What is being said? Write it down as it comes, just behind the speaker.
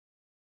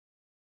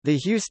The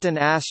Houston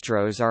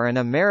Astros are an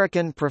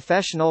American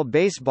professional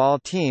baseball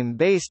team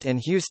based in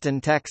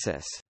Houston,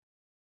 Texas.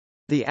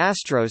 The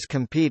Astros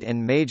compete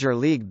in Major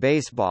League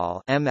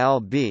Baseball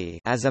 (MLB)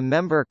 as a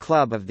member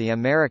club of the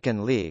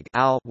American League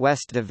 (AL)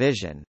 West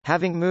Division,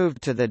 having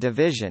moved to the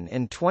division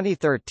in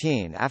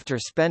 2013 after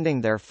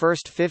spending their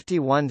first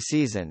 51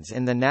 seasons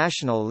in the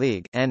National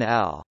League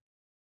 (NL).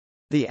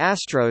 The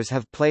Astros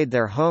have played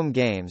their home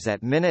games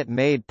at Minute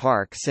Maid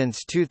Park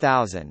since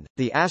 2000.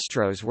 The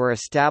Astros were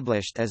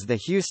established as the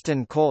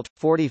Houston Colt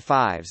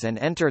 45s and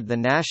entered the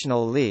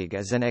National League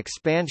as an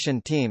expansion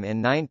team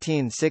in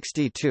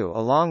 1962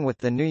 along with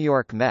the New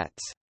York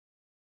Mets.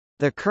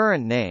 The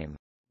current name,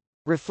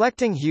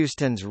 reflecting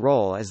Houston's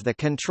role as the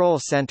control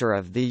center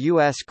of the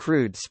U.S.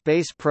 crewed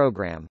space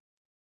program,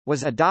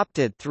 was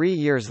adopted 3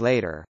 years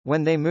later,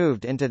 when they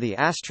moved into the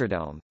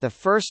Astrodome, the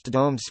first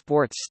domed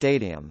sports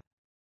stadium.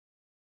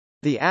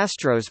 The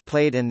Astros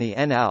played in the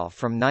NL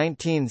from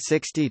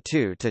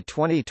 1962 to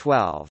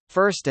 2012,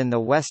 first in the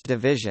West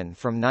Division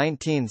from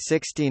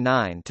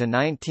 1969 to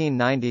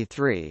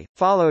 1993,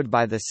 followed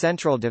by the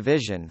Central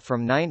Division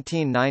from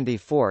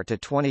 1994 to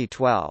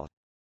 2012.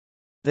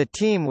 The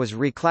team was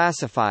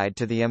reclassified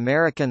to the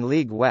American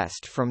League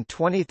West from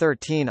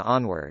 2013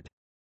 onward.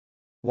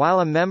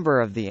 While a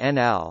member of the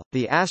NL,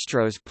 the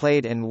Astros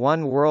played in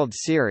one World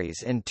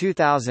Series in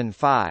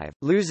 2005,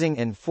 losing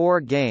in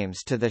 4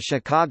 games to the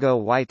Chicago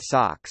White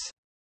Sox.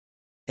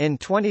 In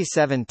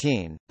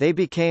 2017, they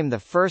became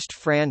the first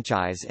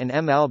franchise in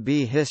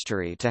MLB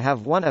history to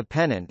have won a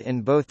pennant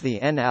in both the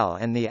NL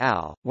and the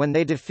AL, when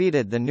they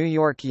defeated the New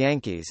York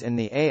Yankees in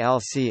the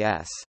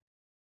ALCS.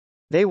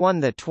 They won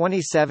the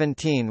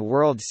 2017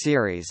 World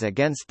Series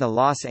against the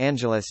Los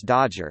Angeles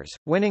Dodgers,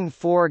 winning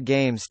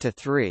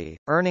 4-3,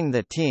 earning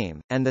the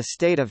team, and the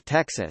state of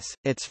Texas,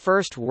 its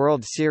first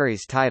World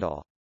Series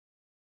title.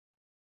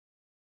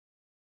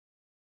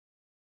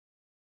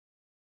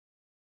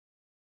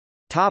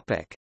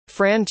 Topic: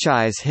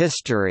 Franchise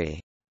history.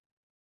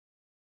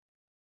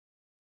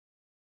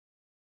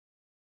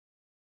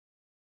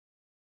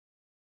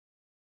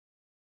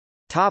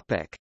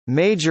 Topic: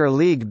 Major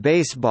League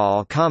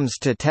Baseball comes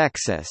to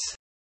Texas.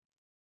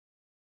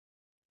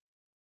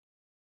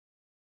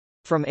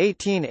 From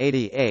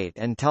 1888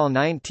 until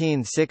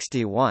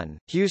 1961,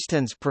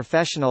 Houston's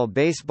professional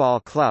baseball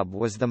club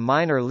was the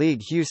minor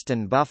league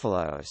Houston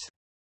Buffaloes.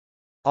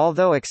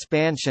 Although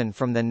expansion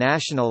from the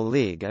National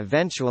League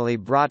eventually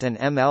brought an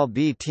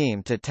MLB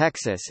team to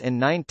Texas in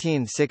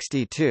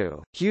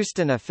 1962,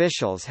 Houston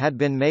officials had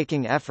been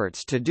making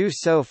efforts to do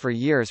so for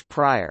years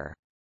prior.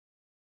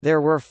 There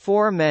were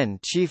 4 men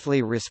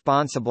chiefly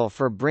responsible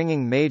for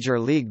bringing Major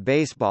League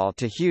Baseball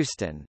to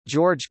Houston: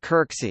 George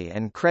Kirksey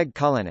and Craig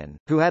Cullinan,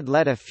 who had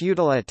led a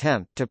futile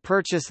attempt to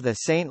purchase the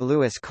St.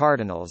 Louis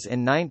Cardinals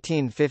in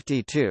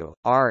 1952,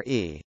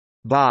 R.E.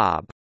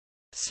 Bob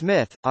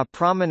Smith, a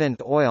prominent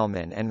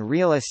oilman and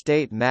real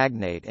estate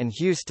magnate in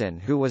Houston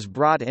who was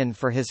brought in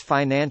for his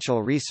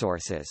financial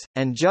resources,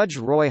 and Judge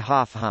Roy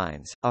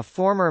Hofheinz, a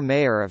former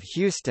mayor of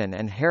Houston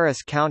and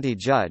Harris County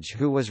judge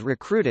who was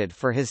recruited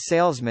for his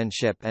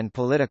salesmanship and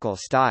political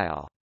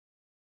style.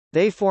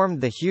 They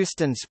formed the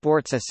Houston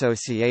Sports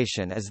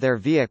Association as their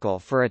vehicle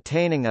for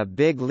attaining a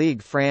big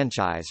league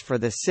franchise for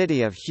the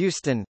city of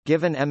Houston.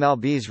 Given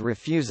MLB's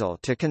refusal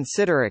to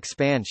consider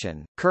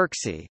expansion,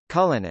 Kirksey,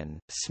 Cullinan,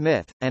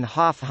 Smith, and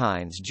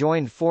Hofheinz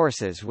joined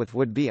forces with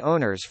would-be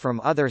owners from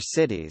other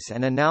cities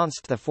and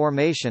announced the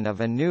formation of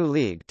a new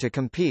league to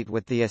compete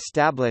with the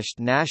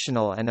established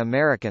National and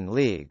American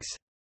leagues.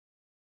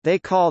 They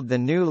called the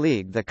new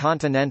league the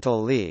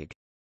Continental League.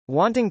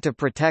 Wanting to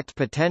protect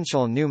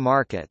potential new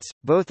markets,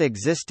 both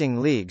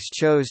existing leagues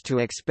chose to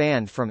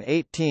expand from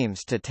 8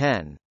 teams to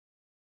 10.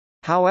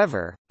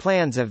 However,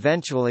 plans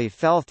eventually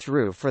fell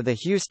through for the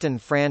Houston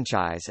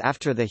franchise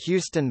after the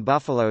Houston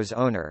Buffaloes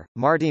owner,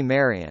 Marty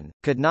Marion,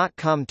 could not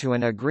come to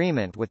an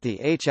agreement with the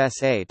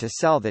HSA to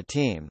sell the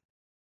team.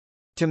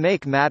 To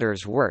make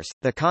matters worse,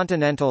 the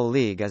Continental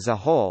League as a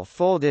whole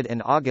folded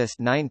in August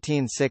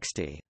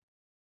 1960.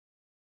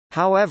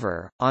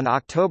 However, on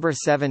October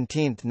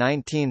 17,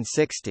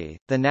 1960,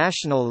 the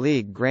National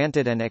League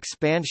granted an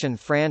expansion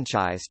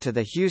franchise to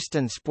the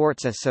Houston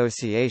Sports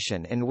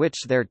Association in which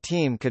their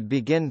team could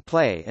begin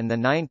play in the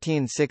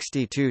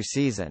 1962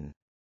 season.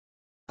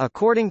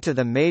 According to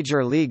the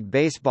Major League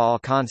Baseball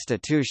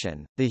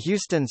Constitution, the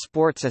Houston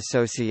Sports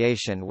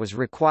Association was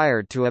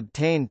required to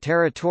obtain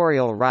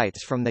territorial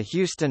rights from the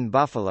Houston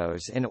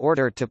Buffaloes in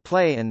order to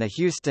play in the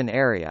Houston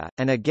area,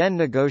 and again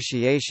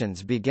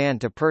negotiations began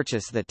to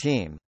purchase the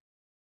team.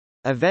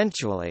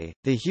 Eventually,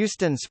 the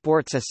Houston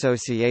Sports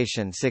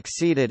Association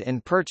succeeded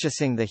in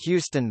purchasing the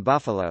Houston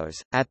Buffaloes,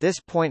 at this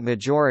point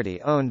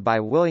majority owned by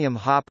William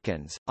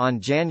Hopkins,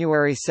 on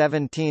January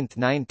 17,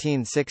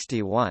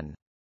 1961.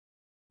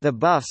 The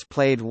Buffs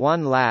played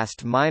one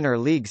last minor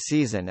league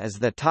season as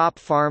the top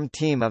farm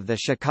team of the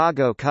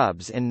Chicago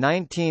Cubs in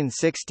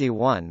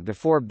 1961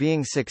 before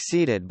being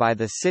succeeded by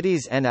the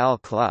city's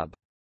NL club.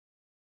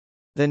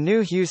 The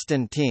new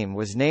Houston team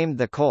was named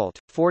the Colt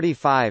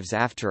 45s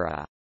after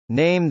a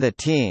 "Name the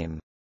Team"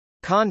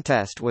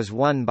 Contest was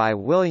won by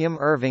William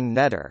Irving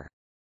Netter.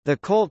 The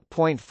Colt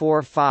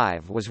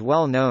 .45 was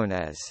well known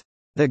as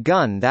the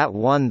gun that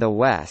won the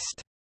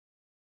West.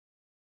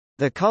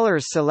 The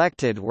colors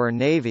selected were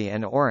navy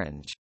and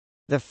orange.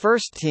 The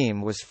first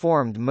team was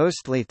formed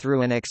mostly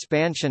through an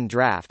expansion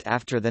draft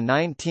after the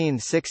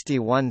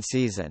 1961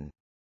 season.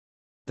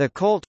 The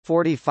Colt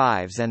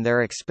 .45s and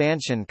their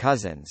expansion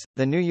cousins,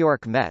 the New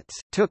York Mets,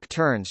 took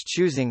turns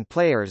choosing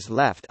players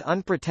left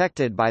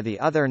unprotected by the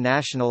other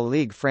National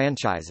League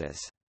franchises.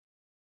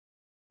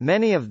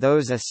 Many of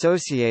those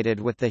associated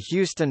with the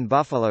Houston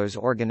Buffaloes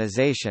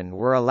organization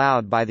were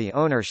allowed by the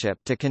ownership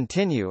to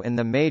continue in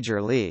the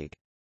Major League.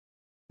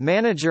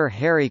 Manager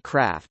Harry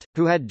Kraft,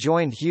 who had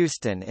joined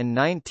Houston in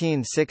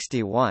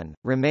 1961,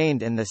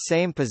 remained in the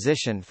same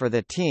position for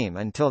the team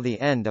until the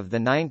end of the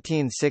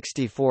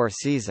 1964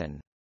 season.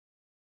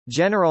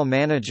 General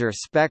manager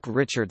Spec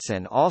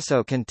Richardson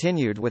also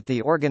continued with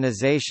the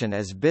organization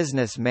as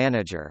business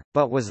manager,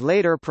 but was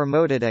later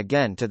promoted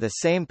again to the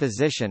same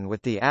position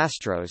with the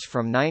Astros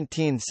from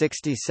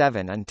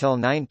 1967 until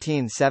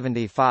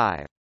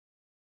 1975.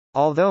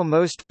 Although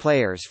most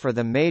players for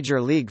the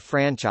Major League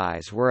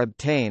franchise were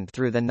obtained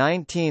through the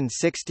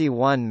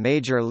 1961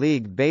 Major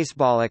League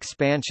Baseball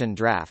expansion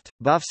draft,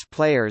 Buffs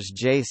players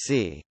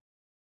J.C.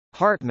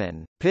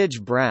 Hartman,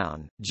 Pidge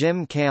Brown,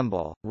 Jim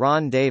Campbell,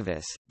 Ron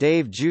Davis,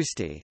 Dave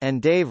Giusti,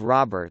 and Dave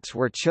Roberts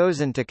were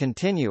chosen to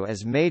continue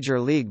as Major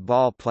League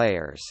ball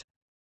players.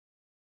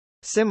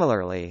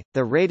 Similarly,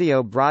 the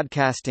radio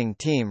broadcasting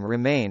team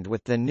remained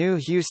with the new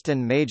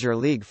Houston Major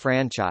League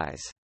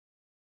franchise.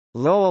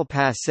 Lowell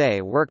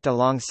Passay worked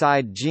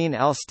alongside Gene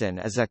Elston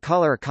as a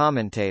color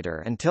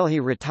commentator until he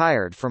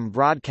retired from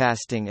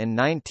broadcasting in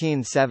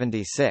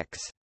 1976.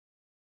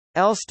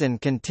 Elston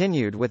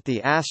continued with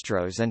the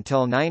Astros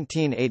until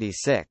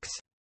 1986.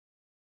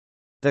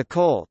 The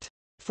Colt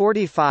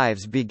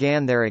 .45s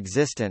began their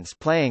existence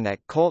playing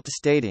at Colt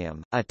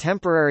Stadium, a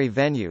temporary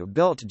venue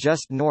built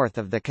just north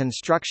of the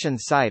construction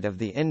site of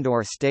the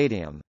indoor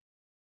stadium.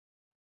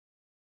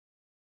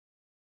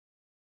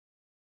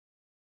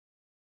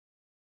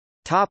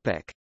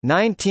 Topic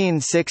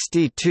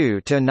 1962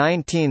 to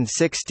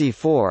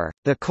 1964,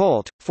 the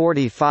Colt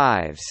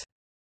 .45s.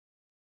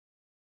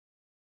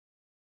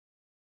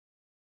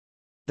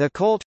 The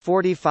Colt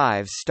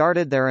 .45s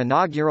started their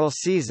inaugural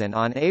season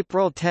on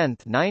April 10,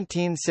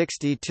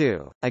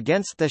 1962,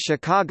 against the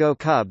Chicago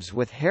Cubs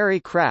with Harry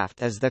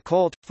Kraft as the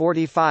Colt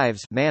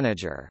 .45s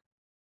manager.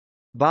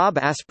 Bob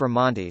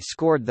Aspromonte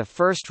scored the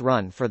first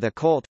run for the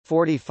Colt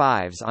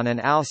 .45s on an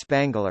Al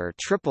Spangler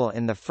triple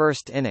in the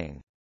first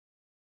inning.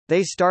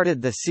 They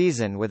started the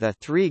season with a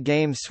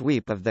 3-game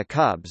sweep of the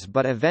Cubs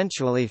but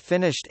eventually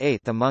finished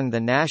 8th among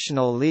the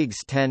National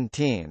League's 10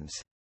 teams.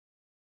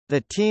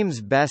 The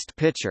team's best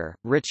pitcher,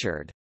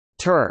 Richard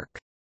 "Turk"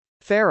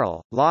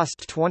 Farrell,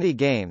 lost 20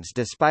 games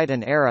despite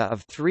an ERA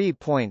of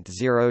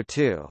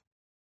 3.02.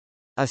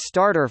 A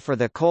starter for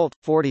the Colt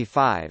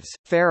 .45s,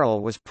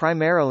 Farrell was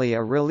primarily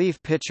a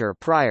relief pitcher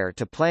prior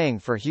to playing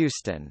for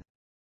Houston.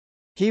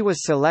 He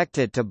was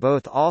selected to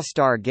both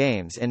All-Star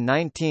games in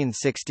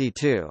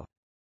 1962.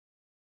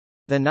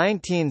 The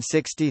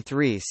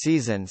 1963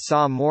 season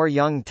saw more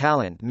young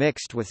talent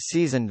mixed with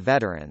seasoned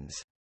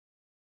veterans.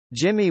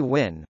 Jimmy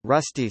Wynn,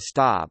 Rusty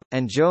Staub,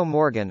 and Joe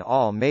Morgan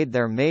all made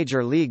their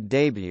major league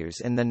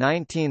debuts in the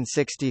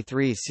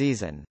 1963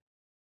 season.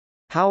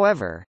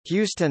 However,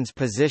 Houston's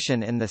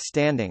position in the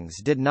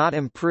standings did not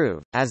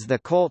improve, as the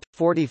Colt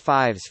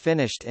 .45s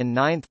finished in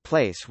 9th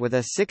place with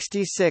a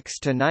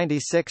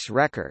 66-96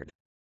 record.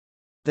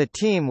 The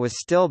team was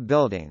still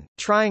building,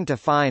 trying to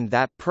find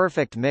that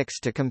perfect mix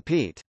to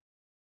compete.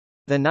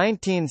 The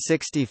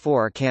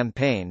 1964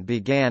 campaign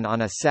began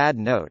on a sad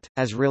note,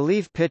 as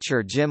relief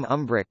pitcher Jim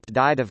Umbricht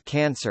died of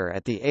cancer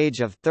at the age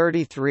of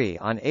 33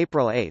 on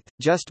April 8,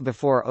 just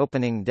before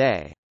opening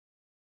day.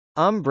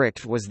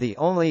 Umbricht was the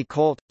only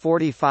Colt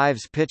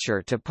 .45s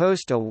pitcher to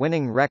post a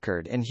winning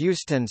record in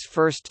Houston's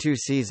first 2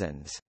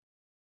 seasons.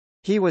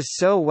 He was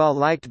so well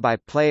liked by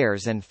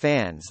players and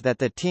fans that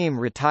the team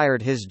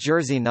retired his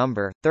jersey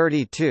number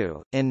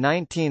 32 in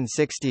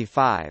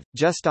 1965.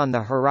 Just on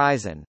the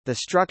horizon, the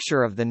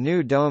structure of the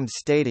new domed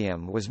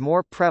stadium was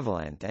more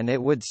prevalent, and it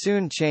would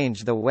soon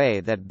change the way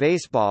that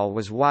baseball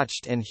was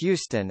watched in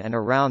Houston and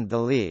around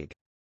the league.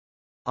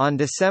 On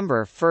December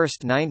 1,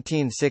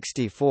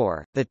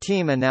 1964, the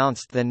team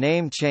announced the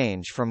name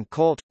change from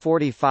Colt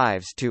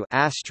 .45s to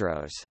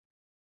Astros.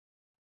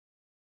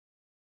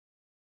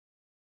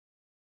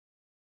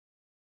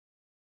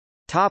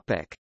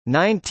 Topic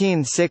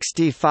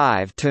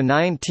 1965 to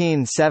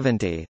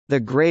 1970, the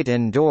Great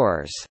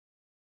Indoors.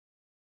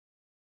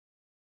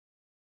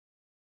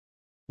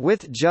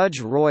 With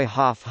Judge Roy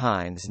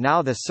Hoff-Hines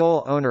now the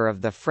sole owner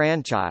of the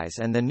franchise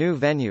and the new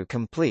venue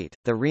complete,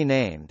 the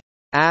renamed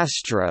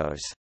Astros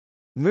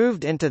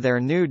moved into their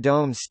new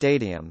dome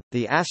stadium,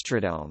 the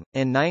Astrodome,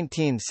 in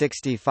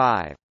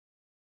 1965.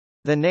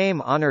 The name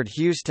honored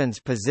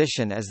Houston's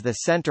position as the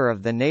center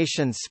of the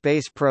nation's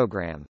space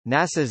program.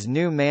 NASA's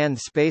new Manned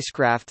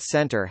Spacecraft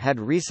Center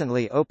had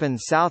recently opened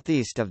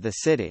southeast of the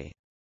city.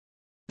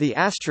 The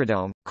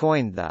Astrodome,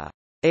 coined the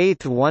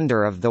eighth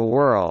wonder of the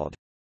world,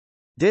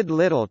 did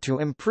little to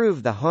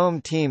improve the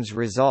home team's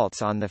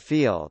results on the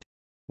field.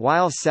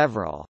 While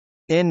several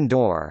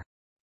indoor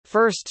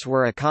firsts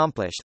were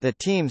accomplished, the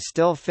team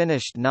still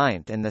finished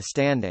ninth in the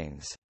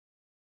standings.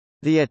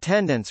 The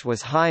attendance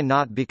was high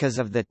not because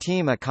of the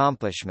team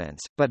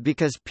accomplishments, but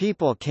because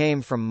people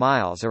came from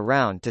miles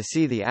around to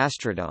see the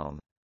Astrodome.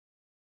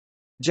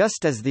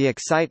 Just as the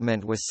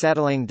excitement was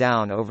settling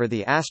down over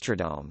the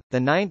Astrodome, the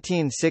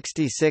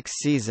 1966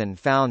 season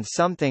found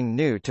something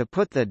new to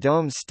put the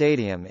Dome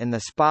Stadium in the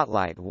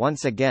spotlight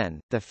once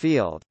again: the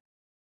field.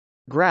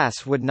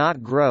 Grass would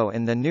not grow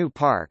in the new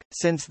park,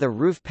 since the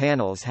roof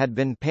panels had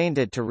been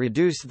painted to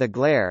reduce the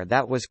glare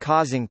that was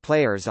causing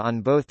players on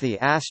both the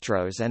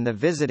Astros and the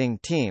visiting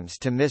teams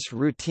to miss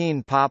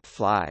routine pop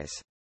flies.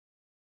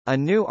 A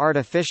new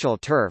artificial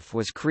turf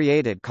was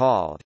created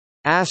called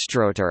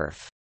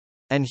AstroTurf,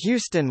 and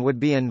Houston would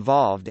be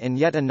involved in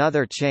yet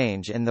another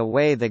change in the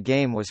way the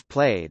game was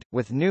played.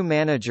 With new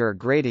manager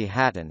Grady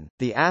Hatton,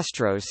 the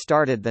Astros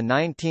started the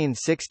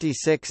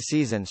 1966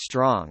 season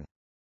strong.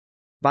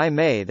 By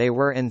May they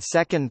were in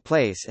second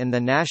place in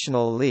the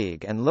National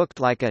League and looked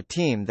like a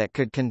team that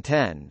could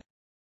contend.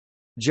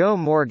 Joe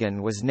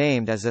Morgan was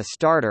named as a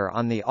starter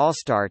on the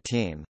All-Star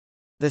team.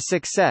 The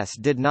success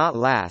did not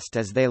last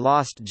as they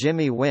lost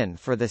Jimmy Wynn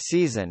for the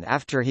season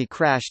after he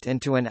crashed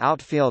into an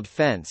outfield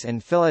fence in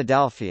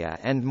Philadelphia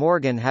and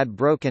Morgan had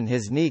broken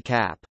his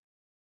kneecap.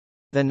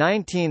 The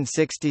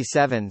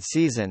 1967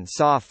 season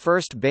saw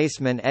first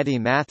baseman Eddie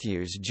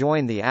Matthews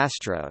join the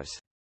Astros.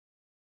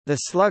 The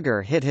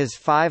slugger hit his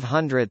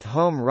 500th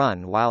home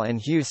run while in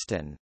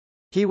Houston.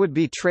 He would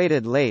be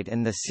traded late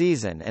in the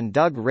season and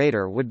Doug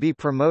Rader would be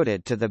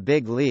promoted to the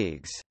big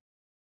leagues.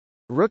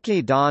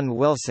 Rookie Don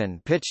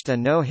Wilson pitched a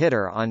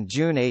no-hitter on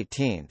June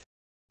 18.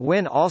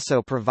 Wynn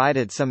also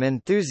provided some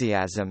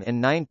enthusiasm in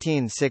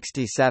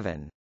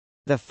 1967.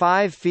 The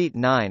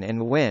 5'9"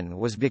 in Wynn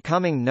was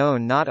becoming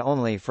known not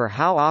only for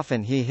how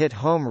often he hit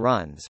home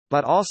runs,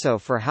 but also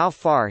for how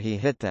far he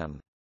hit them.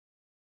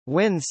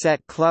 Wynn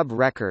set club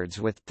records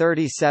with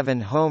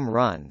 37 home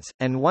runs,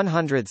 and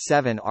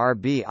 107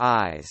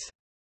 RBIs.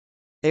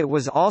 It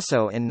was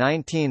also in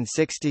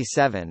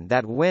 1967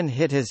 that Wynn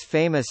hit his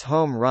famous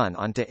home run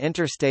onto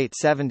Interstate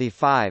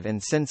 75 in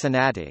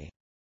Cincinnati.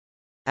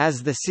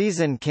 As the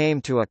season came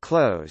to a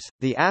close,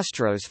 the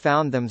Astros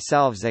found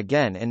themselves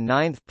again in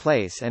ninth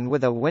place and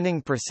with a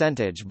winning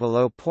percentage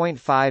below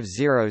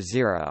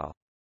 .500.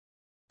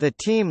 The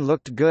team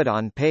looked good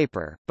on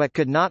paper, but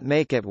could not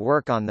make it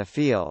work on the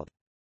field.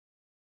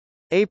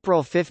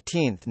 April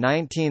 15,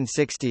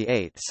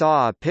 1968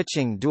 saw a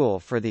pitching duel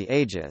for the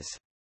ages.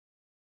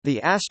 The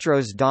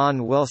Astros'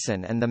 Don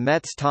Wilson and the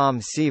Mets'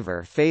 Tom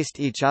Seaver faced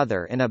each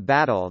other in a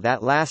battle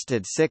that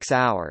lasted 6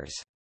 hours.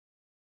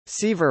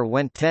 Seaver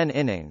went 10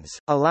 innings,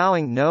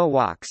 allowing no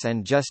walks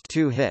and just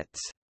 2 hits.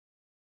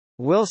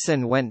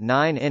 Wilson went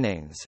 9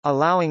 innings,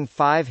 allowing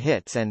 5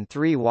 hits and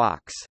 3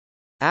 walks.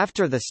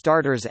 After the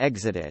starters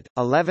exited,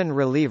 11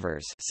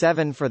 relievers,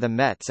 7 for the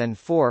Mets and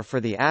 4 for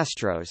the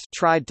Astros,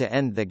 tried to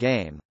end the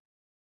game.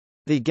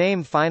 The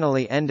game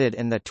finally ended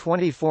in the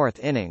 24th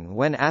inning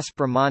when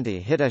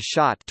Aspromonte hit a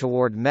shot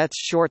toward Mets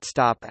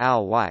shortstop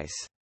Al Weiss.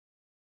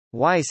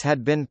 Weiss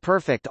had been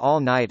perfect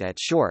all night at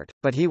short,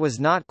 but he was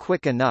not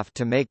quick enough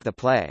to make the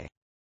play.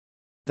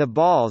 The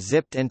ball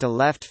zipped into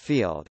left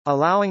field,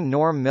 allowing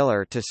Norm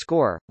Miller to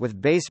score.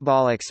 With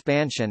baseball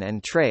expansion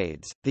and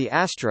trades, the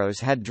Astros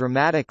had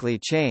dramatically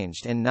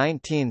changed in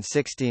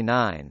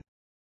 1969.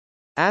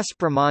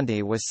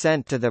 Aspromonte was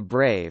sent to the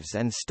Braves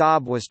and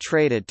Staub was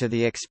traded to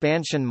the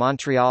expansion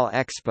Montreal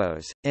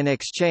Expos, in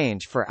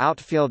exchange for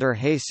outfielder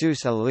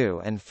Jesus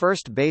Alou and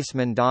first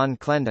baseman Don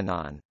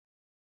Clendenon.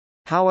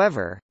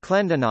 However,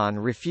 Clendenon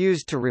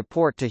refused to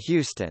report to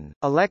Houston,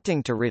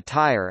 electing to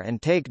retire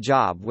and take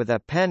job with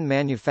a pen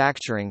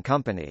manufacturing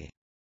company.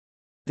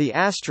 The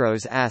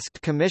Astros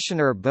asked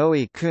Commissioner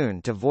Bowie Kuhn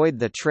to void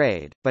the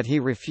trade, but he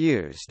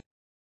refused.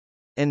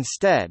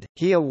 Instead,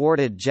 he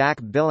awarded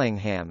Jack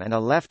Billingham and a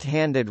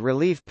left-handed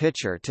relief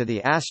pitcher to the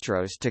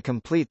Astros to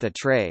complete the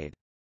trade.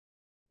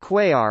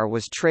 Cuellar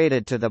was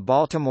traded to the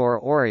Baltimore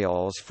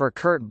Orioles for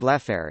Kurt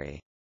Blefary.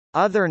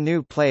 Other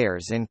new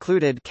players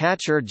included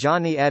catcher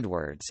Johnny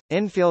Edwards,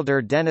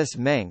 infielder Dennis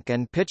Menk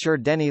and pitcher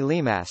Denny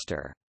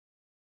Lemaster.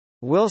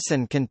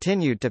 Wilson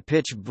continued to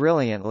pitch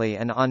brilliantly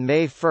and on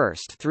May 1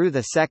 threw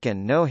the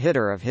second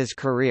no-hitter of his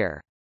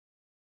career.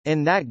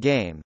 In that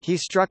game, he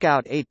struck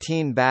out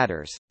 18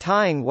 batters,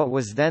 tying what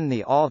was then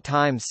the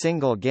all-time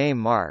single-game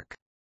mark.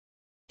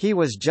 He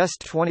was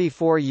just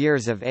 24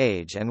 years of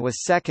age and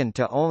was second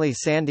to only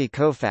Sandy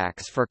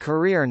Koufax for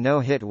career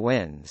no-hit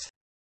wins.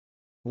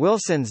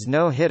 Wilson's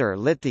no-hitter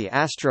lit the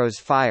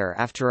Astros' fire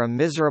after a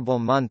miserable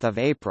month of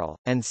April,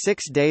 and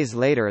 6 days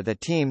later the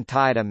team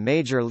tied a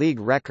major league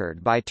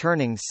record by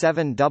turning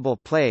 7 double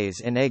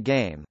plays in a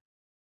game.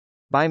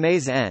 By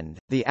May's end,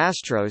 the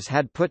Astros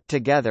had put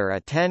together a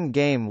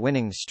 10-game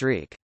winning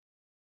streak.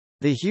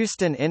 The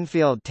Houston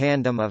infield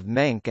tandem of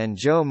Menck and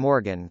Joe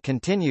Morgan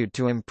continued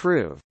to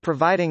improve,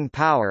 providing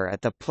power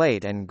at the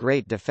plate and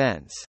great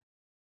defense.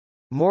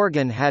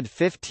 Morgan had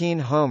 15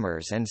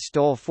 homers and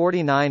stole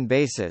 49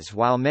 bases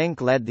while Menck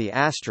led the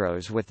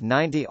Astros with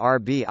 90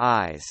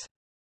 RBIs.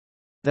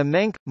 The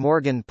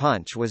Menck-Morgan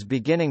punch was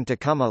beginning to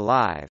come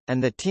alive,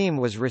 and the team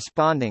was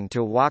responding to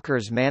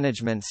Walker's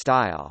management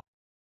style.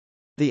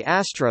 The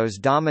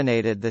Astros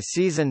dominated the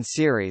season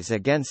series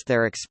against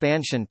their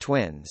expansion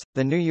twins,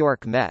 the New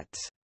York Mets.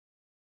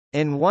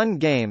 In one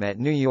game at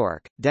New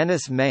York,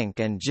 Dennis Menck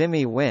and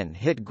Jimmy Wynn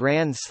hit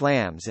grand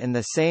slams in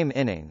the same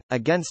inning,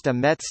 against a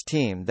Mets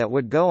team that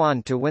would go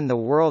on to win the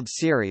World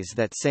Series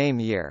that same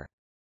year.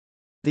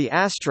 The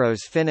Astros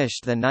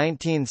finished the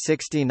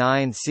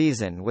 1969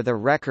 season with a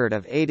record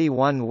of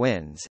 81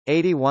 wins,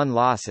 81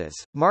 losses,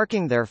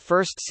 marking their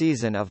first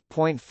season of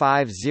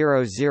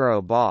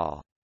 .500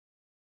 ball.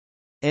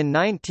 In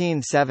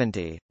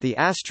 1970, the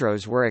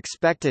Astros were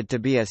expected to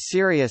be a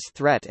serious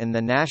threat in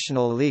the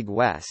National League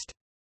West.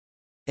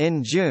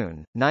 In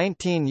June,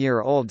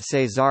 19-year-old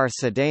Cesar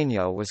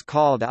Cedeno was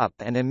called up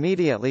and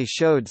immediately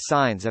showed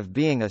signs of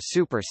being a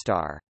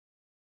superstar.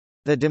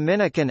 The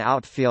Dominican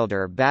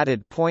outfielder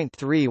batted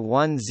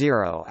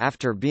 .310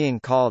 after being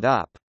called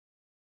up.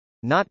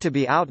 Not to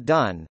be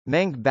outdone,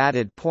 Menck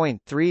batted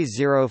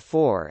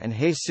 .304 and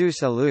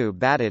Jesus Alou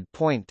batted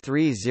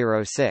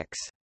 .306.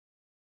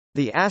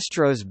 The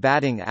Astros'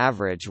 batting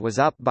average was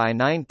up by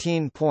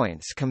 19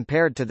 points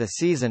compared to the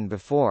season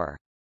before.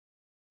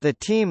 The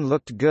team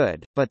looked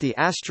good, but the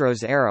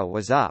Astros' era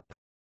was up.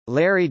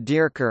 Larry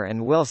Dierker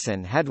and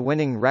Wilson had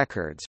winning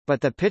records,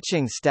 but the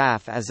pitching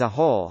staff as a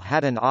whole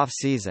had an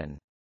off-season.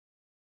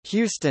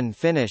 Houston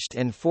finished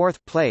in fourth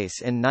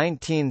place in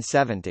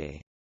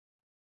 1970.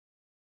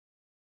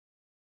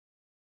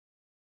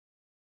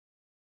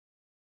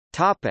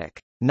 Topic: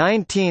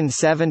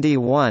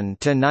 1971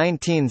 to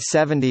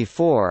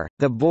 1974,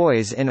 The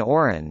Boys in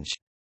Orange.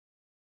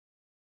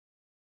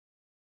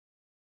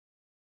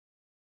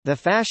 The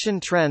fashion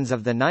trends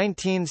of the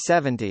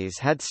 1970s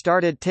had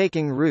started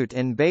taking root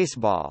in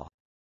baseball.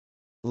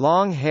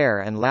 Long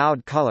hair and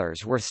loud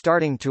colors were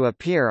starting to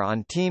appear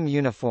on team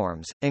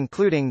uniforms,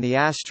 including the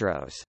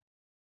Astros.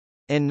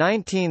 In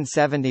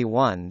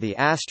 1971 the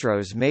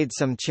Astros made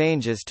some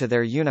changes to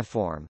their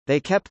uniform. They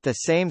kept the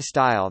same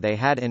style they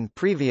had in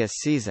previous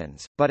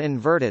seasons, but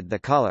inverted the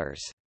colors.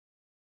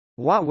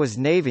 What was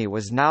navy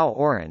was now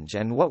orange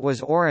and what was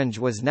orange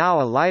was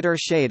now a lighter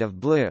shade of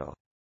blue.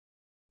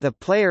 The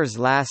players'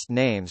 last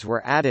names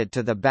were added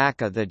to the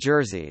back of the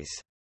jerseys.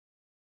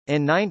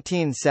 In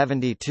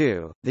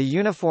 1972, the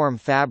uniform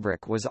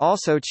fabric was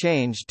also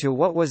changed to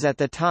what was at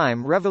the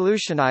time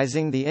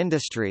revolutionizing the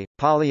industry,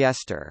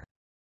 polyester.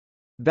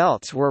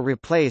 Belts were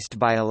replaced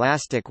by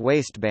elastic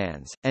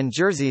waistbands, and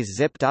jerseys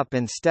zipped up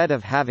instead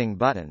of having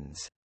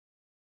buttons.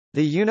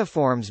 The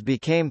uniforms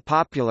became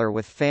popular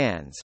with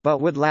fans, but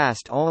would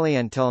last only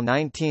until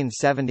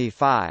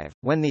 1975,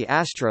 when the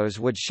Astros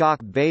would shock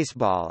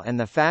baseball and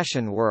the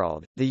fashion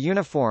world. The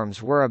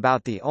uniforms were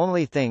about the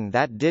only thing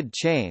that did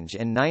change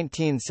in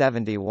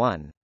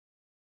 1971.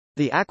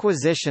 The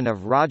acquisition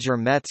of Roger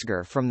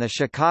Metzger from the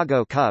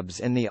Chicago Cubs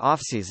in the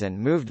offseason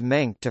moved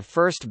Menck to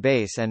first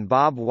base and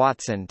Bob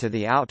Watson to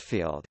the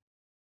outfield.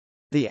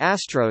 The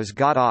Astros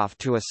got off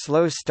to a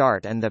slow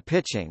start and the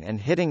pitching and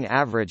hitting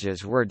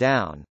averages were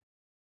down.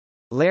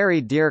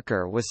 Larry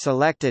Dierker was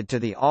selected to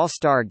the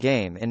All-Star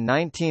game in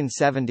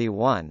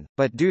 1971,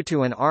 but due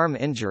to an arm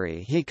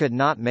injury he could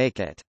not make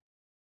it.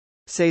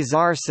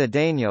 Cesar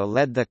Cedeno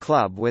led the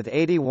club with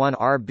 81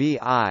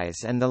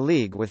 RBIs and the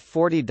league with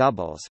 40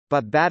 doubles,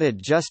 but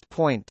batted just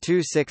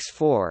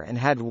 .264 and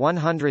had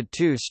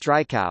 102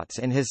 strikeouts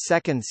in his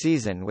second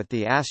season with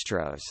the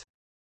Astros.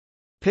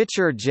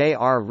 Pitcher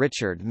J.R.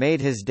 Richard made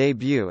his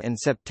debut in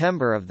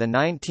September of the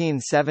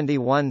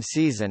 1971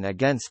 season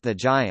against the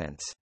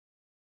Giants.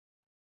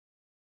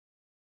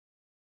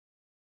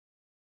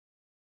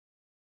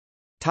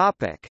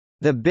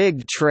 The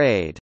Big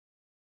Trade.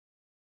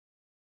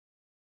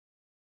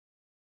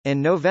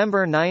 In November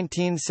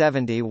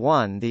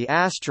 1971 the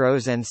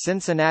Astros and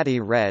Cincinnati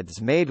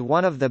Reds made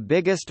one of the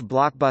biggest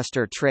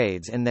blockbuster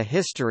trades in the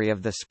history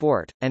of the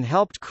sport, and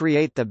helped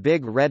create the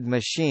Big Red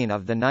Machine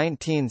of the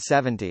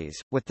 1970s,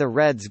 with the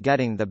Reds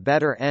getting the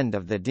better end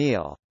of the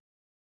deal.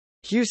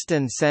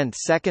 Houston sent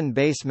second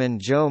baseman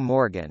Joe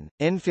Morgan,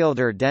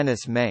 infielder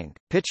Dennis Menck,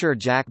 pitcher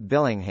Jack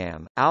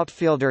Billingham,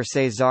 outfielder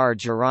Cesar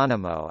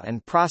Geronimo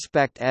and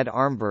prospect Ed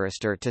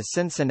Armbruster to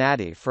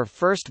Cincinnati for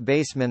first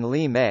baseman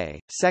Lee May,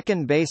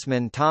 second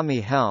baseman Tommy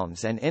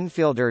Helms and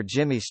infielder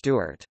Jimmy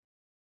Stewart.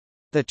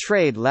 The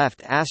trade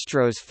left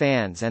Astros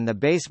fans and the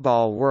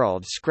baseball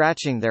world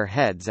scratching their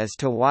heads as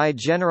to why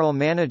general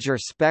manager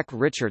Spec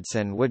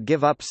Richardson would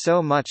give up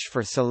so much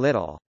for so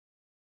little.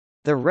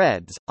 The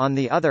Reds, on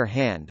the other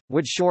hand,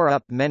 would shore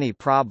up many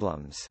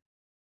problems.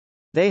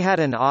 They had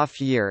an off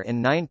year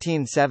in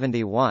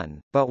 1971,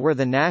 but were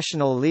the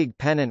National League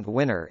pennant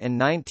winner in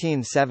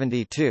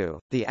 1972.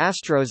 The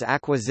Astros'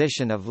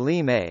 acquisition of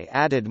Lee May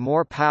added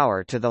more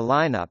power to the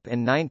lineup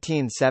in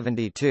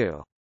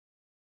 1972.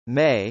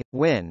 May,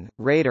 Wynn,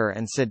 Rader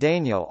and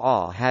Cedeno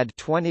all had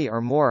 20 or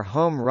more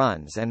home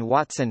runs and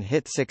Watson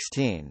hit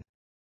 16.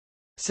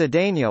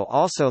 Cedeno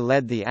also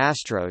led the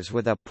Astros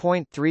with a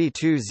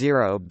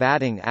 .320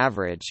 batting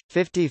average,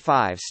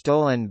 55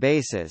 stolen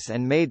bases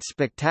and made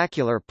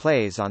spectacular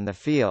plays on the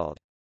field.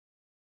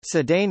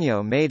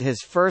 Cedeno made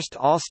his first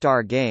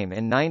All-Star game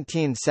in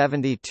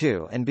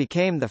 1972 and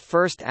became the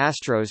first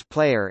Astros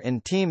player in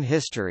team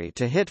history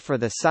to hit for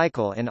the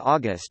cycle in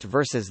August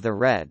versus the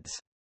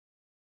Reds.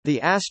 The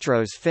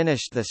Astros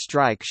finished the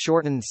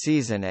strike-shortened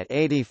season at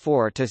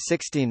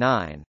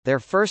 84-69, their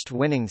first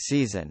winning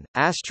season.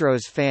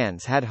 Astros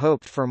fans had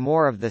hoped for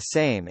more of the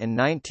same in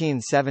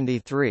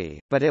 1973,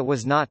 but it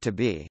was not to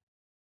be.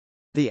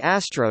 The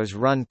Astros'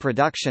 run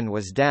production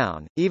was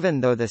down, even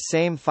though the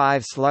same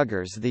five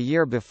sluggers the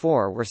year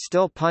before were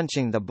still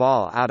punching the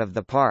ball out of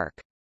the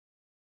park.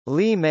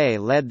 Lee May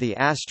led the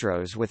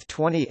Astros with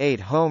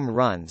 28 home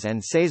runs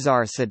and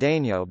Cesar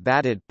Cedeno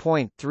batted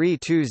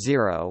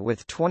 .320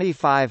 with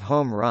 25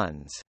 home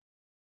runs.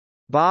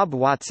 Bob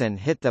Watson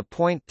hit the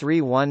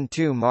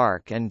 .312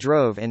 mark and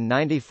drove in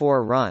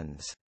 94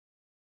 runs.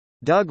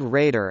 Doug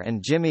Rader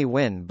and Jimmy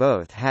Wynn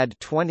both had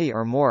 20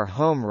 or more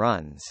home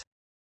runs.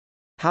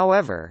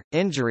 However,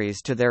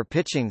 injuries to their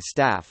pitching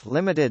staff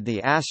limited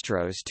the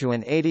Astros to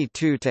an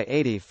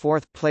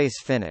 82-84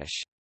 place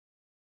finish.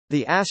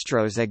 The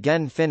Astros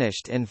again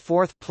finished in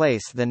fourth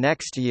place the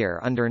next year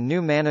under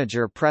new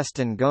manager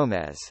Preston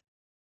Gomez.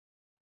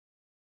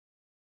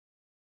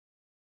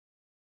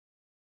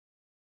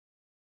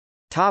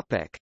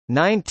 Topic: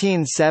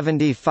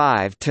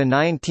 1975 to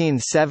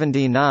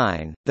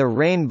 1979, the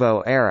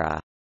Rainbow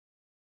Era.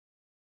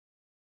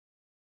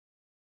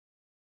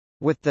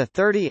 With the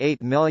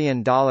 $38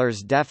 million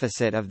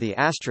deficit of the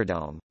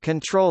Astrodome,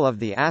 control of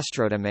the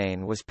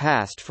Astrodomain was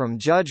passed from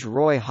Judge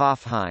Roy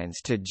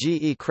Hofheinz to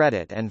GE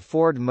Credit and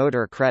Ford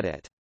Motor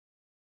Credit.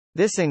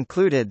 This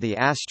included the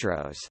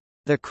Astros.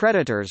 The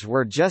creditors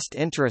were just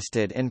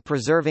interested in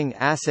preserving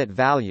asset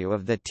value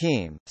of the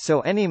team, so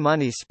any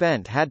money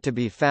spent had to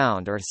be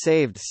found or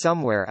saved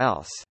somewhere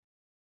else.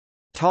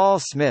 Tall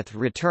Smith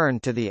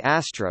returned to the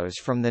Astros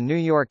from the New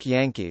York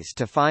Yankees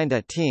to find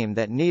a team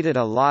that needed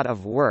a lot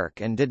of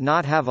work and did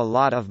not have a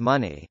lot of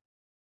money.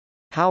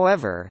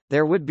 However,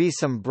 there would be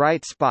some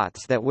bright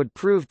spots that would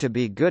prove to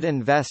be good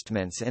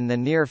investments in the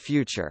near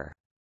future.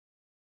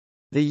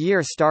 The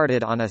year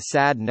started on a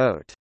sad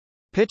note.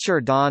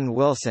 Pitcher Don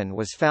Wilson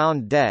was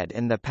found dead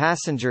in the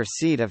passenger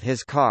seat of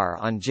his car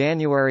on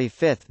January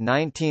 5,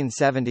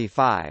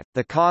 1975.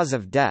 The cause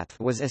of death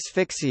was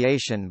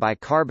asphyxiation by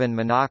carbon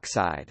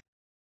monoxide.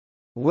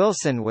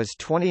 Wilson was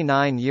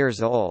 29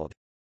 years old.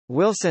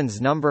 Wilson's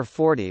number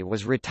 40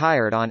 was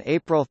retired on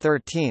April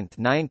 13,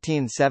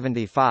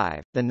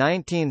 1975. The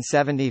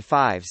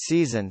 1975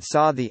 season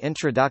saw the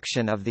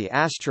introduction of the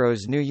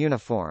Astros' new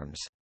uniforms.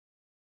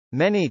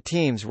 Many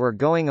teams were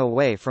going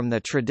away from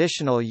the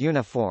traditional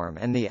uniform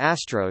and the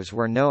Astros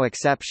were no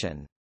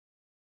exception.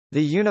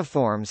 The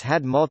uniforms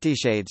had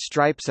multishade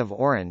stripes of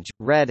orange,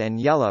 red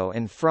and yellow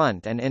in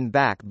front and in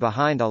back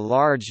behind a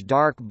large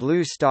dark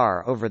blue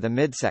star over the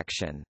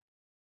midsection.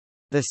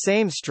 The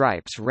same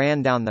stripes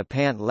ran down the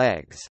pant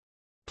legs.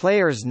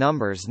 Players'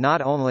 numbers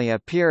not only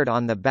appeared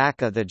on the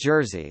back of the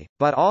jersey,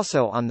 but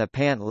also on the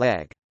pant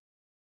leg.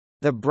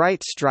 The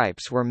bright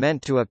stripes were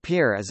meant to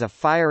appear as a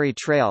fiery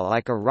trail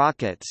like a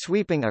rocket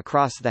sweeping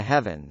across the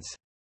heavens.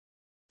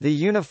 The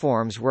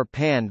uniforms were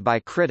panned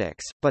by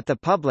critics, but the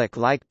public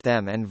liked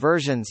them and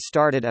versions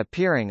started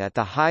appearing at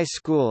the high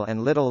school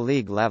and little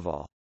league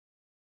level.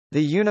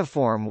 The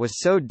uniform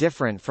was so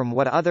different from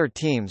what other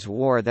teams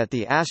wore that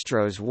the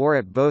Astros wore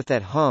it both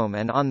at home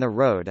and on the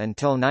road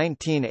until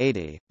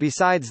 1980.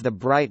 Besides the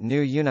bright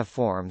new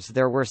uniforms,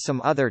 there were some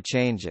other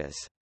changes.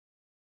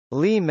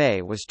 Lee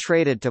May was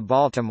traded to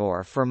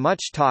Baltimore for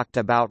much talked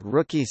about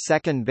rookie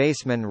second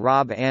baseman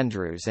Rob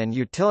Andrews and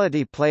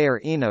utility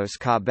player Enos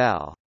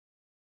Cabell.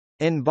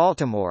 In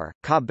Baltimore,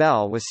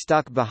 Cabell was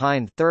stuck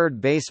behind third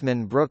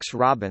baseman Brooks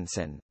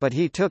Robinson, but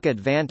he took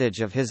advantage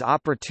of his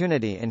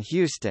opportunity in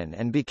Houston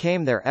and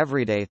became their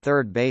everyday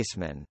third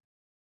baseman.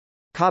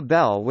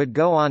 Cabell would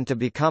go on to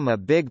become a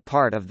big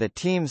part of the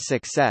team's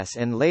success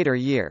in later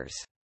years.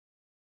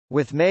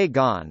 With May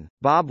gone,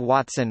 Bob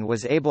Watson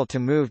was able to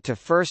move to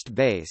first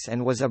base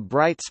and was a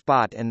bright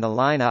spot in the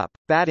lineup,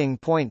 batting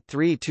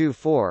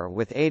 .324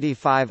 with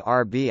 85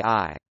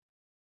 RBI.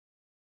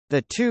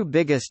 The two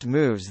biggest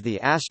moves the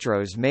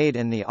Astros made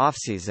in the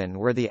offseason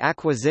were the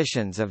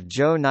acquisitions of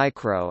Joe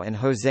Niekro and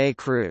Jose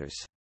Cruz.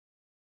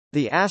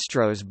 The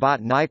Astros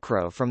bought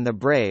Niekro from the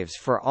Braves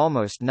for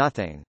almost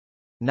nothing.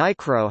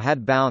 Niekro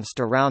had bounced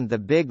around the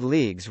big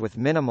leagues with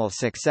minimal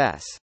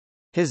success.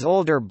 His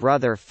older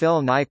brother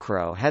Phil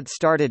Niekro had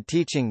started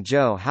teaching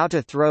Joe how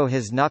to throw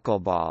his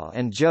knuckleball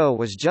and Joe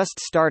was just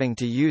starting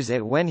to use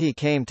it when he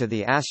came to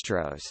the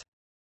Astros.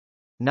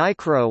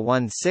 Nicro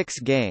won 6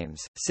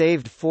 games,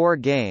 saved 4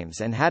 games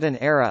and had an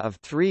ERA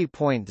of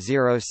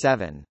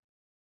 3.07.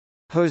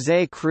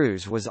 Jose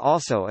Cruz was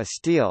also a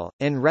steal,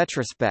 in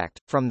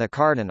retrospect, from the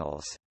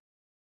Cardinals.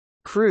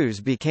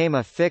 Cruz became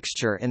a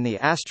fixture in the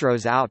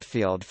Astros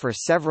outfield for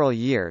several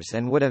years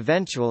and would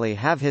eventually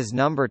have his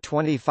number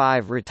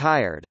 25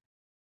 retired.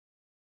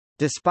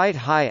 Despite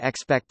high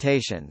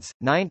expectations,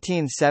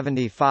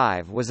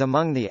 1975 was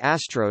among the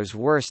Astros'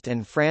 worst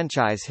in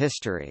franchise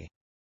history.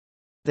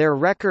 Their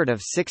record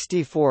of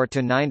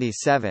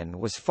 64-97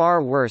 was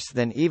far worse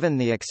than even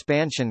the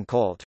expansion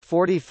Colt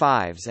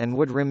 45s and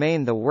would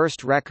remain the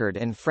worst record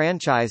in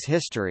franchise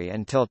history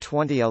until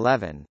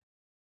 2011.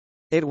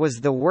 It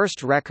was the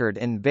worst record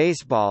in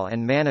baseball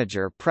and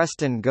manager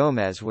Preston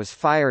Gomez was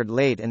fired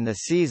late in the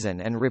season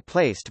and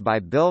replaced by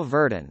Bill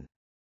Verdon.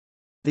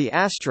 The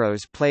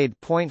Astros played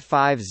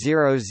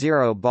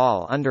 .500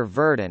 ball under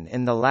Verdon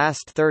in the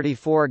last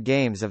 34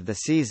 games of the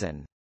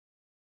season.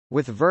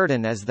 With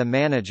Verdon as the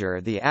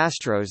manager, the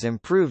Astros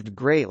improved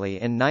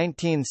greatly in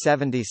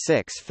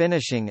 1976,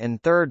 finishing in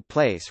third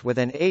place with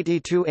an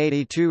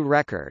 82-82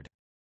 record.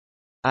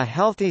 A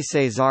healthy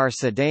Cesar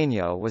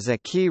Cedeno was a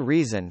key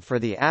reason for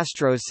the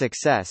Astros'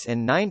 success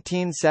in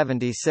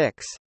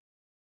 1976.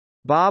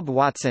 Bob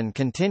Watson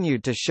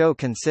continued to show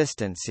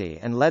consistency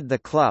and led the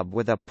club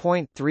with a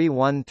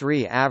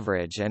 .313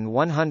 average and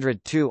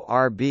 102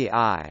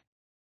 RBI.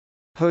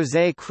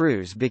 Jose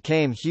Cruz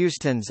became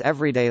Houston's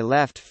everyday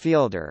left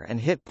fielder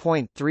and hit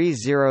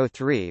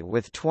 .303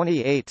 with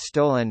 28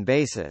 stolen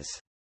bases.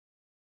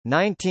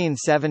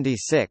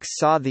 1976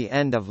 saw the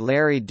end of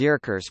Larry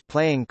Dierker's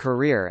playing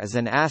career as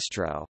an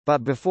Astro,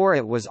 but before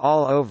it was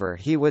all over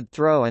he would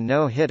throw a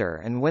no-hitter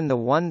and win the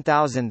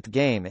 1,000th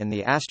game in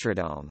the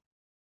Astrodome.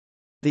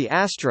 The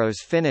Astros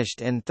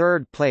finished in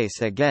third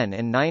place again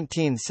in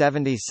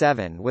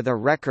 1977 with a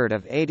record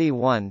of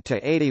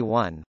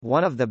 81-81.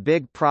 One of the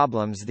big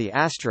problems the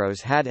Astros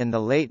had in the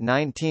late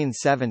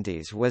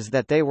 1970s was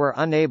that they were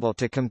unable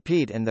to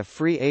compete in the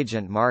free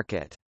agent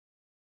market.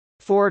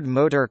 Ford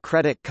Motor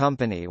Credit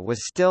Company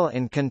was still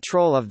in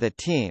control of the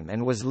team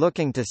and was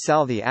looking to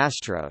sell the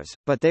Astros,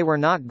 but they were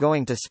not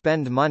going to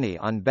spend money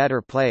on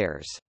better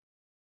players.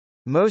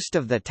 Most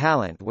of the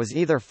talent was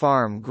either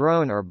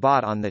farm-grown or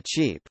bought on the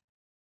cheap.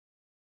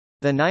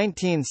 The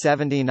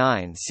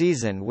 1979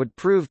 season would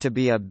prove to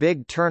be a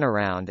big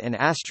turnaround in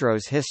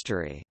Astros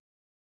history.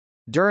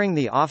 During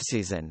the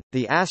offseason,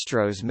 the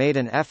Astros made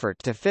an effort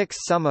to fix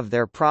some of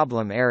their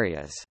problem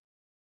areas.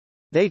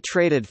 They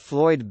traded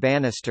Floyd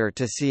Bannister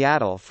to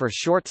Seattle for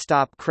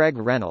shortstop Craig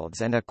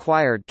Reynolds and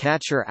acquired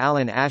catcher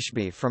Alan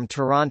Ashby from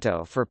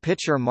Toronto for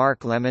pitcher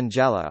Mark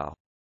Lemangelo.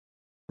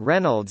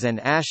 Reynolds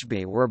and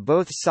Ashby were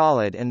both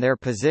solid in their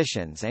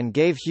positions and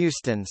gave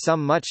Houston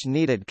some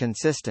much-needed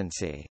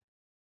consistency.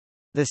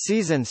 The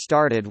season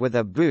started with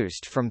a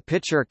boost from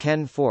pitcher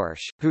Ken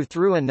Forsch, who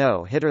threw a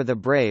no-hitter the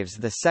Braves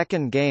the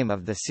second game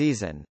of the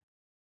season.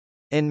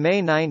 In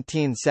May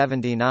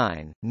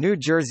 1979, New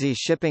Jersey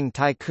shipping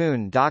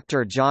tycoon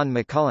Dr. John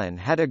McCullen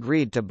had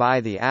agreed to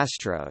buy the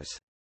Astros.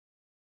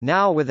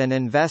 Now with an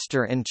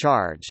investor in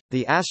charge,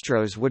 the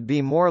Astros would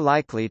be more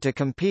likely to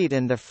compete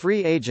in the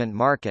free agent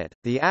market.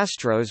 The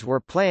Astros were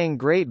playing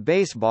great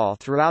baseball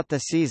throughout the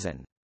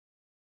season.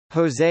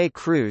 Jose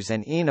Cruz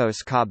and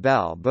Enos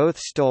Cabell both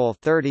stole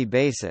 30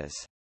 bases.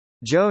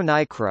 Joe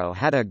Nicro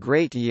had a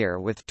great year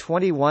with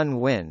 21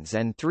 wins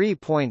and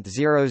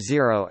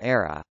 3.00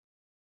 ERA.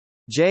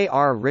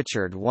 J.R.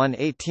 Richard won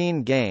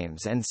 18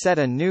 games and set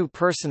a new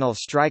personal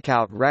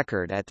strikeout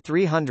record at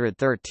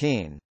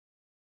 313.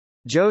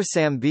 Joe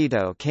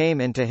Sambito came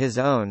into his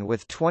own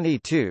with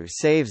 22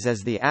 saves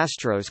as the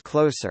Astros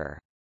closer.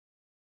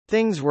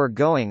 Things were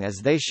going as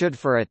they should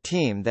for a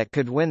team that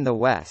could win the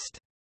West.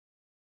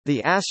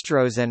 The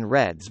Astros and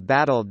Reds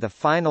battled the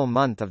final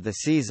month of the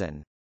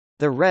season.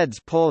 The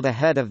Reds pulled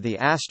ahead of the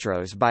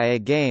Astros by a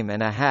game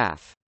and a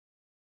half.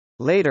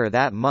 Later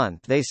that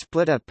month they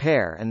split a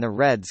pair and the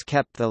Reds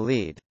kept the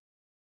lead.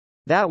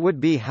 That would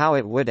be how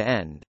it would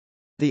end.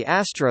 The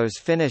Astros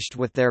finished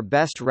with their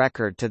best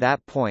record to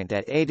that point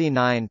at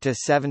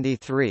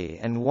 89-73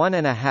 and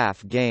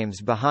 1.5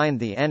 games behind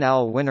the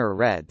NL winner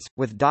Reds.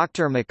 With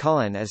Dr.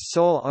 McCullen as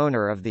sole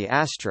owner of the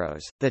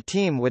Astros, the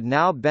team would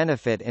now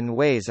benefit in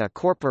ways a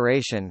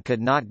corporation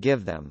could not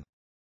give them.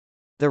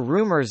 The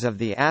rumors of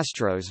the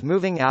Astros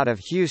moving out of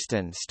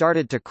Houston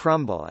started to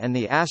crumble and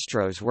the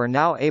Astros were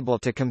now able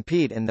to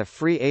compete in the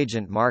free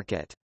agent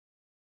market.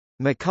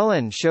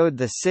 McCullen showed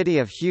the city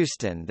of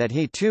Houston that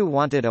he too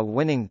wanted a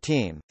winning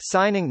team,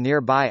 signing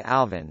nearby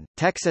Alvin,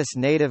 Texas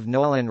native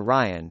Nolan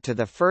Ryan to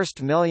the first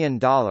 $1 million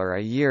a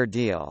year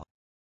deal.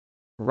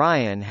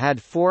 Ryan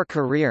had 4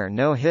 career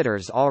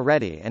no-hitters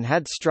already and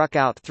had struck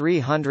out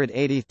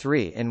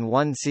 383 in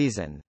one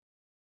season.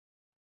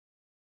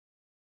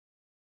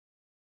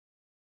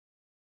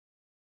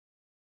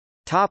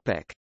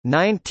 Topic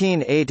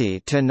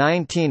 1980 to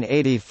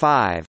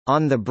 1985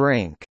 on the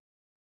brink.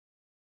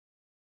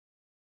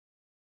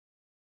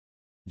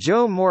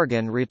 Joe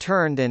Morgan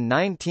returned in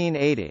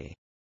 1980.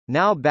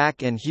 Now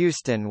back in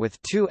Houston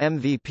with 2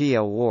 MVP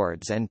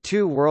awards and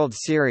 2 World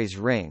Series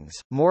rings,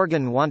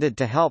 Morgan wanted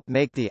to help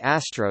make the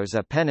Astros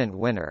a pennant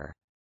winner.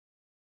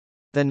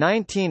 The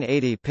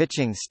 1980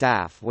 pitching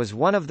staff was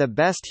one of the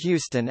best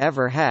Houston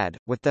ever had,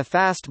 with the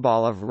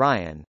fastball of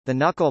Ryan, the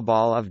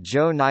knuckleball of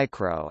Joe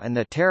Niekro and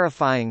the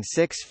terrifying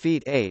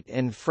 6'8"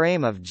 in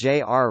frame of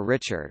J.R.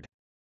 Richard.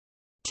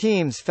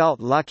 Teams felt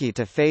lucky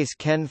to face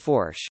Ken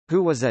Forsch,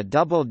 who was a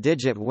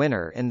double-digit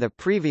winner in the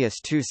previous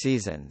 2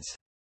 seasons.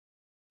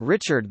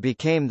 Richard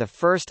became the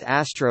first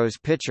Astros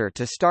pitcher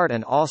to start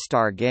an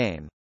All-Star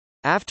game.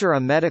 After a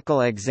medical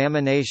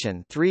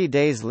examination 3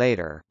 days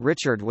later,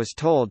 Richard was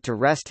told to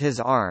rest his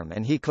arm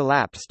and he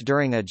collapsed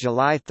during a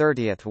July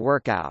 30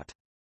 workout.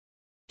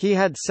 He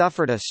had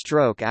suffered a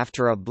stroke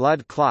after a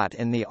blood clot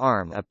in the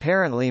arm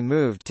apparently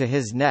moved to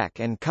his neck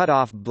and cut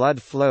off blood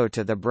flow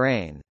to the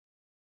brain.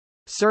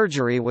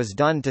 Surgery was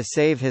done to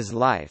save his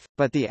life,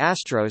 but the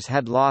Astros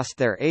had lost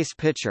their ace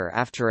pitcher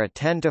after a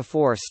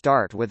 10-4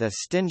 start with a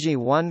stingy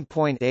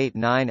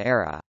 1.89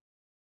 ERA.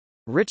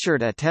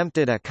 Richard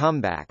attempted a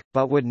comeback,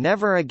 but would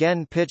never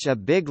again pitch a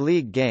big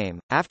league game.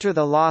 After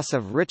the loss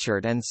of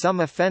Richard and some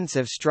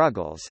offensive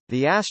struggles,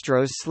 the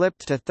Astros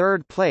slipped to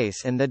third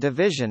place in the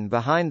division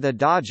behind the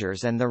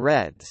Dodgers and the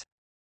Reds.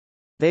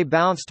 They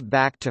bounced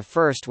back to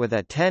first with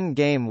a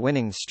 10-game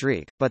winning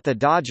streak, but the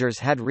Dodgers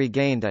had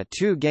regained a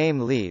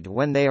 2-game lead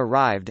when they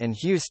arrived in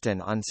Houston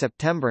on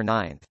September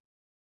 9.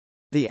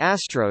 The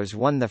Astros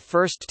won the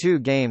first 2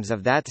 games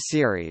of that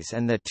series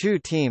and the 2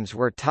 teams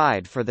were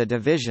tied for the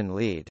division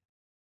lead.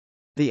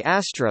 The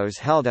Astros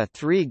held a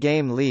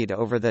 3-game lead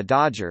over the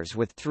Dodgers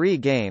with 3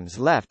 games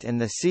left in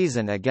the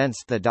season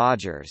against the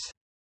Dodgers.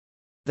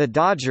 The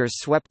Dodgers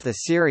swept the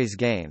series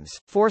games,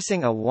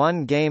 forcing a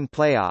 1-game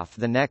playoff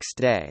the next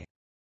day.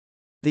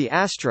 The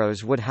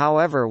Astros would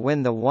however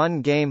win the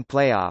 1-game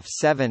playoff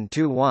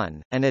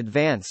 7-1, and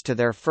advance to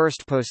their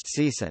first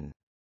postseason.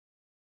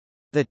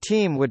 The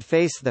team would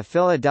face the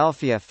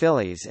Philadelphia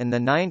Phillies in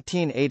the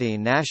 1980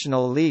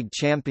 National League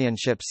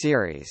Championship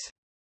Series.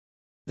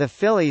 The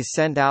Phillies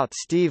sent out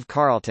Steve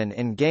Carlton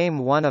in Game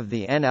 1 of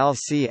the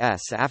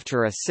NLCS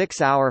after a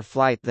 6-hour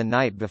flight the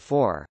night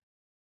before.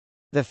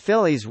 The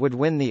Phillies would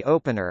win the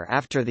opener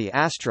after the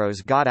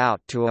Astros got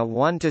out to a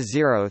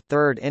 1-0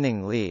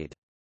 third-inning lead.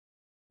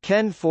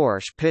 Ken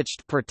Forsch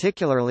pitched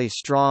particularly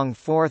strong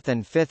 4th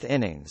and 5th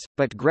innings,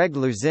 but Greg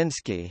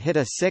Luzinski hit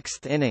a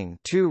 6th-inning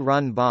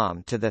 2-run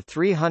bomb to the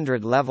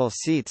 300-level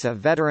seats of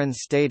Veterans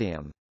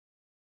Stadium.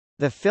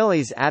 The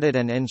Phillies added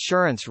an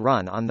insurance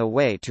run on the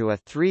way to a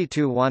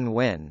 3-1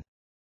 win.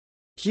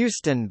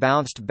 Houston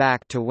bounced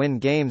back to win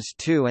Games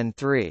 2 and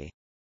 3.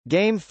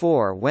 Game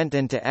 4 went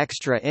into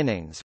extra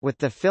innings, with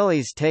the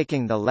Phillies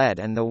taking the lead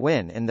and the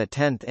win in the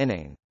 10th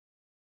inning.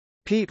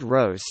 Pete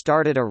Rose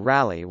started a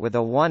rally with a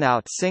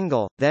 1-out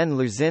single, then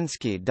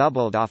Luzinski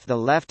doubled off the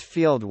left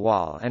field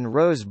wall and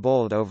Rose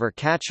bowled over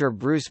catcher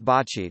Bruce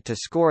Bochy to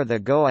score the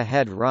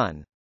go-ahead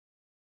run.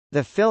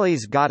 The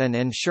Phillies got an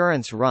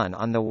insurance run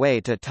on the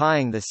way to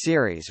tying the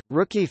series.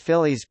 Rookie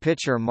Phillies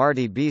pitcher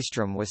Marty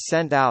Beestrom was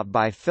sent out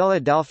by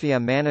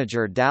Philadelphia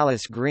manager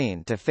Dallas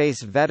Green to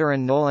face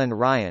veteran Nolan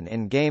Ryan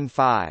in Game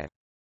 5.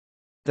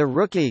 The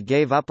rookie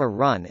gave up a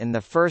run in the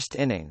first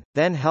inning,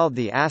 then held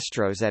the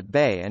Astros at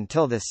bay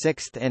until the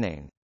 6th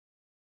inning.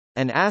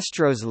 An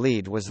Astros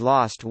lead was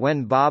lost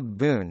when Bob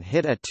Boone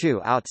hit a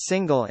 2-out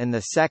single in the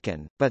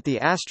second, but the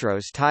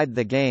Astros tied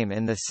the game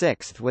in the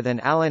 6th with an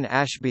Alan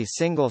Ashby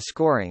single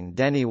scoring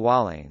Denny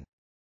Walling.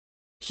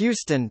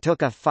 Houston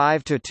took a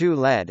 5-2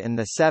 lead in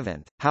the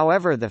 7th,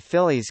 however the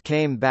Phillies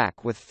came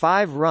back with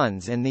 5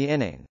 runs in the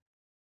inning.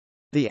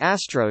 The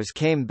Astros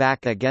came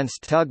back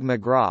against Tug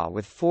McGraw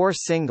with 4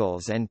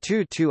 singles and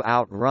 2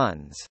 two-out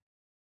runs.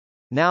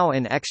 Now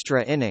in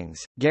extra innings,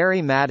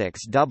 Gary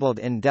Maddox doubled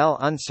in Del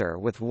Unser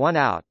with 1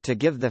 out to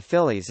give the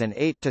Phillies an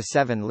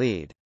 8-7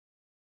 lead.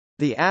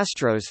 The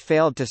Astros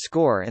failed to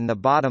score in the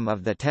bottom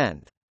of the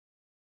 10th.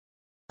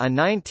 A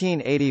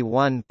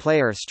 1981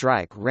 player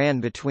strike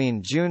ran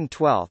between June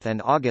 12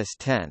 and August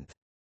 10.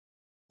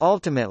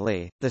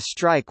 Ultimately, the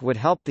strike would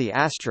help the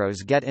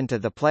Astros get into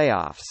the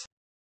playoffs.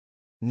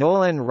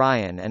 Nolan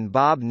Ryan and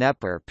Bob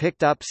Knepper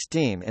picked up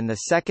steam in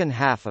the second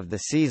half of the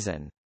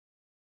season.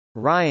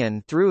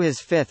 Ryan threw his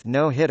 5th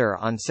no-hitter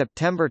on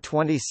September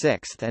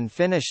 26 and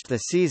finished the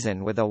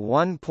season with a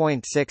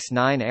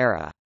 1.69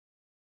 ERA.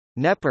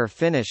 Knepper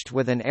finished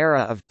with an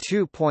ERA of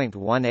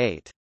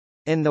 2.18.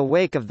 In the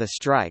wake of the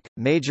strike,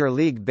 Major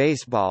League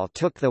Baseball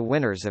took the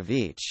winners of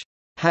each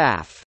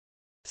half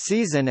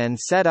season and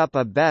set up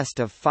a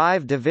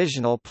best-of-5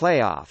 divisional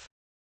playoff.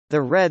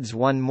 The Reds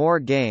won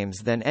more games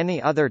than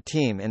any other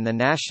team in the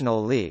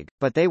National League,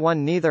 but they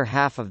won neither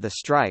half of the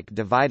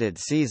strike-divided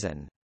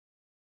season.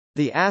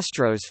 The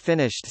Astros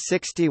finished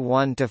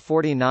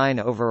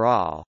 61-49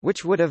 overall,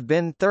 which would have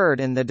been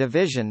third in the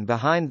division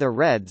behind the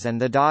Reds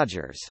and the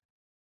Dodgers.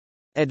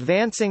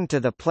 Advancing to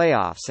the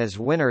playoffs as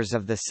winners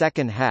of the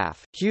second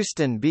half,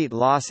 Houston beat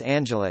Los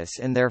Angeles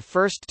in their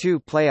first two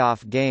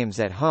playoff games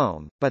at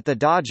home, but the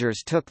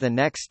Dodgers took the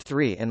next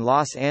three in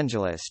Los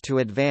Angeles to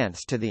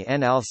advance to the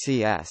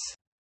NLCS.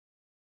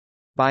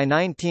 By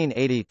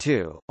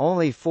 1982,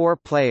 only 4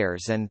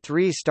 players and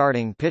 3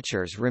 starting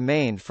pitchers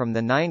remained from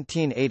the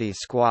 1980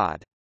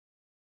 squad.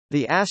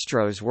 The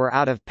Astros were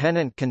out of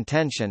pennant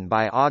contention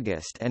by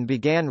August and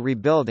began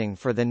rebuilding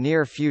for the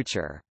near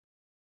future.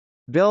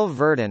 Bill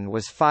Verdon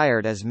was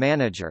fired as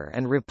manager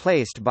and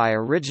replaced by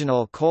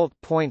original Colt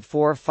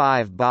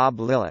 .45 Bob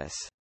Lillis.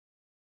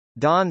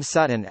 Don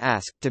Sutton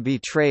asked to be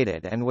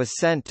traded and was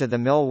sent to the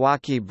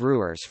Milwaukee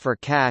Brewers for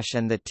cash,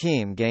 and the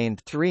team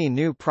gained 3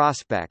 new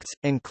prospects,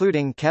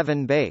 including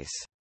Kevin Bass.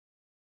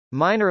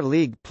 Minor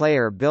league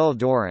player Bill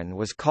Doran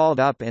was called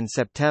up in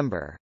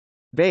September.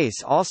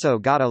 Bass also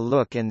got a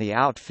look in the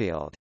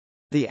outfield.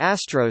 The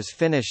Astros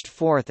finished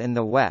 4th in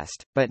the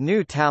West, but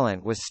new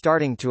talent was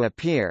starting to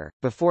appear.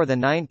 Before the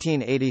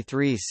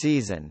 1983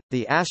 season,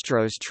 the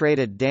Astros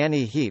traded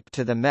Danny Heap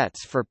to the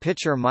Mets for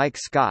pitcher Mike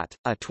Scott,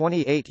 a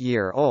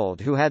 28-year-old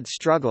who had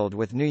struggled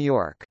with New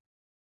York.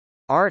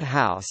 Art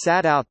Howe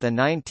sat out the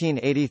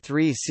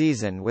 1983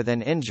 season with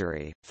an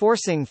injury,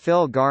 forcing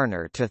Phil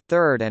Garner to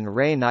third and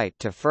Ray Knight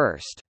to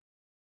first.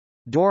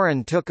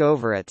 Doran took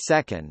over at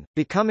second,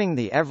 becoming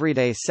the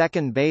everyday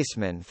second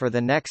baseman for the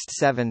next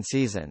 7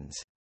 seasons.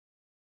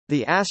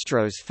 The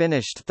Astros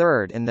finished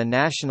third in the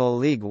National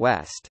League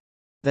West.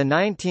 The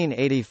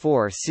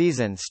 1984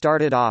 season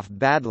started off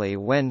badly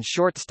when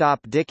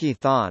shortstop Dickie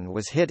Thon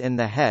was hit in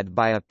the head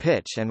by a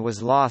pitch and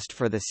was lost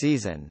for the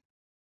season.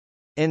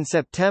 In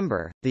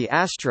September, the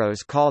Astros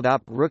called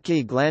up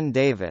rookie Glenn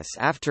Davis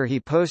after he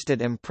posted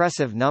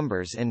impressive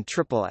numbers in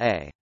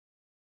Triple-A.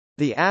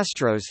 The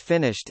Astros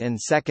finished in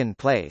second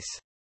place.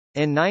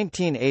 In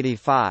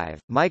 1985,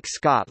 Mike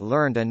Scott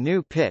learned a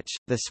new pitch,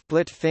 the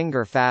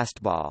split-finger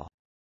fastball.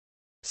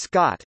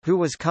 Scott, who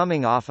was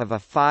coming off of a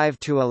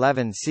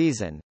 5-11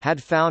 season,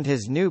 had found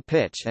his new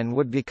pitch and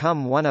would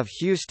become one of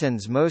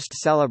Houston's most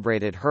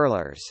celebrated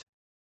hurlers.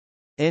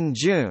 In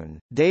June,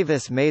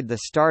 Davis made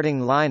the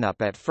starting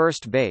lineup at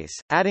first base,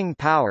 adding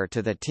power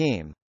to the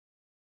team.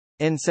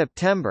 In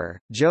September,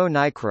 Joe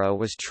Niekro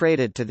was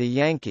traded to the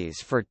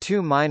Yankees for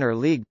 2 minor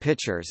league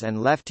pitchers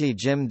and lefty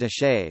Jim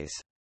Deshaies.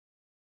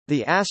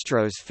 The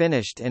Astros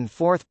finished in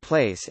 4th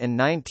place in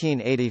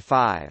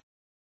 1985.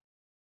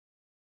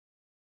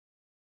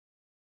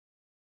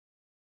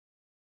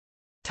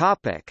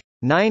 Topic: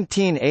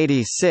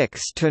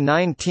 1986 to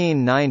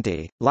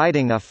 1990,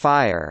 lighting a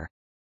fire.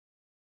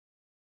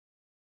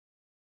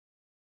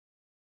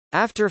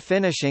 After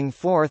finishing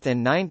 4th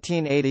in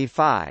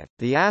 1985,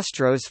 the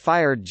Astros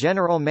fired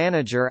general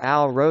manager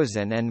Al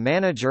Rosen and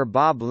manager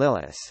Bob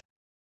Lillis.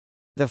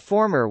 The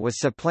former was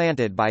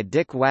supplanted by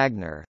Dick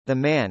Wagner, the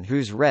man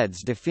whose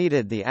Reds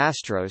defeated the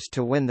Astros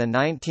to win the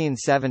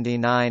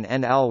 1979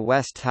 NL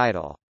West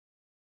title.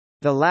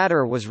 The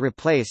latter was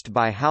replaced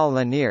by Hal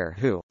Lanier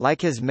who,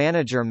 like his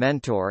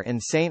manager-mentor in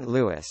St.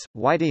 Louis,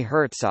 Whitey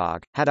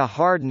Herzog, had a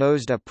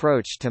hard-nosed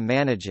approach to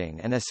managing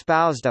and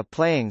espoused a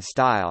playing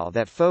style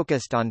that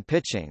focused on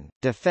pitching,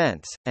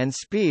 defense, and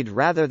speed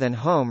rather than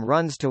home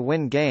runs to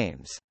win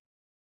games.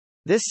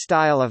 This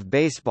style of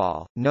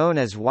baseball, known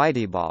as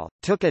Whiteyball,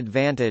 took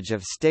advantage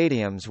of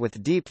stadiums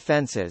with deep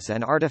fences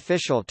and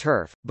artificial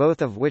turf,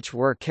 both of which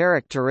were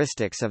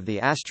characteristics of the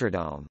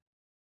Astrodome.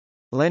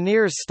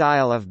 Lanier's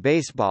style of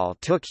baseball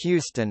took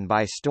Houston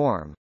by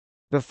storm.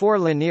 Before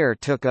Lanier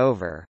took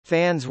over,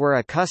 fans were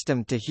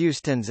accustomed to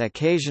Houston's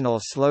occasional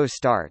slow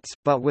starts,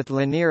 but with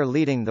Lanier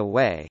leading the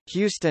way,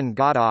 Houston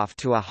got off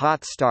to a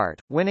hot start,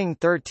 winning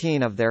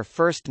 13 of their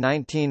first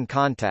 19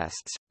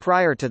 contests.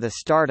 Prior to the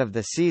start of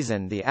the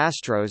season, the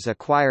Astros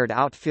acquired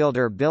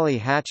outfielder Billy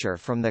Hatcher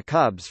from the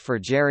Cubs for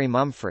Jerry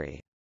Mumphrey.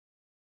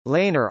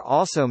 Lehner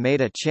also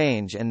made a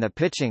change in the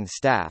pitching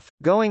staff,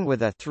 going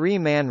with a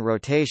 3-man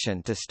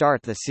rotation to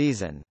start the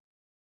season.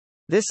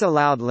 This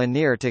allowed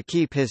Lanier to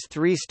keep his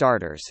 3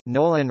 starters,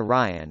 Nolan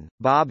Ryan,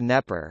 Bob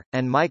Knepper,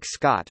 and Mike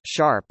Scott,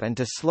 sharp and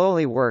to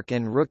slowly work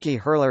in rookie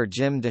hurler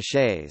Jim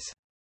Deshaies.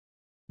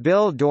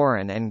 Bill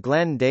Doran and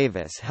Glenn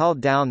Davis held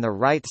down the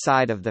right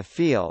side of the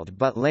field,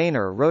 but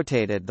Lehner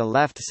rotated the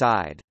left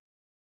side.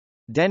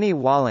 Denny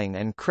Walling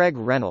and Craig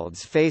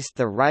Reynolds faced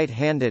the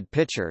right-handed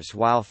pitchers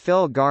while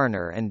Phil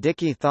Garner and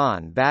Dickie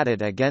Thon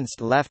batted against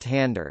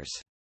left-handers.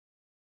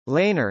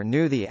 Lehner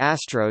knew the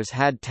Astros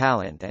had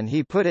talent and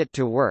he put it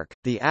to work.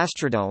 The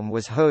Astrodome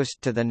was host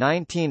to the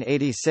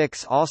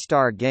 1986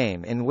 All-Star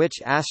Game, in which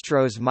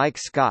Astros Mike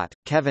Scott,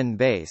 Kevin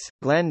Bass,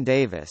 Glenn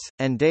Davis,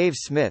 and Dave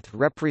Smith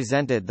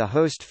represented the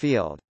host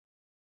field.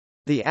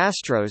 The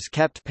Astros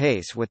kept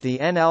pace with the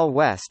NL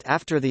West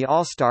after the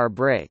All-Star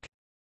break.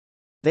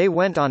 They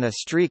went on a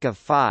streak of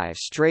 5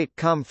 straight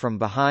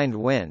come-from-behind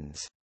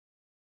wins.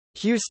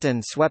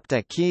 Houston swept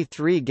a key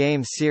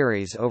 3-game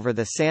series over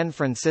the San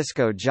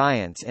Francisco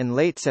Giants in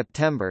late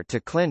September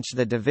to clinch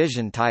the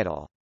division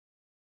title.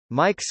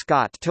 Mike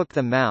Scott took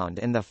the mound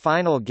in the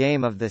final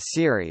game of the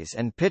series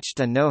and pitched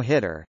a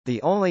no-hitter,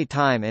 the only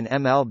time in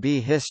MLB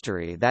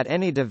history that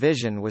any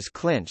division was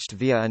clinched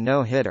via a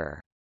no-hitter.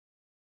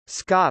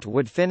 Scott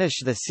would finish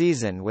the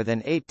season with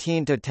an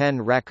 18-10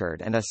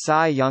 record and a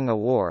Cy Young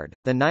Award.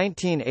 The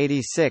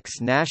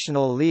 1986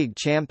 National League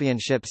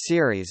Championship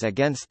Series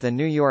against the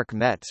New York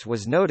Mets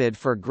was noted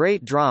for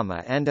great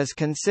drama and is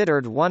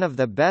considered one of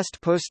the best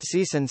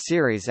postseason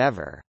series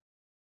ever.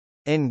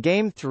 In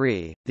Game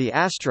 3, the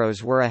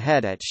Astros were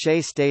ahead at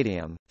Shea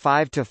Stadium,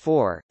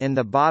 5-4, in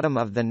the bottom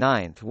of the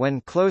ninth when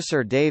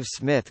closer Dave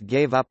Smith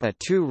gave up a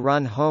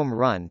two-run home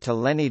run to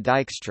Lenny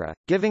Dykstra,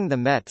 giving the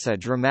Mets a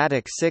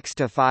dramatic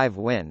 6-5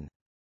 win.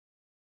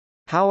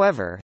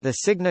 However, the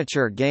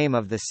signature game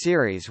of the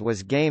series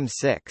was Game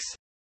 6.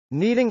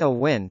 Needing a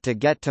win to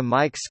get to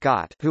Mike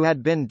Scott, who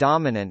had been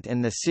dominant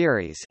in the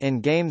series, in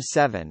Game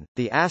 7,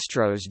 the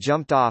Astros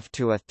jumped off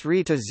to a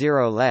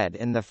 3-0 lead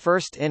in the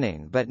first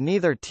inning, but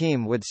neither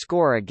team would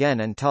score again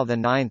until the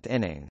ninth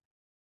inning.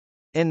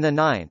 In the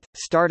ninth,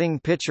 starting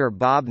pitcher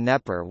Bob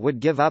Knepper would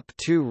give up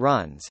 2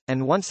 runs,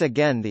 and once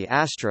again the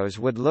Astros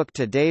would look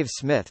to Dave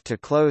Smith to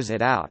close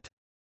it out.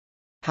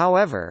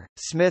 However,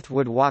 Smith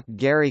would walk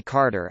Gary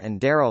Carter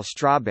and Darryl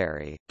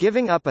Strawberry,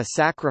 giving up a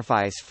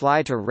sacrifice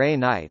fly to Ray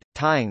Knight,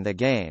 tying the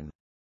game.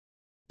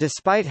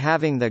 Despite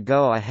having the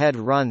go-ahead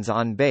runs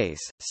on base,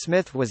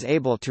 Smith was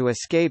able to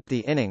escape the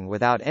inning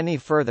without any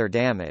further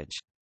damage.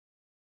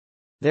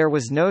 There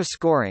was no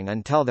scoring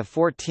until the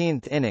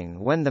 14th inning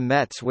when the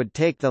Mets would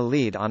take the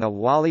lead on a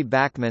Wally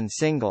Backman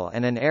single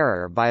and an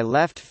error by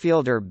left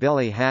fielder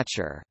Billy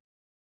Hatcher.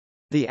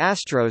 The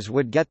Astros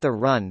would get the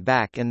run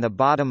back in the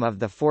bottom of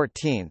the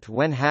 14th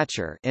when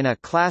Hatcher, in a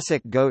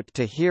classic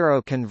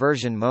goat-to-hero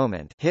conversion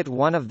moment, hit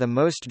one of the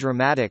most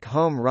dramatic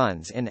home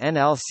runs in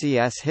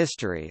NLCS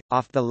history,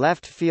 off the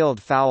left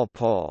field foul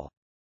pole.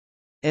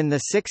 In the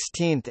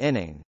 16th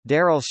inning,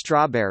 Darryl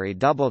Strawberry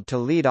doubled to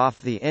lead off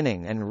the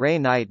inning and Ray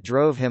Knight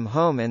drove him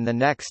home in the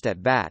next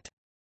at-bat.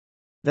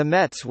 The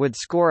Mets would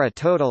score a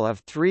total of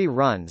 3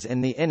 runs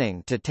in the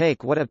inning to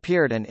take what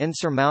appeared an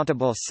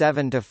insurmountable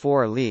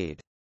 7-4 lead.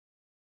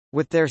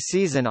 With their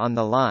season on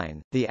the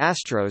line, the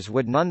Astros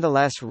would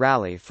nonetheless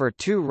rally for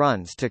 2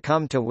 runs to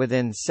come to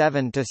within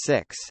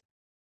 7-6.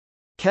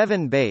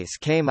 Kevin Bass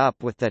came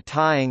up with the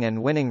tying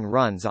and winning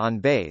runs on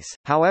base,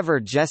 however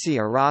Jesse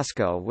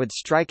Orosco would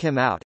strike him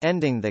out,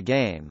 ending the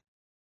game.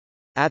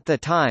 At the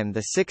time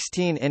the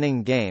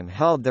 16-inning game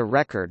held the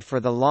record for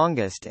the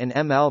longest in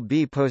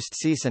MLB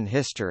postseason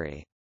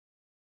history.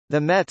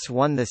 The Mets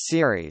won the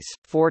series,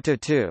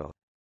 4-2.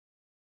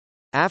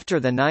 After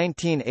the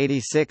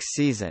 1986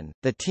 season,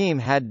 the team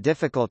had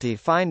difficulty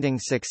finding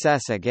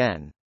success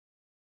again.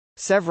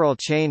 Several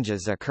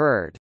changes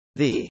occurred.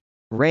 The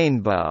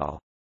rainbow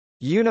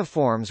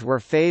uniforms were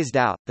phased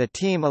out, the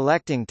team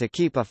electing to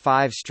keep a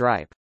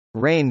 5-stripe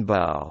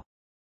rainbow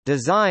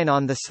design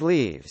on the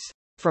sleeves.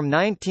 From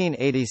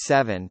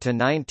 1987 to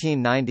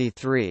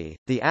 1993,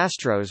 the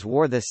Astros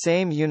wore the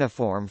same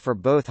uniform for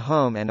both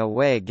home and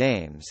away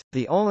games,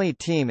 the only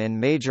team in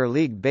Major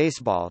League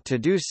Baseball to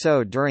do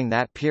so during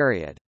that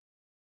period.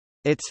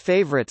 Its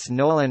favorites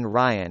Nolan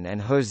Ryan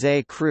and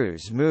Jose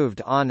Cruz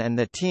moved on and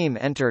the team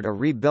entered a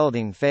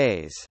rebuilding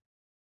phase.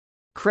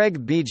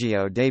 Craig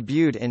Biggio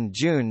debuted in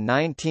June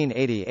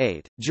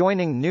 1988,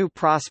 joining new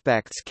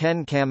prospects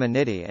Ken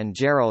Caminiti and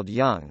Gerald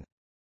Young.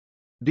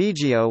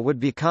 Biggio would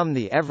become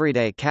the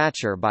everyday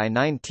catcher by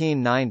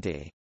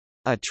 1990.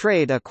 A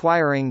trade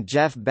acquiring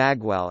Jeff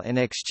Bagwell in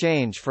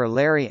exchange for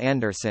Larry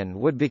Anderson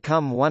would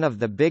become one of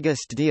the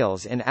biggest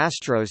deals in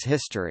Astros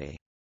history.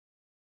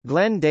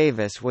 Glenn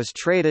Davis was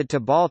traded to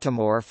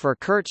Baltimore for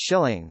Curt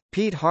Schilling,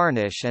 Pete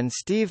Harnisch and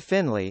Steve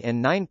Finley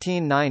in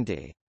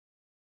 1990.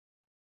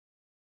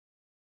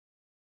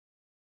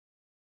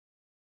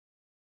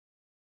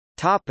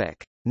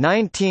 Topic: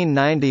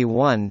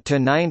 1991 to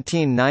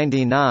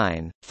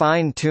 1999,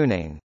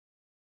 fine-tuning.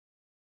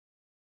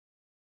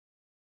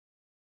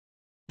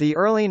 The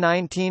early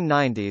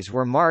 1990s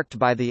were marked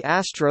by the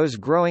Astros'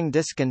 growing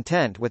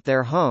discontent with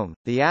their home,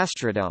 the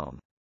Astrodome.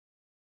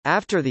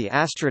 After the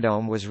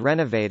Astrodome was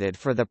renovated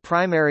for the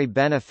primary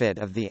benefit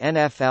of the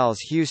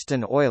NFL's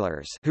Houston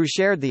Oilers, who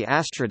shared the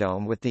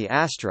Astrodome with the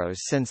Astros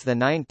since the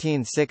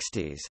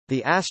 1960s,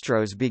 the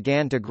Astros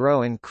began to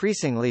grow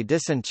increasingly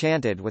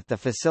disenchanted with the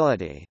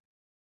facility.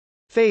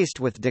 Faced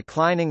with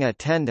declining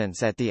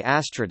attendance at the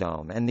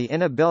Astrodome and the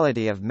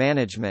inability of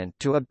management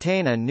to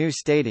obtain a new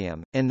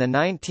stadium, in the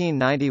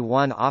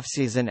 1991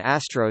 offseason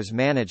Astros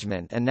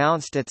management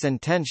announced its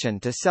intention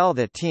to sell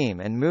the team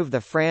and move the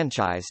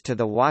franchise to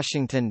the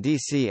Washington,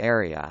 D.C.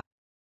 area.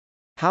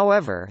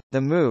 However,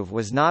 the move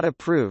was not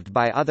approved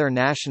by other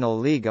National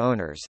League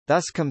owners,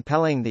 thus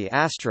compelling the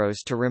Astros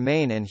to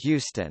remain in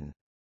Houston.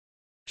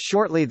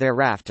 Shortly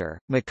thereafter,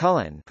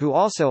 McCullen, who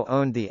also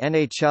owned the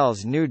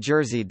NHL's New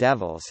Jersey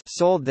Devils,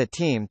 sold the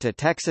team to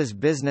Texas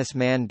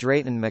businessman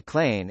Drayton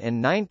McClain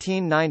in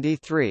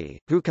 1993,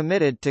 who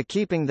committed to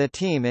keeping the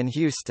team in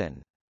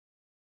Houston.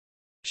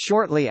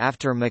 Shortly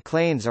after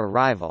McLean's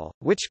arrival,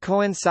 which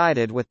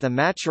coincided with the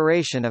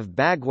maturation of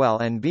Bagwell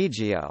and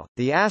Biggio,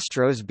 the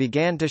Astros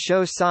began to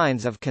show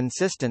signs of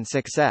consistent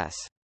success.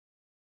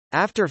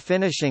 After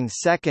finishing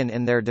second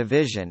in their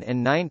division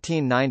in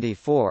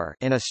 1994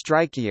 in a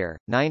strike year,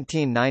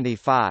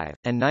 1995,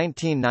 and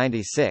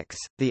 1996,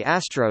 the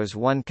Astros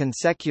won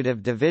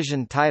consecutive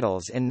division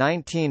titles in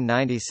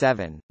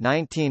 1997,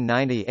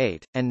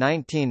 1998, and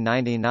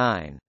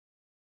 1999.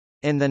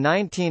 In the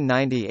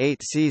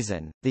 1998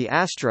 season, the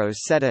Astros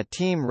set a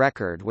team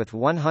record with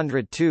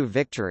 102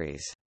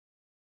 victories.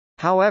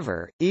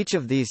 However, each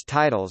of these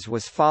titles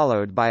was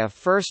followed by a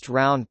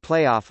first-round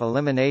playoff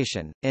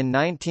elimination, in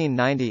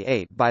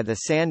 1998 by the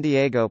San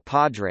Diego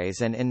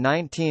Padres and in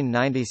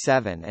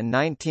 1997 and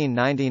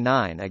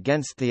 1999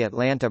 against the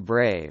Atlanta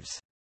Braves.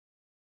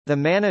 The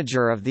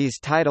manager of these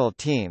title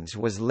teams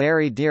was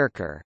Larry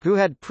Dierker, who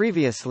had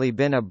previously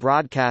been a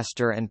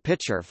broadcaster and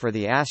pitcher for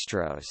the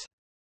Astros.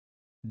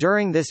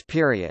 During this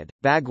period,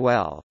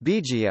 Bagwell,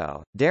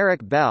 Biggio,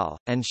 Derek Bell,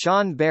 and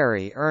Sean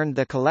Berry earned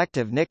the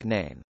collective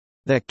nickname,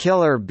 the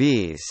Killer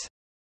Bees.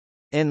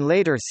 In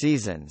later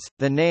seasons,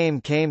 the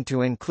name came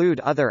to include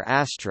other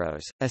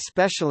Astros,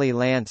 especially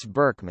Lance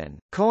Berkman.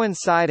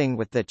 Coinciding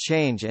with the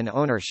change in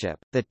ownership,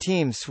 the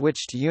team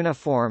switched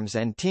uniforms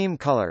and team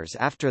colors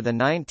after the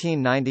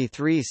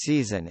 1993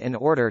 season in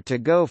order to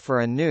go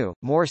for a new,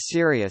 more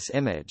serious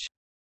image.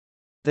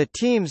 The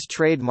team's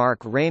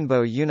trademark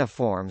rainbow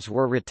uniforms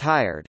were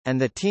retired, and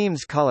the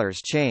team's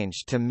colors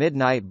changed to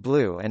midnight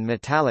blue and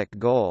metallic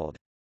gold.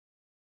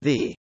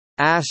 The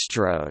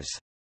Astros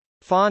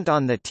font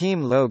on the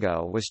team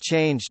logo was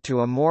changed to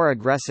a more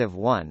aggressive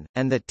one,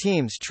 and the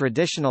team's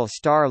traditional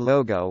star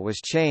logo was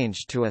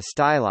changed to a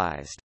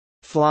stylized,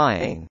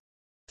 flying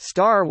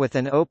star with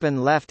an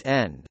open left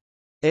end.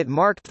 It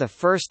marked the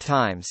first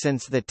time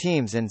since the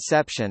team's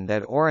inception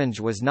that orange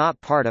was not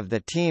part of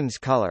the team's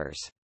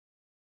colors.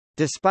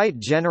 Despite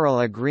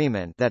general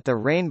agreement that the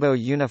rainbow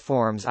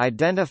uniforms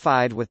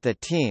identified with the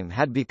team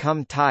had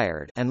become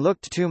tired and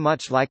looked too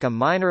much like a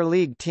minor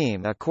league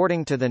team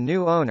according to the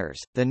new owners,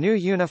 the new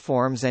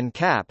uniforms and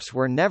caps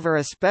were never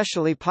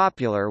especially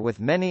popular with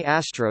many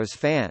Astros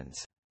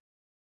fans.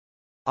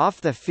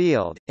 Off the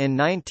field, in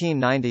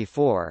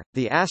 1994,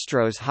 the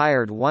Astros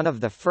hired one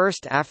of the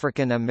first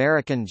African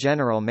American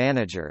general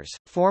managers,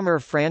 former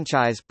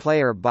franchise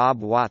player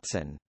Bob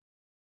Watson.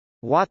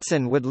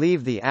 Watson would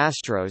leave the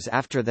Astros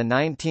after the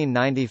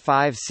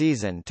 1995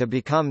 season to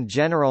become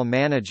general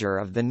manager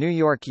of the New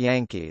York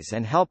Yankees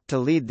and helped to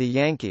lead the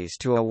Yankees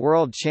to a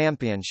world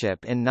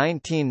championship in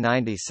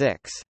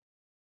 1996.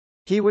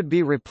 He would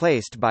be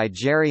replaced by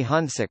Jerry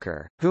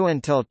Hunsaker, who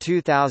until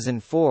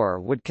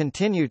 2004 would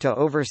continue to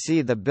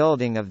oversee the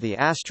building of the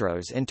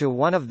Astros into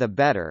one of the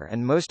better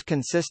and most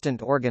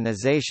consistent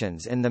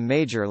organizations in the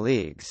major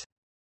leagues.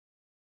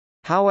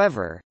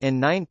 However, in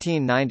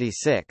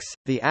 1996,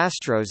 the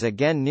Astros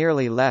again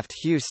nearly left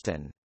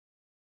Houston.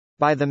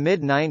 By the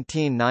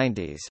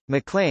mid-1990s,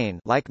 McLean,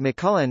 like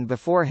McCullen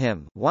before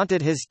him,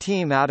 wanted his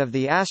team out of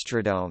the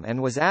Astrodome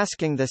and was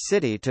asking the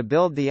city to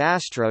build the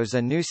Astros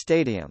a new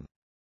stadium.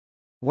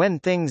 When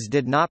things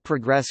did not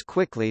progress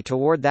quickly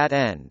toward that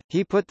end,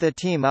 he put the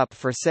team up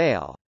for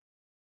sale.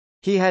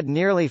 He had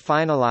nearly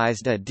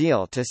finalized a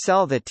deal to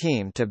sell the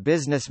team to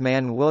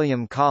businessman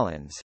William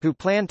Collins, who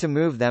planned to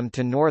move them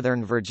to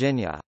Northern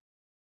Virginia.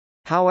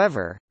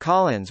 However,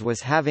 Collins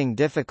was having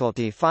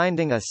difficulty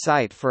finding a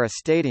site for a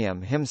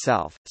stadium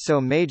himself,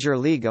 so major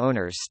league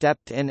owners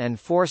stepped in and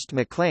forced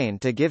McLean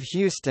to give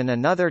Houston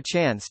another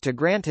chance to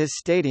grant his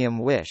stadium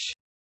wish.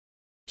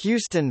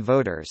 Houston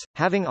voters,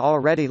 having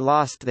already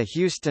lost the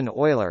Houston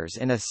Oilers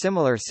in a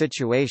similar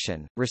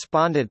situation,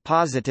 responded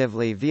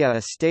positively via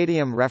a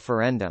stadium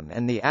referendum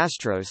and the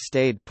Astros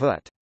stayed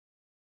put.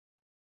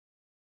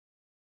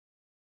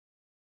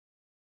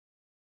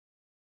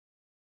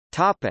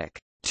 Topic: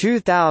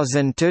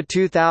 2000 to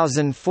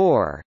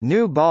 2004,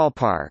 new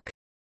ballpark.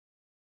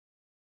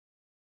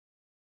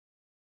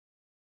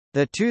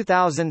 The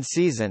 2000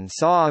 season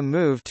saw a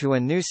move to a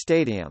new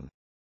stadium.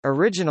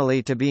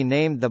 Originally to be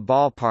named the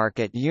ballpark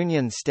at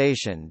Union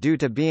Station due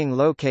to being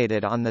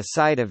located on the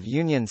site of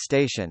Union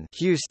Station,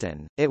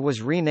 Houston, it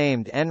was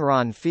renamed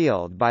Enron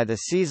Field by the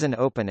season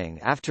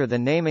opening after the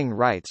naming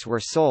rights were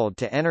sold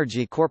to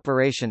Energy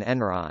Corporation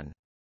Enron.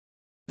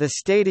 The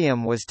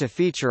stadium was to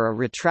feature a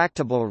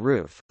retractable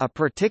roof, a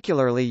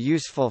particularly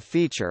useful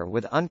feature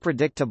with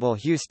unpredictable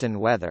Houston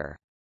weather.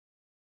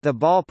 The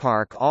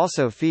ballpark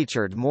also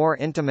featured more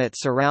intimate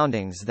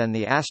surroundings than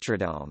the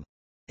Astrodome.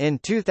 In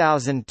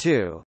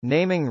 2002,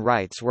 naming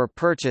rights were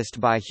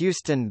purchased by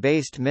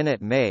Houston-based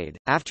Minute Maid,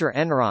 after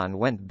Enron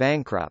went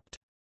bankrupt.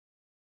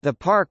 The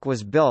park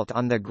was built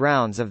on the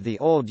grounds of the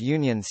old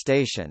Union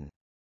Station.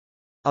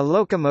 A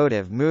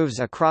locomotive moves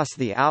across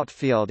the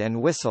outfield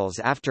and whistles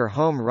after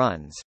home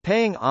runs,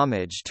 paying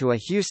homage to a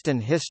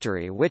Houston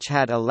history which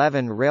had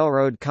 11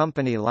 railroad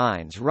company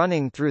lines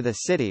running through the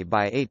city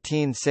by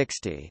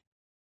 1860.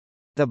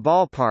 The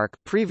ballpark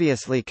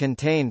previously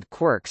contained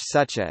quirks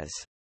such as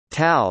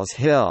Tal's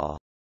Hill,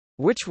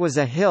 which was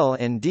a hill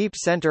in deep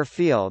center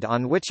field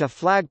on which a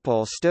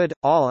flagpole stood,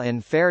 all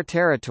in fair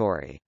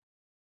territory.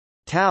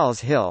 Tal's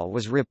Hill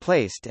was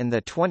replaced in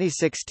the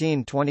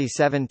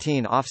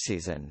 2016-2017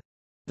 offseason.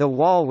 The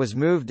wall was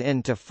moved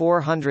in to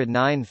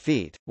 409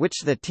 feet, which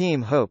the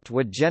team hoped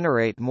would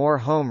generate more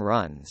home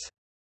runs.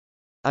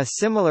 A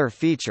similar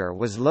feature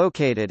was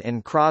located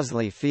in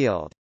Crosley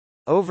Field.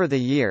 Over the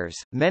years,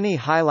 many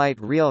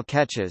highlight reel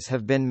catches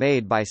have been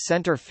made by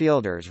center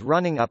fielders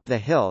running up the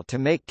hill to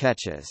make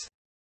catches.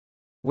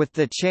 With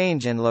the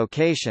change in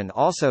location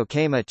also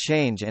came a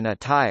change in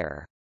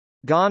attire.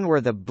 Gone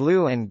were the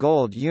blue and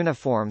gold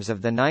uniforms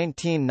of the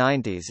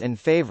 1990s in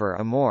favor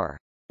of a more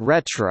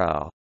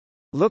retro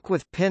look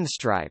with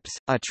pinstripes,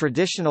 a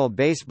traditional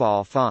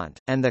baseball font,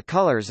 and the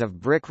colors of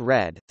brick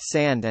red,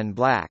 sand and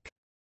black.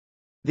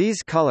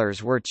 These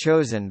colors were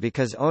chosen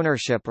because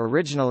ownership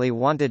originally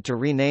wanted to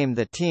rename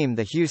the team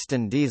the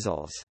Houston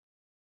Diesels.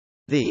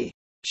 The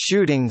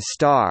 "Shooting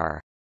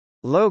Star"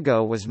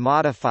 logo was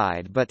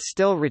modified but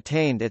still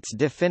retained its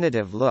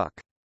definitive look.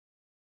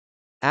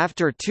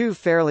 After two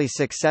fairly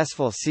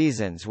successful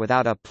seasons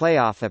without a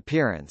playoff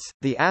appearance,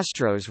 the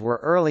Astros were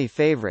early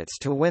favorites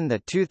to win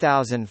the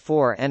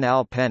 2004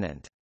 NL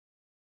pennant.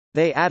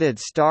 They added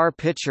star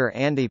pitcher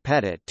Andy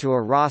Pettitte to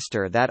a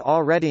roster that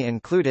already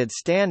included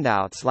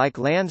standouts like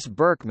Lance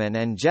Berkman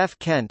and Jeff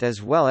Kent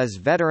as well as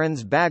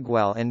veterans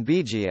Bagwell and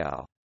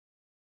Biggio.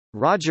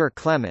 Roger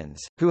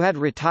Clemens, who had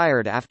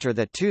retired after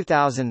the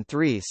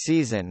 2003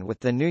 season with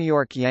the New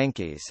York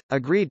Yankees,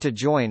 agreed to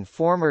join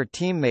former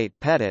teammate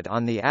Pettitte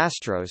on the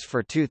Astros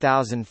for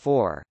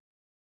 2004.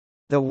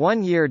 The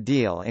one-year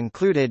deal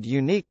included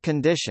unique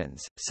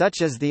conditions,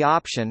 such as the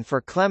option for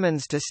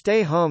Clemens to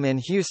stay home in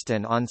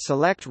Houston on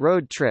select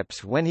road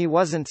trips when he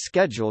wasn't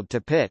scheduled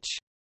to pitch.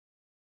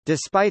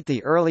 Despite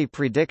the early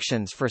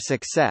predictions for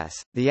success,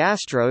 the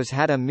Astros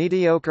had a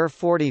mediocre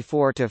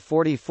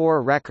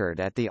 44-44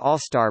 record at the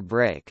All-Star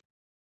break.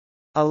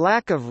 A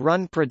lack of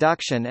run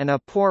production and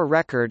a poor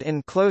record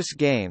in close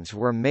games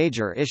were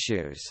major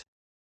issues.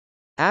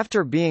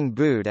 After being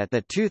booed at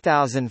the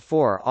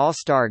 2004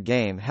 All-Star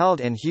Game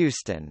held in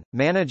Houston,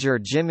 manager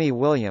Jimmy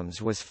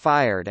Williams was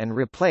fired and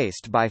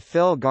replaced by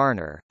Phil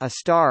Garner, a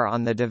star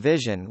on the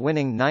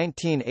division-winning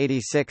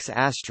 1986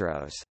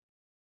 Astros.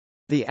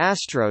 The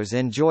Astros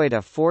enjoyed a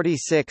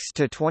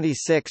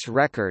 46-26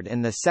 record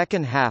in the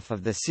second half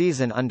of the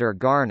season under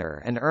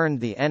Garner and earned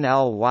the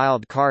NL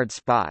wild card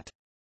spot.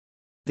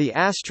 The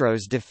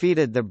Astros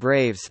defeated the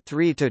Braves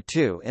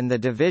 3-2 in the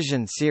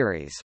division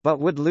series, but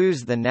would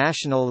lose the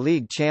National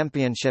League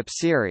Championship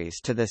Series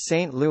to the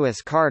St.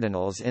 Louis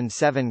Cardinals in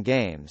 7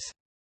 games.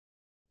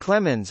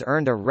 Clemens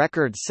earned a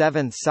record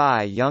 7th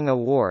Cy Young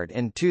Award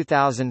in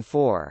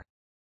 2004.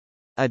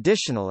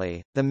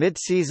 Additionally, the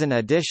midseason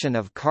addition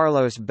of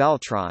Carlos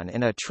Beltran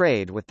in a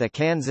trade with the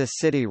Kansas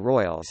City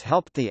Royals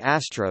helped the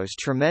Astros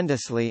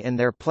tremendously in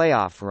their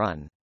playoff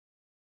run.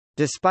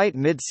 Despite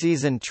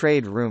midseason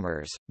trade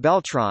rumors,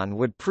 Beltran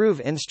would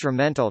prove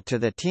instrumental to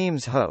the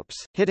team's hopes,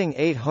 hitting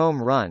 8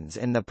 home runs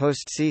in the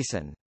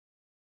postseason.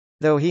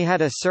 Though he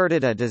had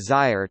asserted a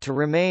desire to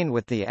remain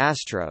with the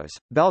Astros,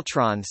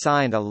 Beltran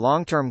signed a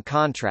long-term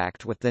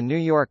contract with the New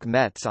York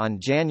Mets on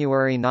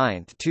January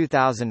 9,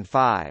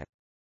 2005.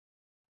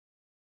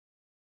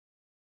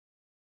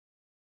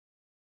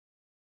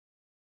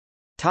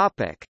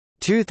 Topic: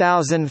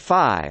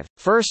 2005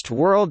 First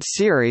World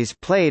Series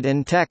played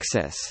in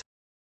Texas.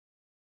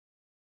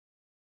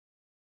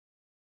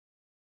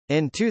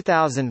 In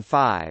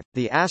 2005,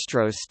 the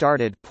Astros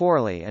started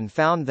poorly and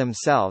found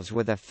themselves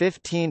with a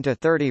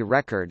 15-30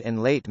 record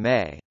in late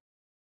May.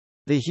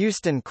 The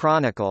Houston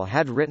Chronicle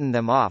had written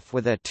them off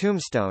with a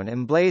tombstone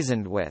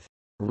emblazoned with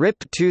 "RIP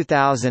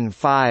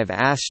 2005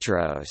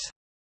 Astros."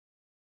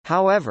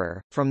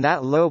 However, from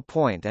that low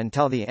point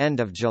until the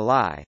end of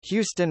July,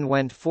 Houston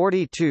went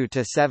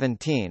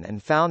 42-17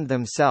 and found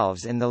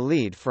themselves in the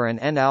lead for an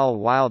NL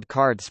wild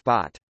card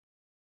spot.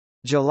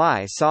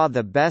 July saw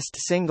the best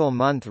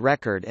single-month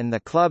record in the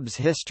club's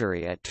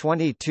history at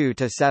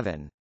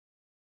 22-7.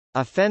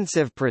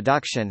 Offensive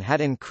production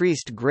had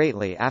increased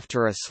greatly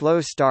after a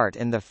slow start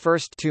in the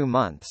first 2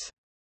 months.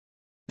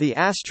 The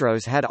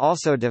Astros had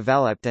also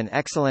developed an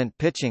excellent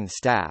pitching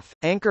staff,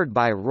 anchored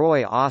by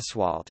Roy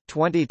Oswalt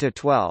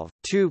 (20-12,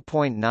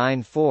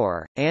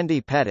 2.94),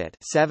 Andy Pettitte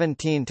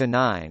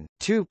 (17-9,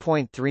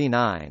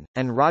 2.39),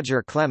 and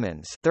Roger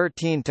Clemens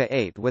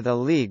 (13-8) with a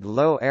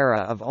league-low ERA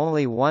of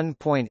only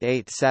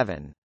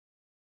 1.87.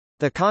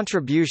 The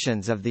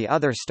contributions of the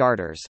other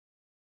starters,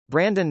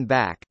 Brandon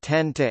Back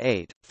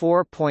 (10-8,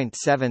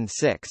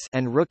 4.76),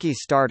 and rookie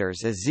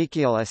starters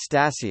Ezekiel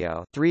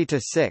Estacio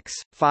 (3-6,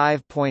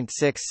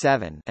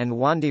 5.67), and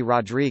Wandy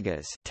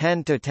Rodriguez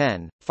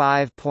 (10-10,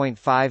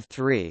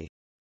 5.53),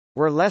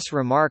 were less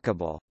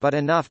remarkable, but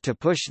enough to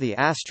push the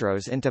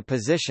Astros into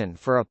position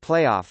for a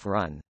playoff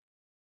run.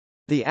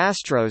 The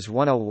Astros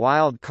won a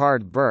wild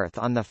card berth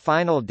on the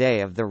final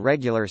day of the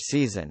regular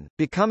season,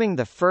 becoming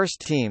the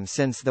first team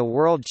since the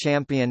world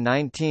champion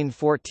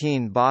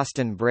 1914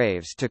 Boston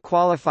Braves to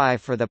qualify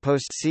for the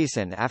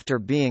postseason after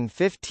being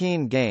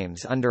 15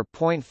 games under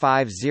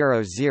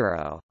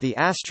 .500. The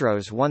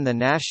Astros won the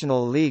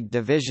National League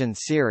Division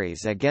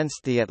Series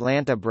against the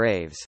Atlanta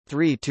Braves,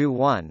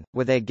 3-1,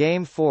 with a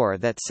Game 4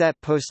 that set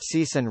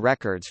postseason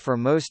records for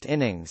most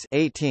innings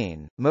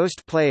 18,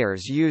 most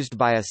players used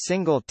by a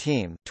single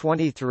team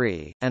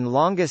 23, and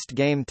longest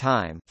game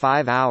time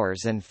 5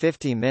 hours and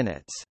 50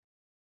 minutes.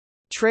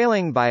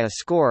 Trailing by a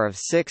score of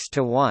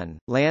 6-1,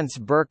 Lance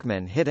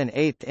Berkman hit an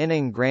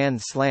eighth-inning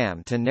grand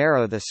slam to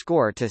narrow the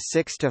score to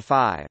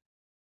 6-5.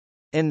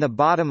 In the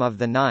bottom of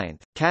the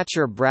ninth,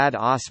 catcher Brad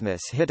Ausmus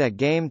hit a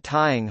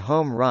game-tying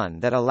home run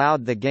that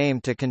allowed the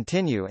game to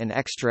continue in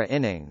extra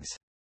innings.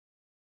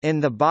 In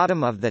the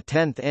bottom of the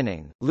 10th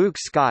inning, Luke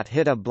Scott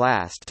hit a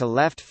blast to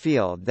left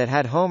field that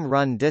had home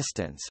run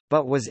distance,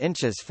 but was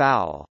inches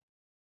foul.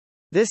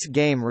 This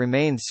game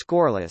remained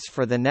scoreless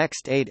for the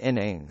next 8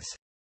 innings.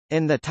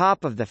 In the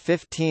top of the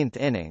 15th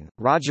inning,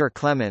 Roger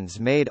Clemens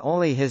made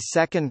only his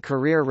second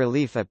career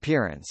relief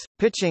appearance,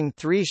 pitching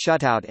 3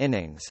 shutout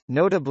innings,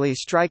 notably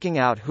striking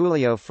out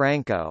Julio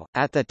Franco,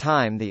 at the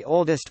time the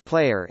oldest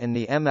player in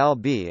the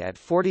MLB at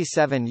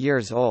 47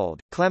 years old.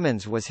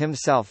 Clemens was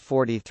himself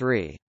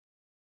 43.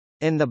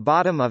 In the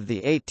bottom of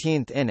the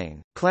 18th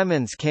inning,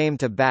 Clemens came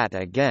to bat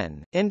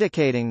again,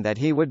 indicating that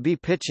he would be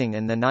pitching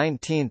in the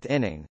 19th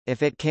inning,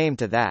 if it came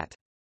to that.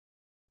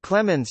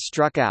 Clemens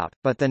struck out,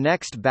 but the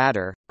next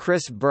batter,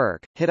 Chris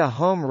Burke, hit a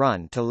home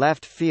run to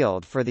left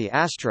field for the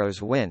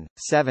Astros win,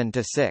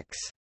 7-6.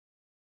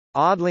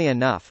 Oddly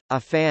enough, a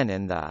fan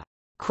in the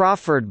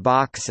Crawford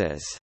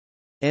boxes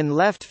in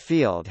left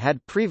field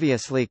had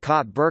previously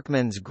caught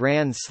Berkman's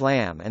grand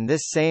slam, and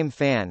this same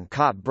fan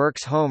caught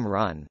Burke's home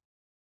run.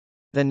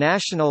 The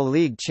National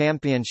League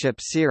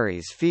Championship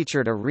Series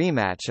featured a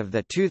rematch of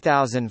the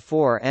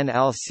 2004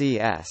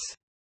 NLCS.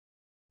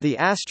 The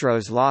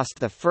Astros lost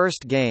the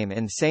first game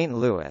in St.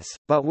 Louis,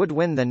 but would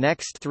win the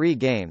next 3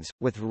 games,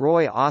 with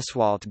Roy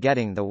Oswalt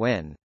getting the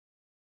win.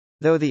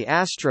 Though the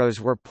Astros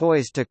were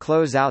poised to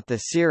close out the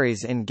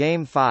series in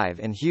Game 5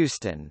 in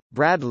Houston,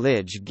 Brad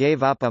Lidge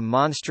gave up a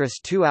monstrous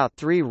 2-out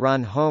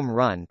 3-run home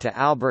run to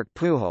Albert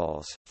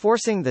Pujols,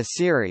 forcing the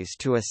series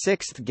to a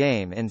 6th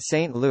game in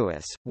St.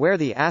 Louis, where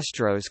the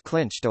Astros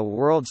clinched a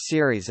World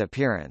Series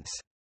appearance.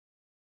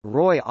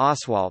 Roy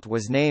Oswalt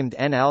was named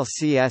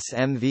NLCS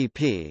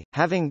MVP,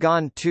 having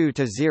gone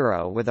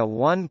 2-0 with a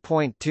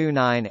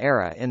 1.29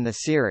 ERA in the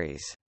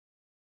series.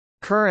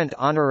 Current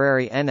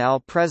honorary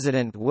NL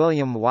President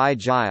William Y.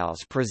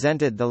 Giles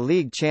presented the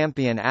league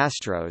champion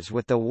Astros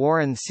with the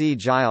Warren C.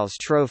 Giles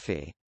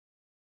Trophy.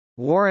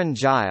 Warren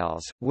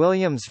Giles,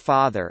 William's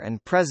father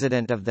and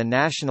president of the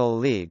National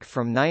League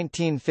from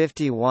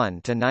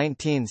 1951 to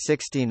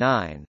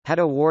 1969, had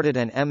awarded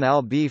an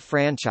MLB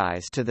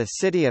franchise to the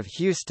city of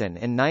Houston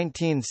in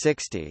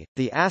 1960.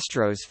 The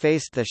Astros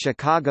faced the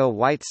Chicago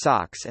White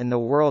Sox in the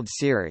World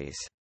Series.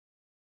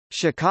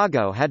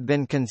 Chicago had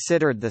been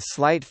considered the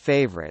slight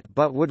favorite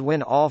but would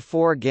win all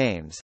 4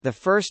 games, the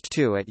first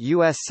 2 at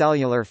U.S.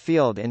 Cellular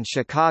Field in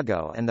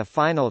Chicago and the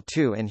final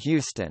 2 in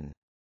Houston.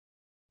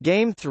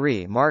 Game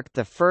 3 marked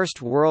the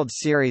first World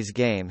Series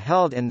game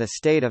held in the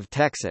state of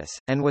Texas,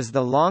 and was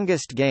the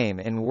longest game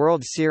in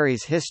World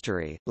Series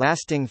history,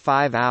 lasting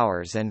 5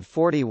 hours and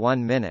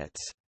 41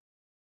 minutes.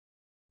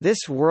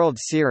 This World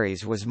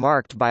Series was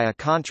marked by a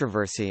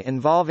controversy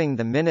involving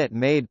the Minute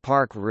Maid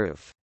Park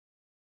roof.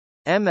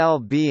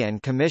 MLB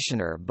and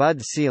Commissioner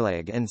Bud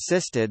Selig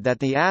insisted that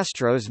the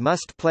Astros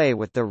must play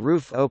with the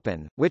roof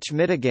open, which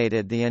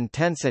mitigated the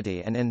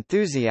intensity and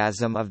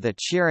enthusiasm of the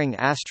cheering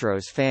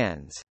Astros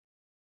fans.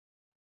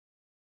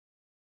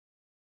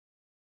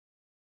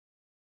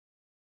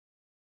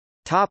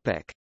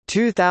 Topic: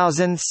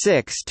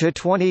 2006 to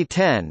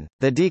 2010,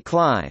 the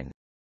decline.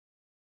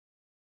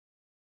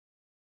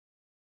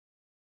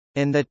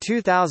 In the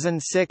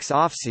 2006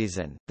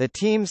 offseason, the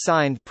team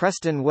signed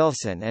Preston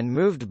Wilson and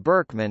moved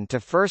Berkman to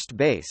first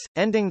base,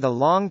 ending the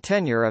long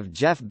tenure of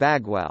Jeff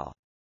Bagwell.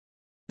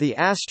 The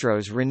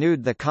Astros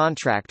renewed the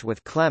contract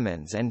with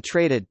Clemens and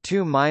traded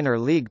 2 minor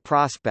league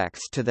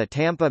prospects to the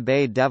Tampa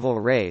Bay Devil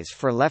Rays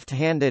for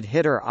left-handed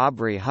hitter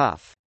Aubrey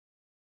Huff.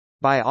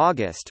 By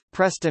August,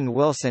 Preston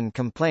Wilson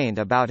complained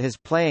about his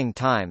playing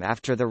time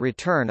after the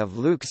return of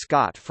Luke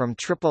Scott from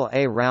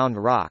Triple-A Round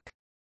Rock.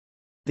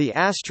 The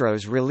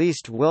Astros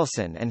released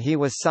Wilson and he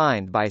was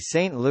signed by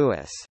St.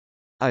 Louis.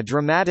 A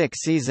dramatic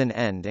season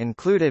end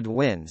included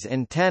wins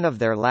in 10 of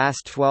their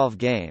last 12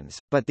 games,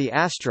 but the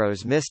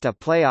Astros missed a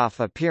playoff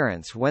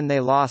appearance when they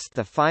lost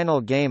the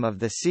final game of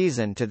the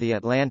season to the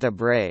Atlanta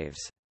Braves.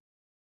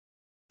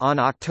 On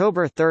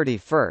October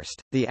 31,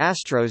 the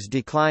Astros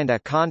declined a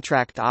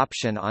contract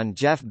option on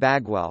Jeff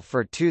Bagwell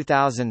for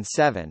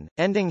 2007,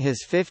 ending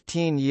his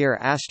 15-year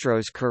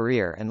Astros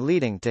career and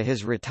leading to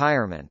his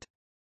retirement.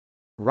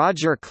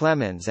 Roger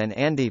Clemens and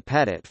Andy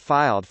Pettitte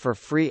filed for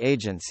free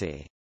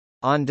agency.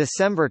 On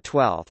December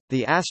 12,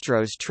 the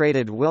Astros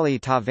traded Willie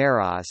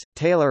Taveras,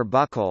 Taylor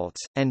Buchholz,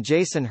 and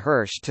Jason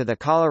Hirsch to the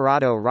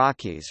Colorado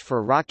Rockies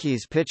for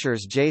Rockies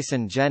pitchers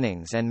Jason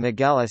Jennings and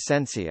Miguel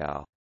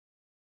Asensio.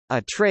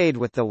 A trade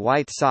with the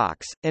White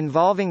Sox,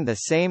 involving the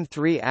same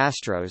three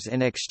Astros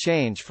in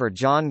exchange for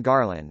John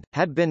Garland,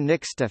 had been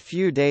nixed a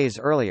few days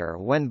earlier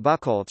when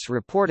Buchholz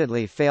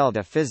reportedly failed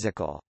a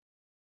physical.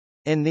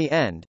 In the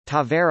end,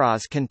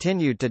 Taveras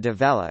continued to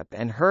develop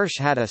and Hirsch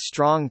had a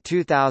strong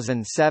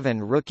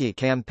 2007 rookie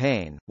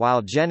campaign,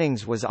 while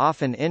Jennings was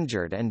often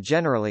injured and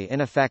generally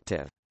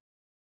ineffective.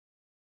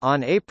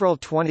 On April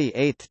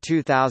 28,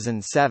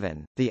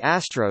 2007, the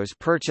Astros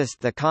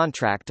purchased the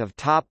contract of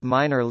top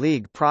minor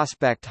league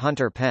prospect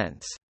Hunter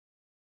Pence.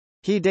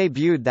 He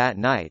debuted that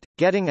night,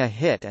 getting a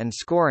hit and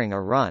scoring a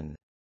run.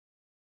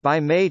 By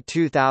May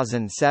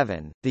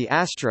 2007, the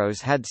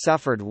Astros had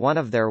suffered one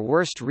of their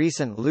worst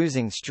recent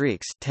losing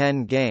streaks,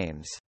 10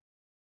 games.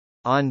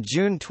 On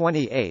June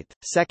 28,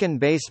 second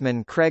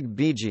baseman Craig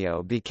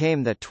Biggio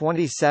became the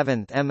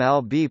 27th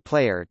MLB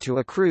player to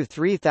accrue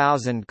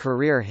 3,000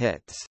 career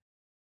hits.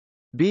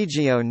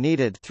 Biggio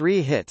needed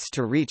 3 hits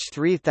to reach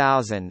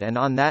 3,000 and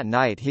on that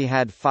night he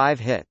had 5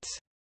 hits.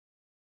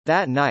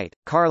 That night,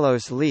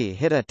 Carlos Lee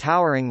hit a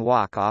towering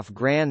walk-off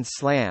grand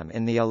slam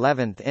in the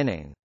 11th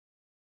inning.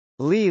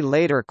 Lee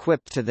later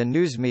quipped to the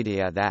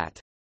newsmedia that,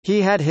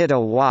 "He had hit a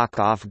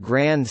walk-off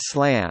grand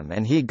slam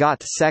and he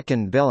got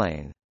second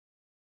billing."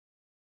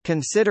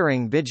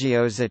 Considering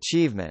Biggio's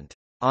achievement,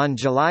 on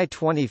July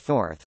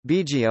 24,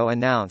 Biggio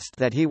announced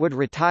that he would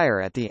retire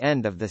at the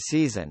end of the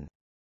season.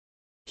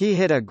 He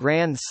hit a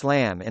grand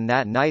slam in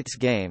that night's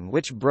game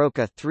which broke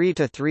a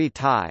 3-3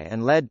 tie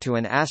and led to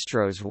an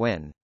Astros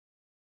win.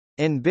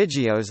 In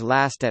Biggio's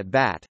last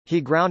at-bat,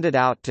 he grounded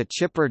out to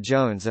Chipper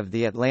Jones of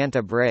the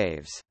Atlanta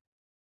Braves.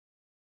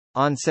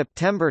 On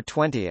September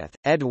 20,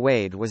 Ed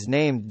Wade was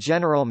named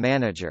general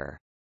manager.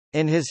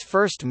 In his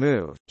first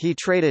move, he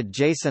traded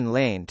Jason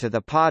Lane to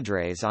the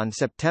Padres on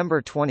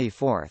September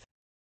 24.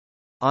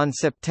 On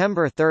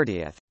September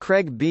 30,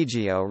 Craig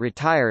Biggio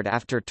retired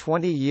after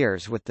 20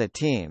 years with the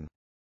team.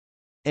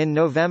 In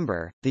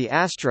November, the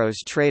Astros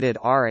traded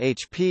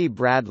RHP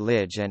Brad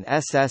Lidge and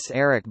SS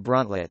Eric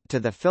Bruntlett to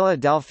the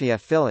Philadelphia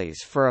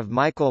Phillies for of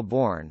Michael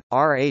Bourne,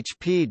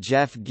 RHP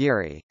Jeff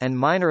Geary, and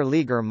minor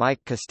leaguer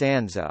Mike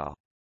Costanzo.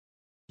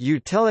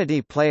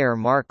 Utility player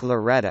Mark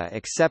Loretta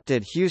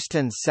accepted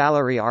Houston's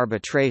salary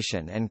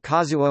arbitration and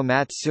Kazuo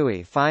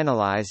Matsui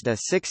finalized a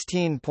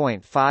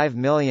 $16.5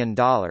 million,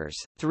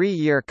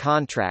 3-year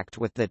contract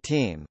with the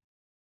team.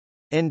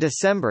 In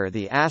December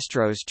the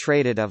Astros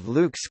traded of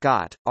Luke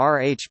Scott,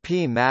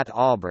 RHP Matt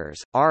Albers,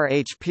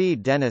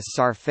 RHP Dennis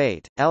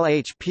Sarfate,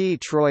 LHP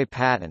Troy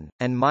Patton,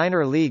 and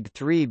minor league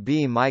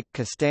 3B Mike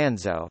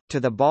Costanzo,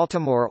 to the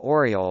Baltimore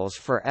Orioles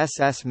for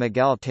SS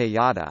Miguel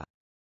Tejada.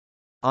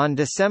 On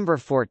December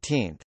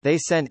 14, they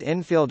sent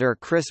infielder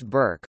Chris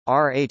Burke,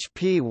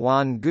 RHP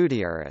Juan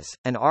Gutierrez,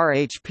 and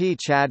RHP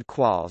Chad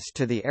Qualls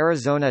to the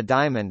Arizona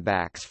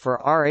Diamondbacks for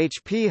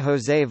RHP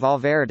Jose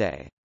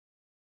Valverde.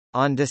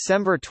 On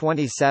December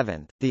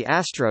 27, the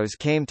Astros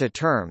came to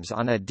terms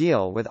on a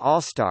deal with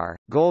All-Star,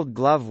 Gold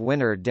Glove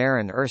winner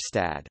Darren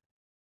Erstad.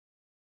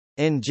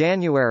 In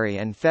January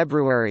and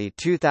February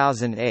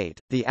 2008,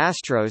 the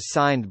Astros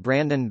signed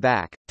Brandon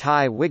Back,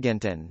 Ty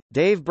Wigginton,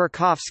 Dave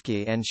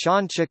Burkowski and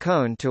Sean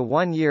Chacon to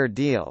 1-year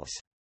deals.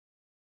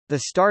 The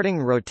starting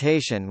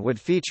rotation would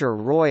feature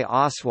Roy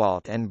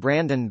Oswalt and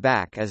Brandon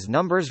Back as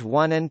numbers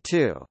 1 and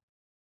 2.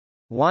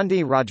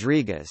 Wandy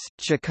Rodriguez,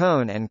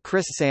 Chacon and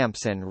Chris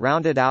Sampson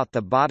rounded out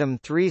the bottom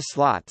 3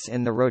 slots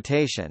in the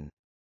rotation.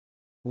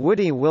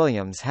 Woody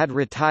Williams had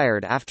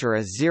retired after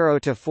a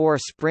 0-4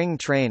 spring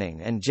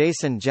training and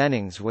Jason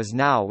Jennings was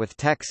now with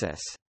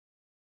Texas.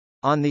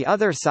 On the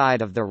other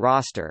side of the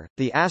roster,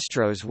 the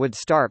Astros would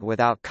start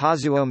without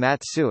Kazuo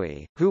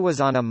Matsui, who was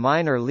on a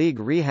minor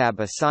league rehab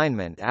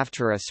assignment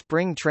after a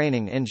spring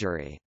training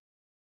injury.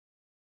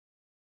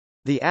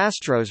 The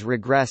Astros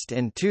regressed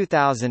in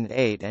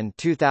 2008 and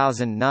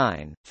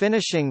 2009,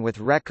 finishing with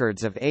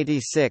records of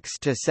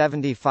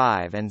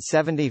 86-75 and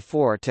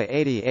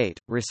 74-88,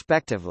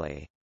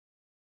 respectively.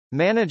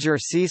 Manager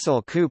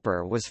Cecil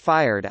Cooper was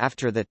fired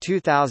after the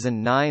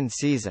 2009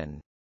 season.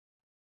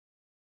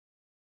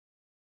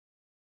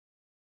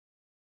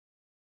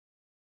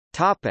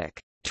 Topic: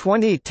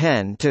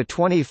 2010 to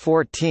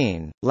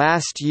 2014,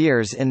 last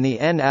years in the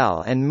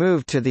NL and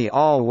moved to the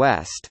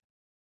All-West.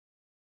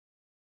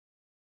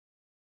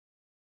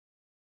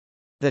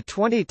 The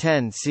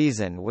 2010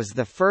 season was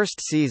the first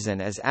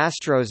season as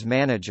Astros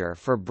manager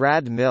for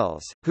Brad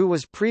Mills, who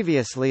was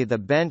previously the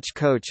bench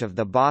coach of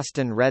the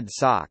Boston Red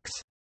Sox.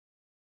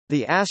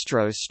 The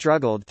Astros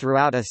struggled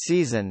throughout a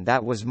season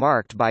that was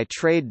marked by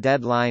trade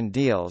deadline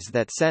deals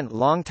that sent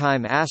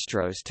longtime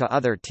Astros to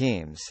other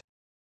teams.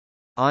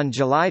 On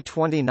July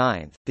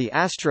 29, the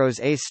Astros'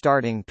 ace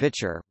starting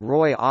pitcher,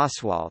 Roy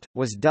Oswalt,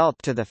 was dealt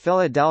to the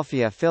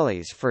Philadelphia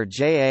Phillies for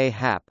J.A.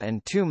 Happ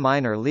and 2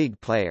 minor league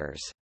players.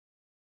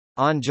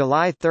 On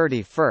July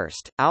 31,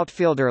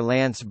 outfielder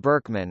Lance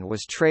Berkman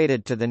was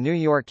traded to the New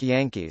York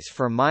Yankees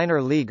for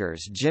minor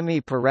leaguers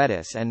Jimmy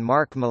Paredes and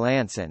Mark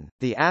Melancon.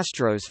 The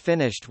Astros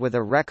finished with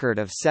a record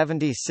of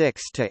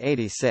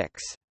 76-86.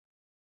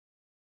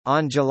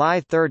 On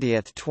July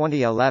 30,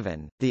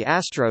 2011, the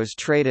Astros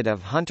traded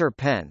of Hunter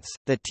Pence,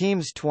 the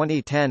team's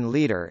 2010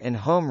 leader in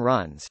home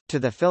runs, to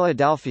the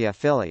Philadelphia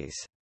Phillies.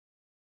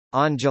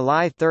 On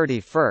July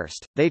 31,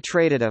 they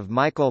traded of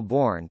Michael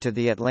Bourn to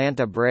the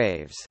Atlanta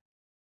Braves.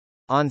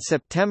 On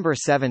September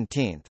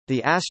 17,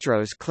 the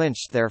Astros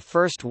clinched their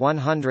first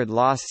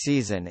 100-loss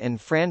season in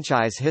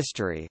franchise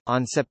history.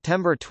 On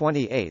September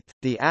 28,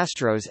 the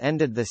Astros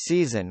ended the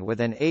season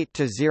with an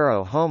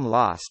 8-0 home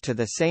loss to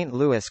the St.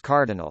 Louis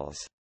Cardinals.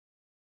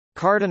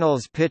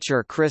 Cardinals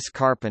pitcher Chris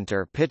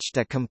Carpenter pitched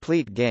a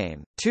complete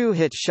game,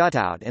 two-hit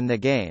shutout in the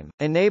game,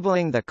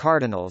 enabling the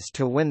Cardinals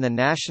to win the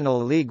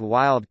National League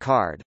wild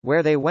card,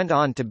 where they went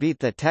on to beat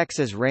the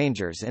Texas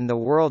Rangers in the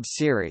World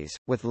Series,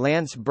 with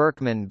Lance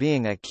Berkman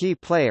being a key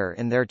player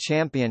in their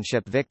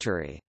championship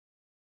victory.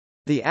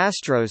 The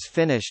Astros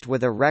finished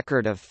with a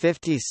record of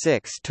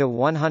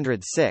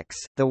 56-106,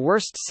 the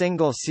worst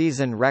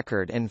single-season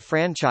record in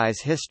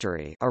franchise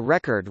history, a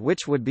record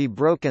which would be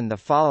broken the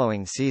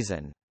following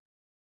season.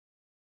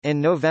 In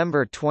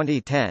November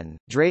 2010,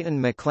 Drayton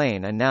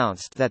McLane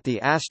announced that the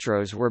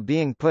Astros were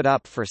being put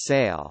up for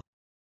sale.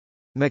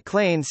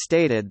 McLane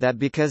stated that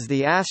because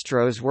the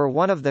Astros were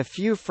one of the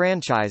few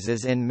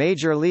franchises in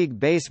Major League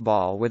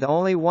Baseball with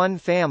only one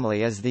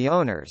family as the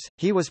owners,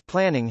 he was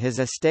planning his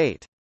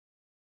estate.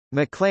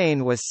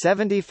 McLane was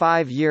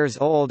 75 years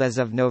old as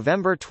of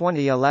November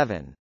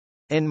 2011.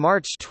 In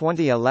March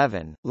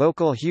 2011,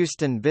 local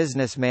Houston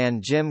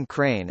businessman Jim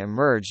Crane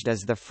emerged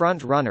as the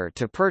front-runner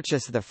to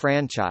purchase the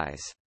franchise.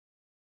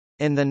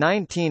 In the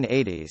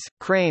 1980s,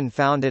 Crane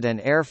founded an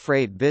air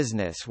freight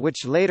business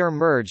which later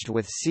merged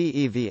with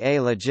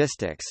CEVA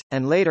Logistics,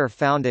 and later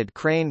founded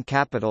Crane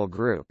Capital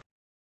Group.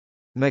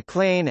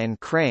 McLane and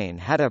Crane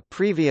had a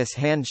previous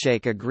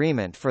handshake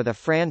agreement for the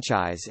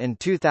franchise in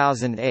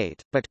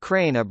 2008, but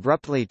Crane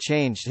abruptly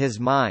changed his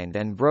mind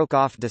and broke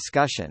off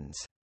discussions.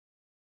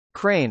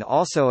 Crane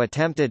also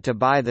attempted to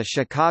buy the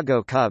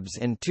Chicago Cubs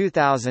in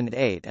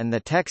 2008 and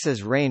the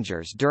Texas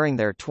Rangers during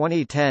their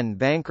 2010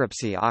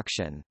 bankruptcy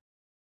auction.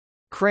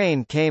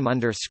 Crane came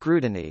under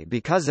scrutiny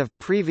because of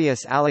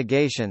previous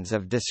allegations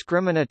of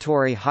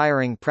discriminatory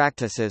hiring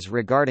practices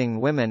regarding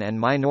women and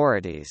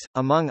minorities,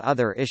 among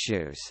other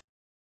issues.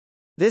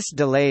 This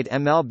delayed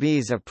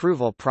MLB's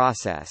approval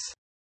process.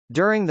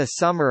 During the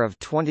summer of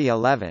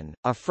 2011,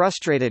 a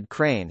frustrated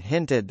Crane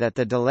hinted that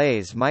the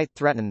delays might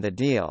threaten the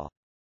deal.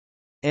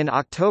 In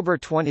October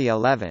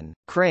 2011,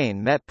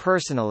 Crane met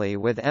personally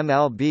with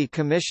MLB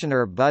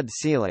Commissioner Bud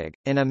Selig,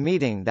 in a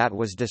meeting that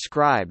was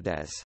described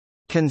as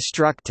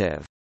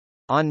constructive.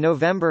 On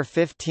November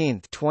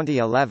 15,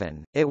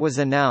 2011, it was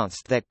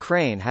announced that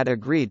Crane had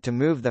agreed to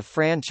move the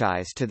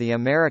franchise to the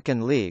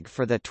American League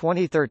for the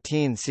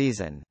 2013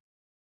 season.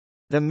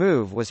 The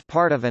move was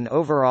part of an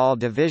overall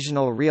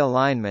divisional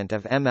realignment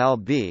of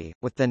MLB,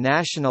 with the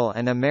National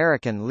and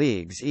American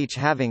Leagues each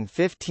having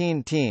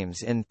 15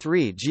 teams in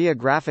 3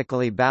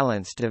 geographically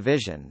balanced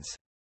divisions.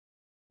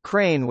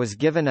 Crane was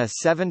given a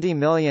 $70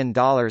 million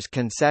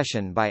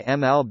concession by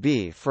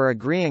MLB for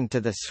agreeing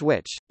to the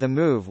switch. The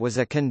move was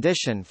a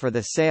condition for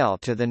the sale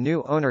to the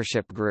new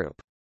ownership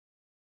group.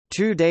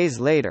 2 days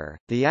later,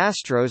 the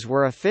Astros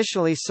were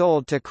officially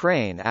sold to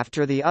Crane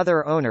after the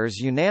other owners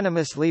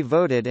unanimously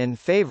voted in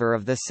favor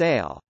of the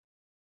sale.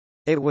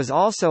 It was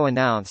also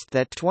announced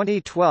that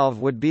 2012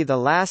 would be the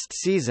last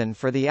season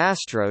for the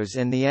Astros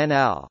in the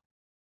NL.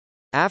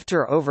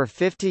 After over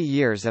 50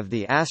 years of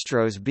the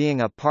Astros being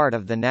a part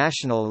of the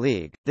National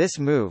League, this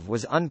move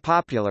was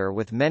unpopular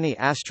with many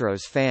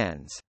Astros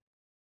fans.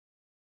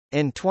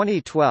 In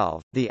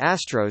 2012, the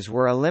Astros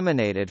were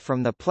eliminated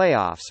from the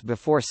playoffs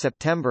before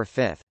September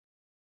 5.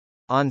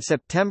 On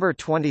September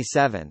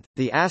 27,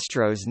 the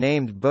Astros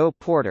named Bo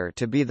Porter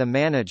to be the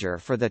manager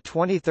for the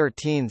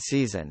 2013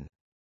 season.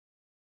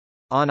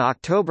 On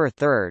October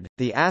 3,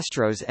 the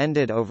Astros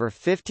ended over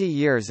 50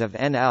 years of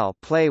NL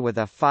play with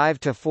a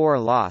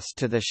 5-4 loss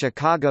to the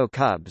Chicago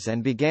Cubs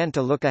and began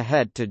to look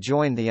ahead to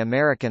join the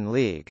American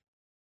League.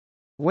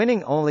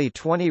 Winning only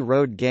 20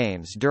 road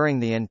games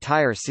during the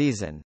entire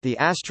season, the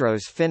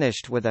Astros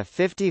finished with a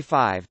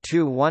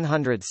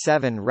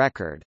 55-107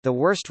 record, the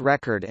worst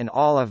record in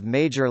all of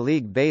Major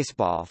League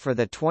Baseball for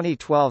the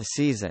 2012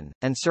 season,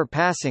 and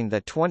surpassing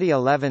the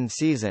 2011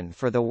 season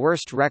for the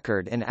worst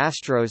record in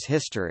Astros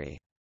history.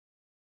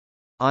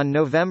 On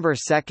November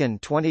 2,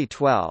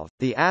 2012,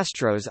 the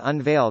Astros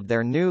unveiled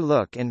their new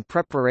look in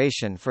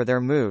preparation for their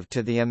move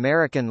to the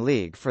American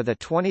League for the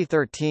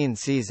 2013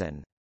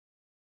 season.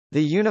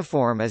 The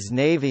uniform is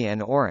navy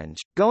and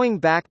orange, going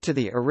back to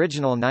the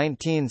original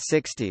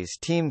 1960s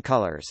team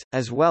colors,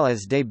 as well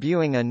as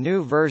debuting a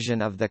new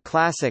version of the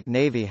classic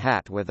navy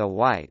hat with a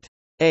white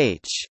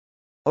H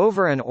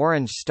Over an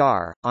orange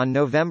star. On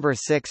November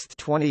 6,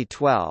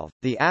 2012,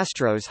 the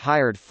Astros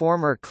hired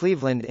former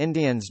Cleveland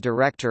Indians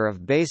director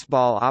of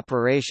baseball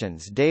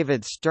operations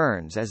David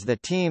Stearns as the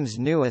team's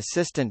new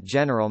assistant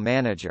general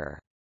manager.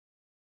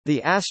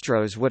 The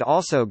Astros would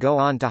also go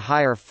on to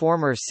hire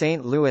former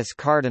St. Louis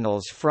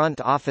Cardinals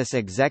front office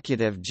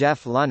executive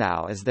Jeff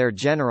Luhnow as their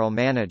general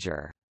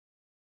manager.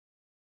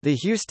 The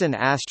Houston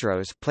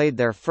Astros played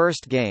their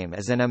first game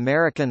as an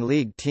American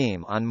League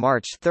team on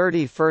March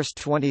 31,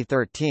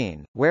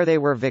 2013, where they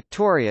were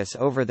victorious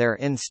over their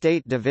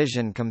in-state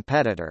division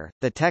competitor,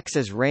 the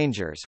Texas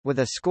Rangers, with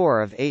a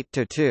score of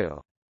 8-2.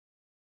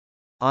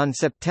 On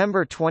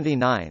September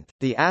 29,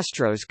 the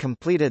Astros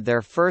completed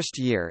their first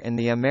year in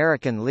the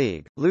American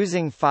League,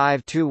 losing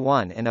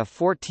 5-1 in a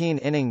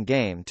 14-inning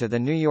game to the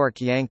New York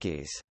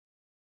Yankees.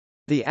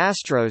 The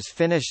Astros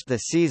finished the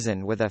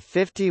season with a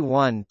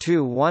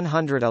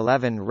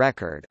 51-111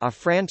 record, a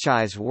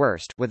franchise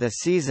worst, with a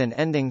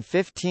season-ending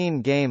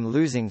 15-game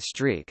losing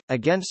streak,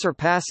 again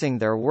surpassing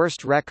their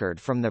worst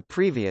record from the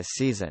previous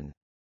season.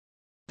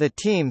 The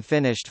team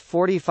finished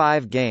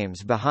 45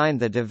 games behind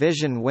the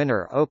division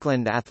winner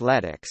Oakland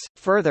Athletics,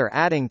 further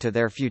adding to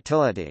their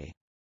futility.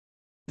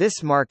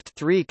 This marked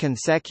 3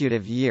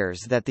 consecutive years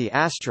that the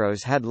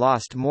Astros had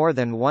lost more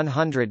than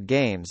 100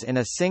 games in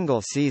a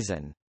single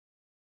season.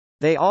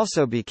 They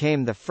also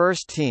became the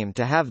first team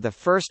to have the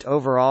first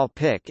overall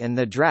pick in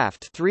the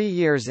draft 3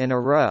 years in a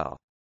row.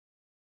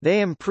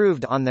 They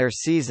improved on their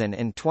season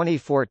in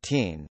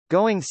 2014,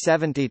 going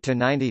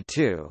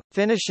 70-92,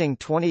 finishing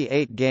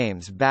 28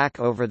 games back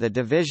over the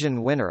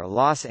division winner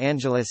Los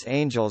Angeles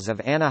Angels of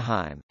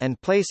Anaheim,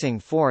 and placing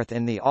 4th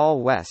in the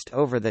All-West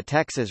over the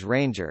Texas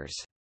Rangers.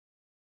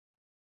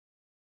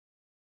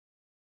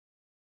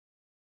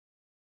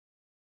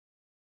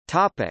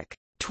 Topic: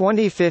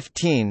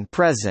 2015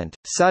 present,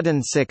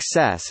 sudden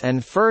success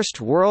and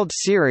first World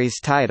Series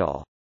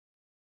title.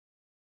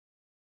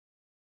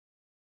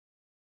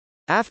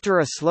 After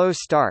a slow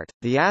start,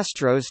 the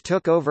Astros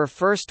took over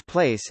first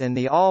place in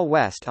the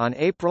All-West on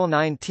April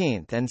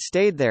 19 and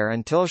stayed there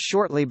until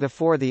shortly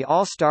before the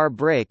All-Star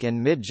break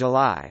in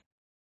mid-July.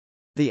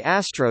 The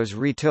Astros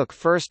retook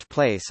first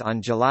place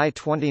on July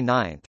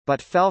 29,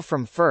 but fell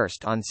from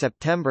first on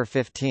September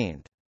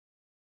 15.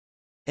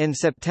 In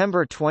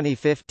September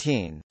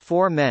 2015,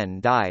 4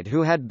 men died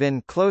who had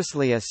been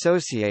closely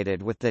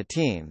associated with the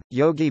team: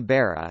 Yogi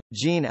Berra,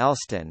 Gene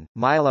Elston,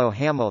 Milo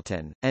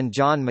Hamilton, and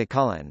John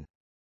McCullen.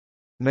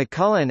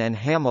 McCullen and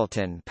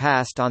Hamilton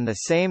passed on the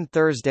same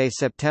Thursday,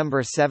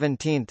 September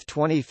 17,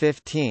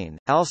 2015,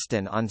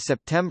 Elston on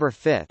September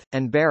 5,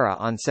 and Berra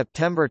on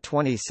September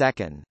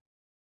 22.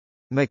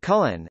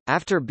 McCullen,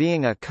 after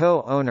being a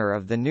co-owner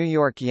of the New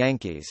York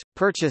Yankees,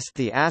 purchased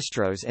the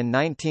Astros in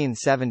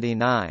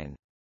 1979.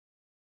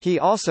 He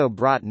also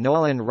brought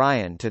Nolan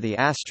Ryan to the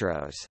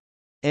Astros.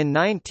 In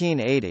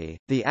 1980,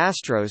 the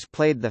Astros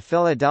played the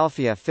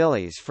Philadelphia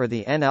Phillies for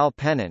the NL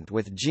pennant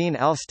with Gene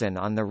Elston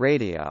on the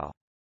radio.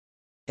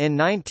 In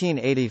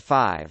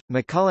 1985,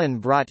 McCullen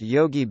brought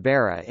Yogi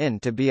Berra in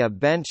to be a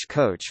bench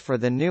coach for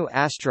the new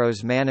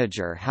Astros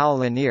manager Hal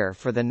Lanier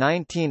for the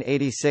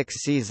 1986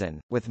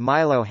 season, with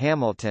Milo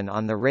Hamilton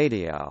on the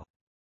radio.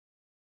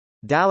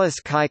 Dallas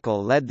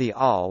Keuchel led the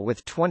All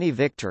with 20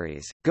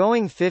 victories,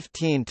 going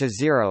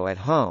 15-0 at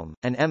home,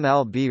 an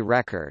MLB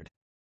record.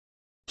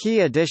 Key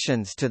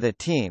additions to the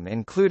team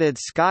included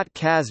Scott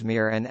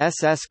Kazmir and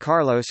SS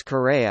Carlos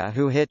Correa,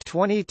 who hit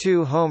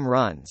 22 home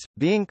runs,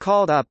 being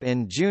called up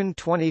in June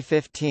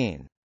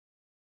 2015.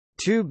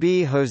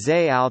 2B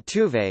Jose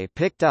Altuve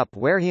picked up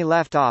where he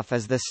left off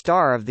as the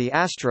star of the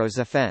Astros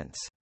offense.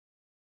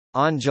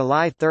 On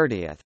July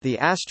 30, the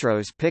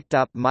Astros picked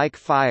up Mike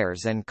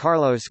Fiers and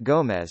Carlos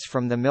Gomez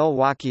from the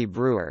Milwaukee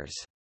Brewers.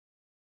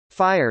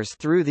 Fiers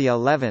threw the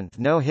 11th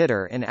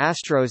no-hitter in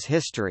Astros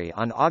history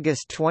on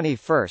August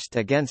 21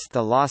 against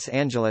the Los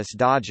Angeles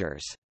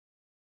Dodgers.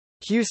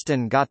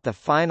 Houston got the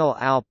final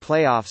AL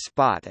playoff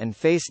spot and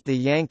faced the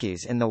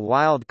Yankees in the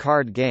wild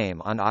card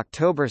game on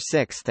October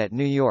 6 at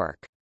New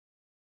York.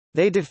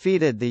 They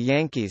defeated the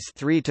Yankees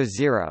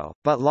 3-0,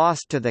 but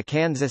lost to the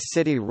Kansas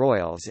City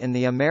Royals in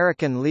the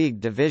American League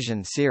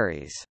Division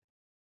Series.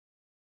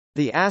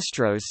 The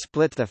Astros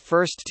split the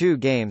first 2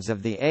 games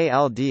of the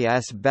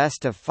ALDS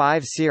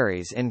Best-of-5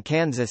 series in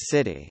Kansas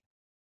City.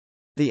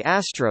 The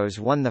Astros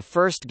won the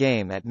first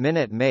game at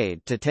Minute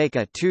Maid to take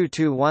a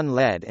 2-1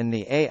 lead in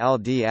the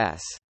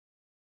ALDS.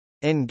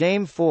 In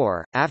Game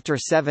 4, after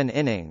 7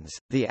 innings,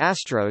 the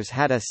Astros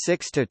had a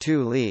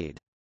 6-2 lead.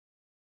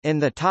 In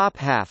the top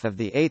half of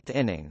the 8th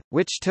inning,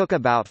 which took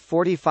about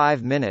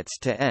 45 minutes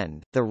to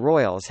end, the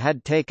Royals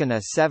had taken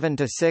a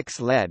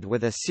 7-6 lead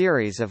with a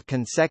series of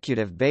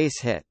consecutive base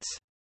hits.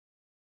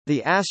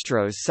 The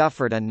Astros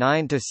suffered a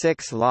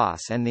 9-6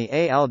 loss and the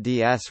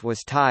ALDS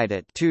was tied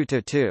at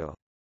 2-2.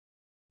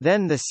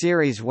 Then the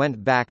series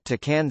went back to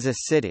Kansas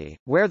City,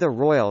 where the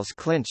Royals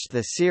clinched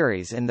the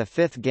series in the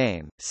 5th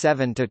game,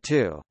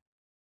 7-2.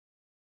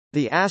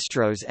 The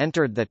Astros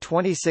entered the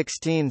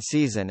 2016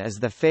 season as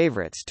the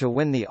favorites to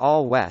win the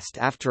All-West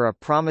after a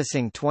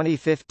promising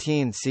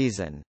 2015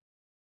 season.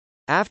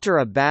 After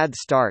a bad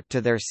start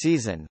to their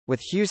season, with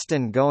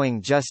Houston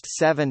going just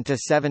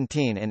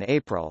 7-17 in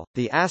April,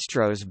 the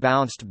Astros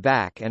bounced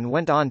back and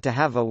went on to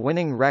have a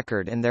winning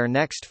record in their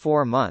next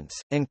 4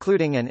 months,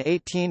 including an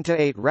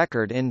 18-8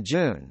 record in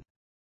June.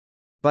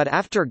 But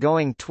after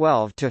going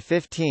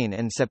 12-15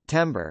 in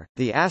September,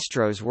 the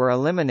Astros were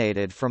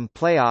eliminated from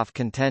playoff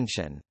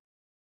contention.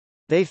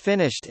 They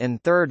finished in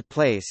third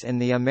place in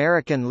the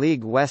American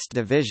League West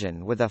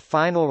Division with a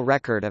final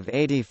record of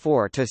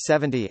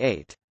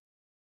 84-78.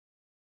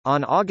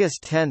 On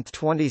August 10,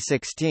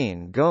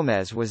 2016,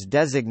 Gomez was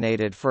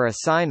designated for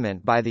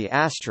assignment by the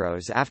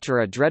Astros after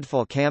a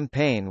dreadful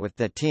campaign with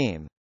the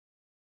team.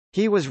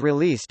 He was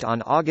released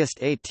on August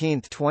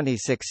 18,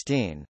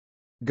 2016.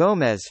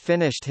 Gomez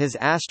finished his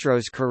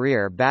Astros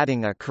career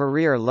batting a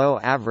career-low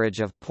average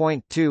of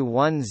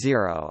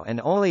 .210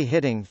 and only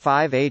hitting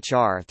 .5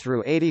 HR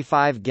through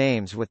 85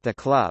 games with the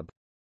club.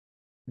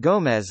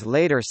 Gomez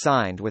later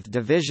signed with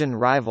division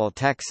rival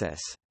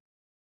Texas.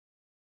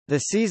 The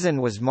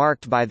season was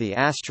marked by the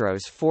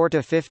Astros'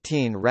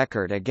 4-15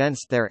 record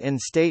against their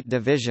in-state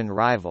division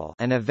rival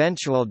and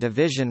eventual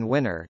division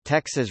winner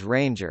Texas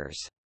Rangers.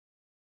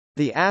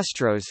 The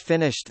Astros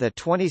finished the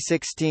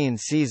 2016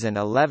 season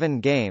 11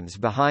 games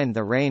behind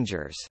the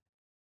Rangers.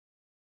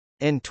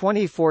 In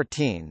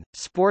 2014,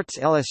 Sports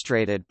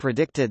Illustrated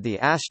predicted the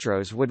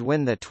Astros would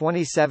win the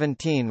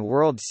 2017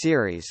 World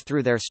Series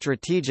through their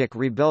strategic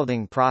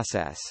rebuilding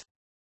process.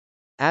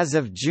 As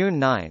of June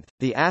 9,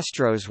 the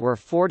Astros were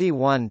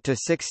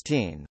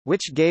 41-16,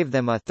 which gave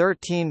them a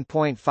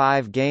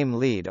 13.5-game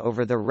lead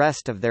over the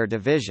rest of their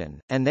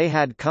division, and they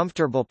had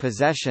comfortable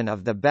possession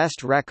of the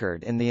best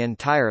record in the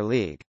entire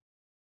league.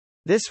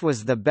 This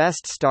was the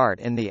best start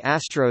in the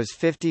Astros'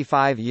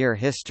 55-year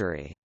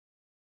history.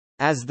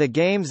 As the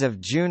games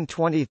of June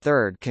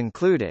 23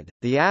 concluded,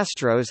 the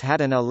Astros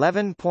had an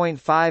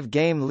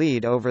 11.5-game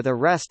lead over the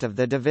rest of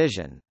the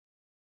division.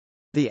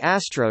 The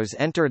Astros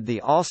entered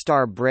the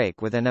All-Star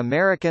break with an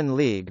American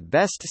League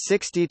best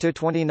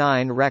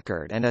 60-29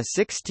 record and a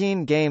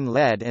 16-game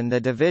lead in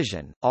the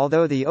division,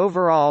 although the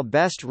overall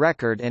best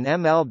record in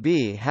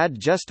MLB had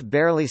just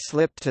barely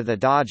slipped to the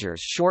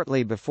Dodgers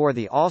shortly before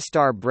the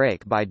All-Star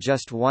break by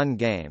just 1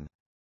 game.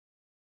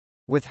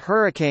 With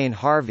Hurricane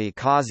Harvey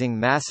causing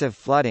massive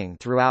flooding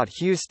throughout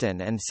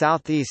Houston and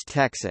southeast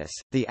Texas,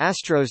 the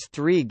Astros'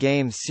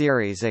 3-game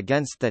series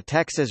against the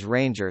Texas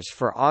Rangers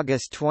for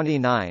August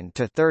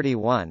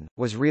 29-31,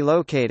 was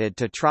relocated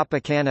to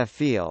Tropicana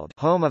Field,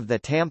 home of the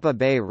Tampa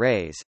Bay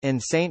Rays, in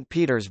St.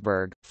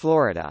 Petersburg,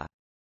 Florida.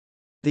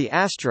 The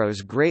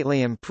Astros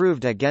greatly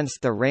improved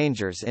against the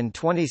Rangers in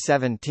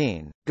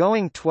 2017,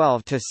 going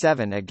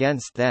 12-7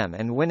 against them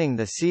and winning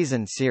the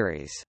season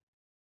series.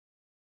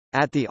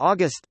 At the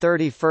August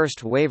 31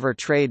 waiver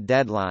trade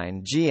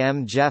deadline,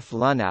 GM Jeff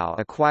Luhnow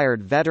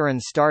acquired veteran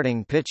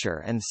starting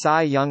pitcher and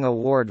Cy Young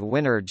Award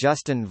winner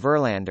Justin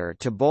Verlander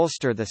to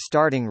bolster the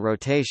starting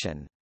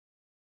rotation.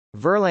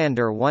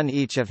 Verlander won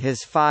each of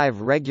his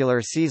 5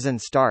 regular season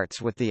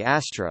starts with the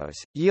Astros,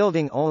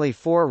 yielding only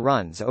 4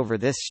 runs over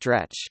this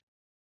stretch.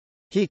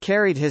 He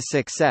carried his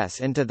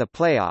success into the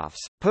playoffs,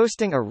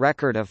 posting a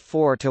record of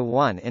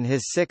 4-1 in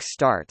his 6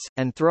 starts,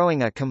 and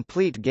throwing a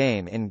complete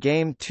game in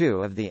Game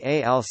 2 of the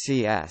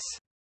ALCS.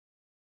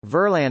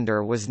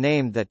 Verlander was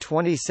named the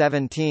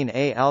 2017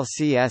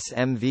 ALCS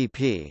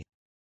MVP.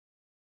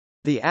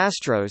 The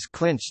Astros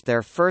clinched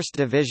their first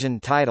division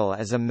title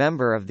as a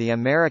member of the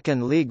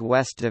American League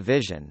West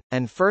Division,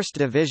 and first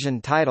division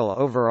title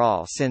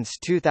overall since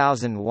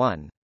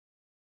 2001.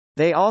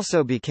 They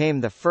also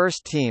became the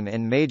first team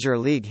in Major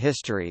League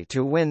history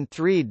to win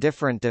 3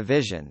 different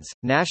divisions,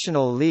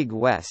 National League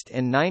West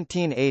in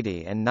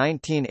 1980 and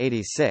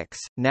 1986,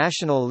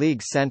 National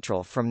League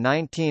Central from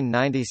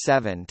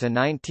 1997 to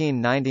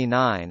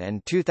 1999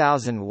 and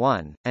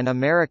 2001, and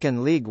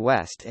American League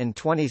West in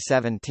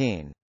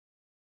 2017.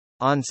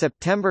 On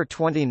September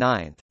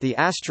 29, the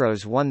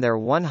Astros won their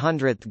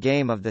 100th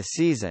game of the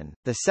season,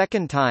 the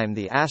second time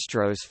the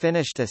Astros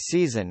finished a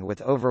season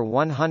with over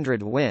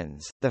 100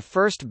 wins, the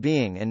first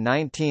being in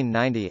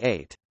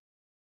 1998.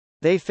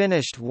 They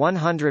finished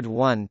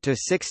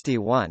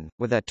 101-61,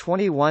 with a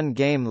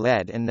 21-game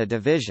lead in the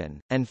division,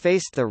 and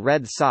faced the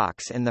Red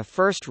Sox in the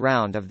first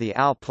round of the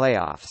AL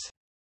playoffs.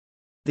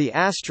 The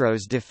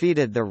Astros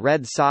defeated the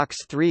Red Sox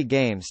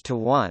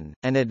 3-1,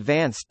 and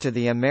advanced to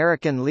the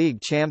American League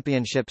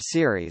Championship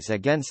Series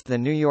against the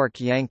New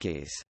York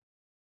Yankees.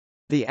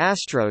 The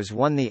Astros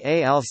won the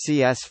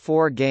ALCS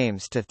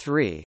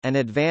 4-3, and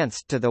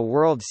advanced to the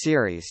World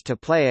Series to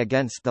play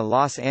against the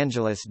Los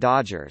Angeles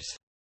Dodgers.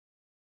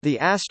 The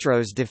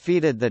Astros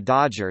defeated the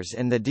Dodgers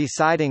in the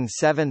deciding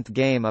 7th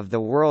game of the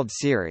World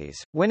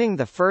Series, winning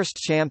the first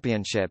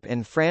championship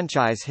in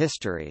franchise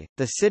history.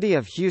 The city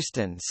of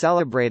Houston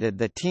celebrated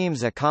the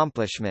team's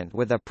accomplishment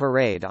with a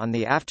parade on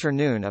the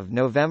afternoon of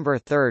November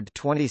 3,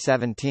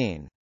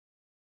 2017.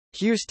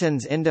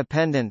 Houston's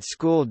independent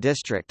school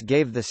district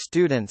gave the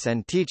students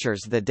and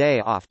teachers the day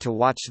off to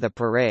watch the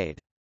parade.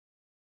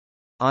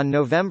 On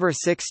November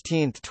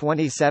 16,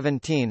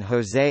 2017,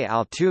 José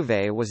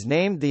Altuve was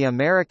named the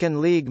American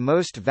League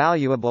Most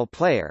Valuable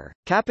Player,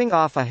 capping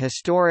off a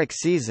historic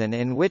season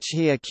in which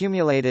he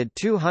accumulated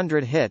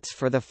 200 hits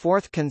for the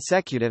fourth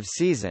consecutive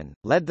season,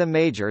 led the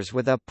majors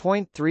with a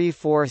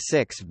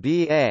 .346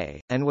 BA,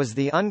 and was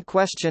the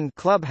unquestioned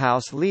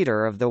clubhouse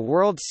leader of the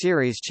World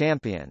Series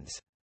champions.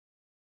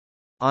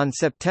 On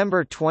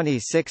September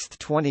 26,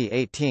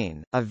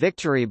 2018, a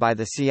victory by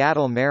the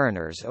Seattle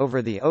Mariners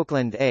over the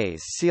Oakland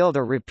A's sealed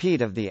a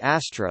repeat of the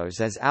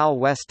Astros as AL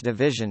West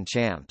Division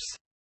champs.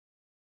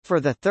 For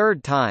the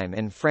third time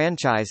in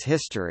franchise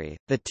history,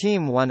 the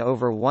team won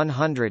over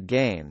 100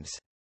 games.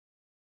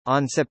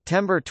 On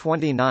September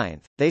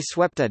 29, they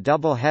swept a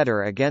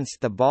doubleheader against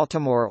the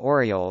Baltimore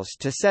Orioles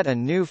to set a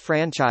new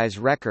franchise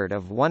record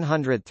of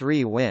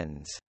 103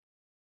 wins.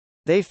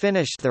 They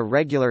finished the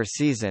regular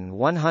season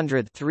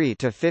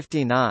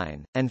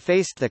 103-59, and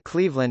faced the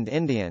Cleveland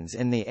Indians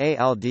in the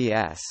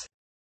ALDS.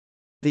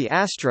 The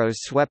Astros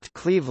swept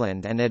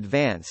Cleveland and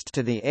advanced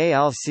to the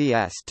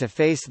ALCS to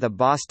face the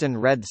Boston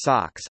Red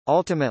Sox,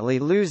 ultimately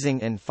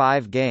losing in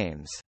 5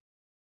 games.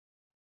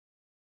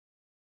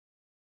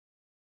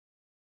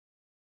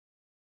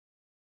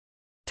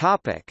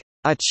 Topic: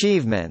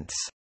 Achievements.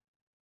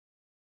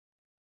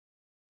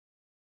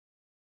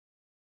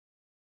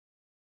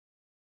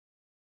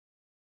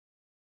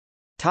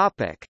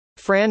 Topic: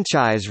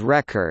 Franchise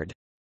record.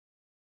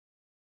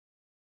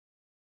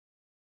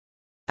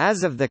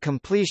 As of the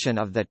completion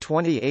of the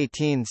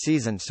 2018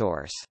 season.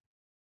 Source.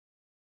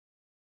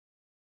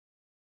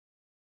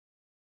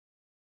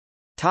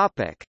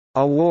 Topic: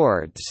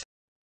 Awards.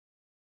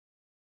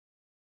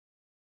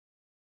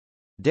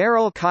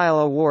 Darryl Kile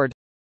Award.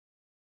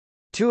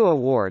 2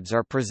 awards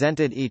are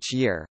presented each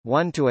year,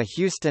 one to a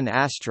Houston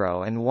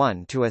Astro and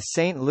one to a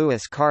St.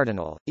 Louis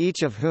Cardinal,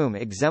 each of whom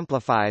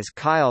exemplifies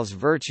Kyle's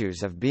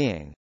virtues of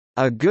being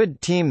a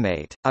good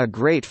teammate, a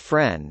great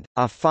friend,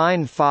 a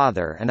fine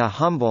father and a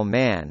humble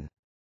man.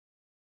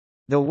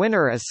 The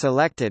winner is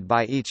selected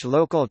by each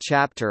local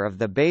chapter of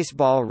the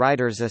Baseball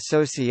Writers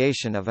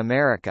Association of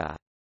America.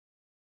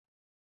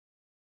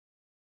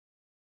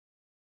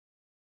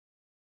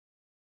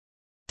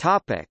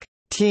 Topic: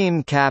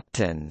 Team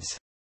captains.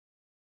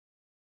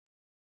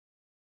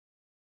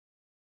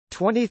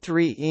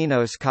 23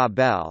 Enos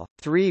Cabell,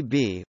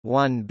 3B,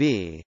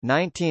 1B,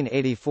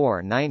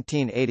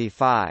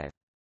 1984–1985.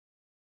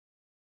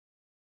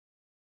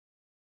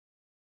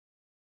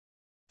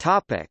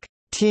 Topic: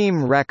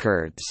 Team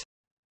records.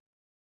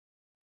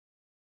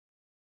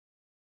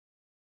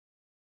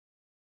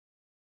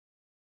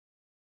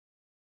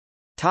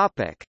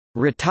 Topic: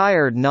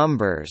 Retired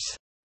numbers.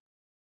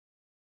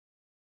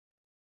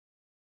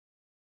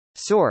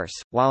 Source: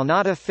 while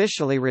not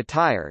officially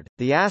retired,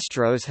 the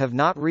Astros have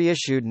not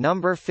reissued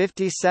number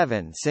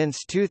 57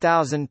 since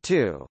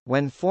 2002,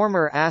 when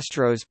former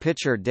Astros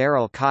pitcher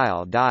Darryl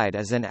Kile died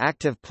as an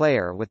active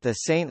player with the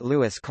St.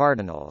 Louis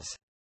Cardinals.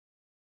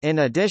 In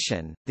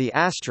addition, the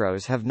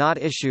Astros have not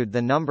issued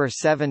the number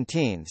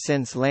 17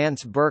 since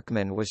Lance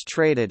Berkman was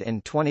traded in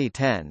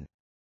 2010.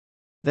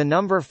 The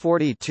number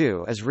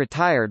 42 is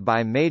retired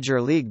by Major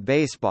League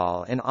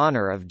Baseball in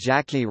honor of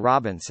Jackie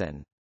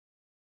Robinson.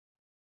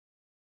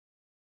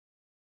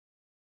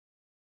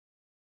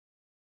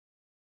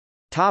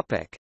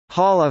 Topic: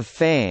 Hall of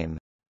Fame.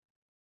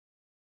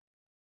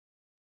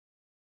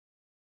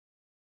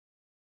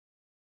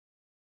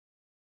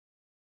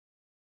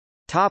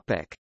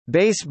 Topic: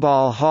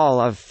 Baseball Hall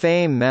of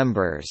Fame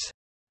members.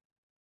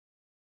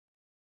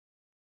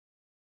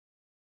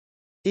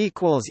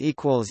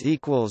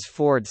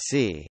 Ford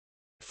C.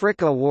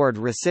 Frick Award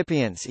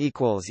recipients.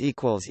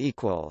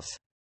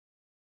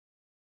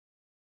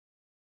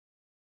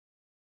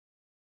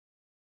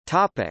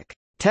 Topic: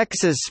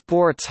 Texas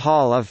Sports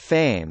Hall of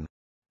Fame.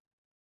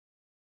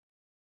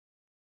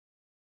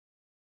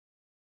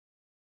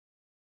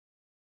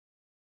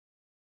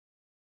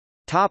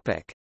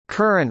 Topic: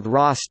 Current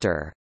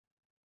roster.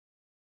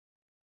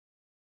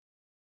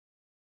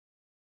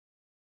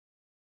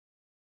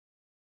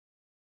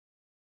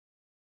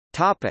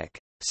 Topic: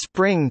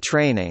 Spring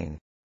training.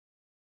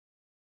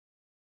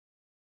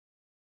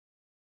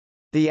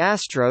 The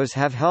Astros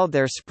have held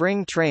their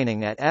spring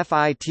training at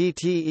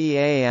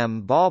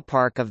FITTEAM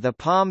Ballpark of the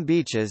Palm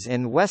Beaches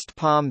in West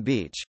Palm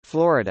Beach,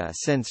 Florida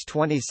since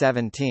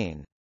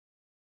 2017.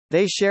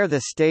 They share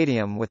the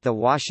stadium with the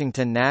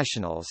Washington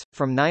Nationals.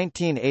 From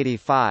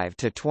 1985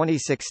 to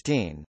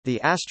 2016, the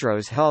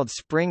Astros held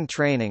spring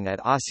training at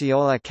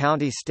Osceola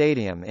County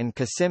Stadium in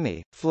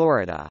Kissimmee,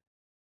 Florida.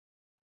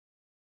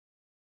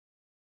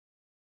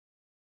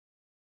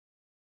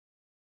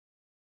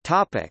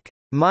 Topic: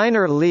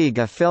 Minor league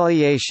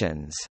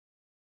affiliations.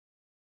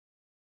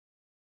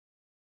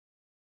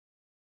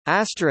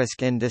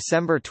 In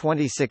December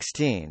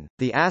 2016,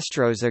 the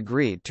Astros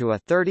agreed to a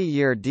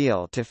 30-year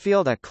deal to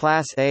field a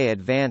Class A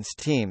advanced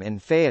team in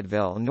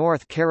Fayetteville,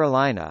 North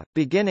Carolina,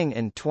 beginning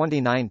in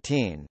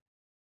 2019.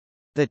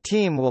 The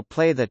team will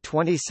play the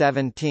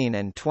 2017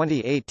 and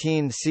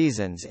 2018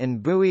 seasons in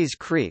Bowie's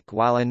Creek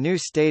while a new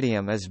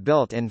stadium is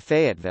built in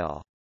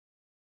Fayetteville.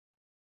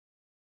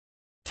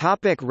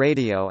 Topic: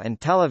 radio and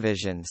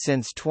television.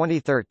 Since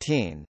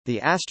 2013, the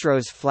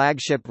Astros'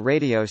 flagship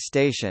radio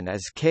station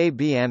is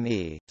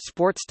KBME,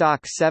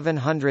 Sportstalk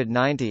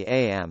 790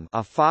 AM,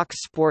 a Fox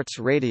Sports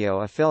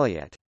radio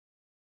affiliate.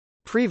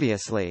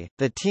 Previously,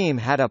 the team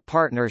had a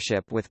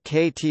partnership with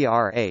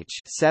KTRH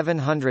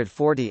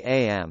 740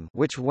 AM,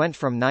 which went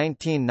from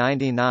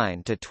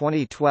 1999 to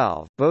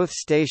 2012. Both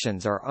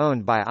stations are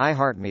owned by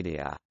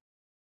iHeartMedia.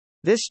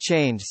 This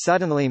change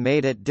suddenly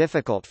made it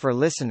difficult for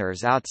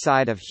listeners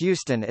outside of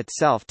Houston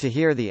itself to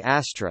hear the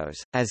Astros,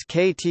 as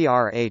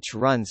KTRH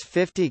runs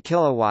 50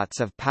 kilowatts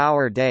of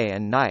power day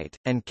and night,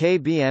 and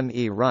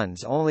KBME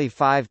runs only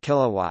 5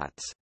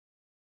 kilowatts.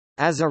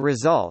 As a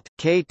result,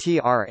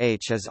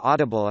 KTRH is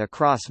audible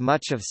across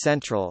much of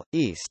Central,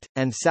 East,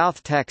 and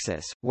South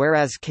Texas,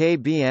 whereas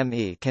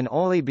KBME can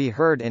only be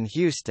heard in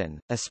Houston,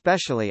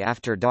 especially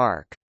after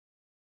dark.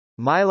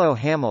 Milo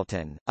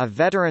Hamilton, a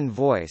veteran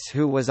voice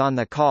who was on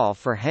the call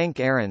for Hank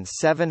Aaron's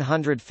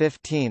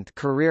 715th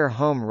career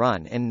home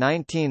run in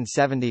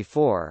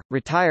 1974,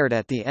 retired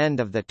at the end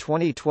of the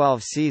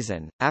 2012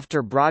 season,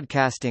 after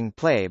broadcasting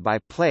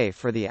play-by-play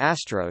for the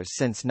Astros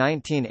since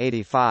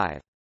 1985.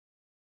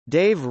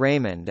 Dave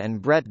Raymond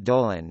and Brett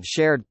Dolan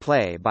shared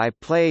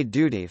play-by-play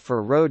duty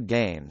for road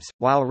games,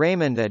 while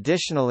Raymond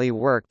additionally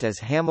worked as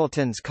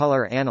Hamilton's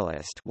color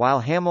analyst while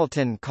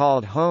Hamilton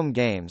called home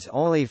games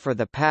only for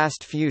the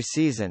past few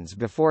seasons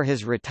before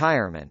his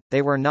retirement.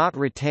 They were not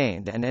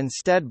retained and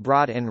instead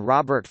brought in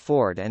Robert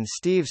Ford and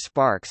Steve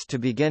Sparks to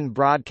begin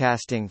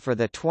broadcasting for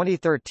the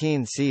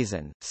 2013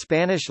 season.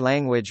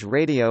 Spanish-language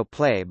radio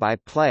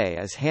play-by-play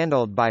is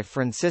handled by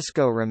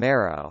Francisco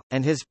Romero,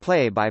 and his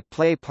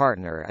play-by-play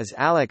partner is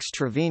Alex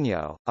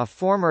Trevino, a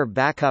former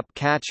backup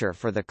catcher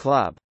for the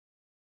club.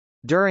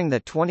 During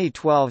the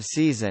 2012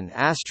 season,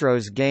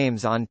 Astros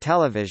games on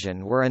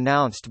television were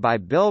announced by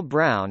Bill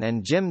Brown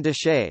and Jim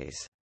Deshaies.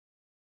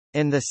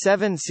 In the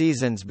 7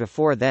 seasons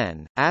before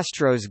then,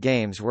 Astros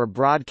games were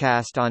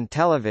broadcast on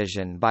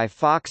television by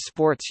Fox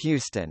Sports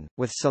Houston,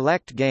 with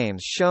select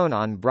games shown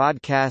on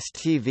broadcast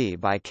TV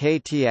by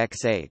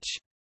KTXH.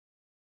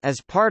 As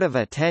part of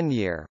a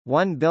 10-year,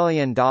 $1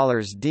 billion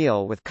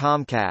deal with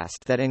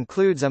Comcast that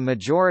includes a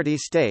majority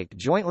stake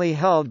jointly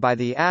held by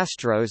the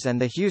Astros and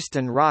the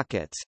Houston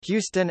Rockets,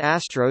 Houston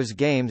Astros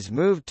games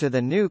moved to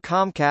the new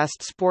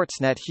Comcast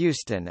Sportsnet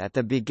Houston at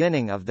the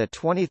beginning of the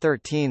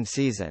 2013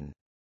 season.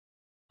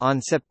 On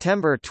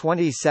September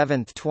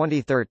 27,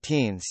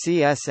 2013,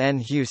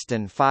 CSN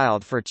Houston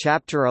filed for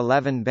Chapter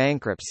 11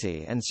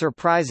 bankruptcy and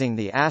surprising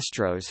the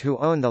Astros, who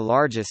own the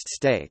largest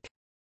stake.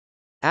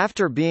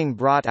 After being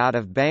brought out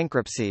of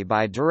bankruptcy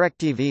by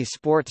DirecTV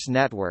Sports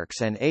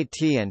Networks and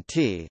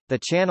AT&T, the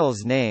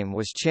channel's name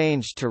was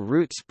changed to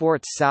Root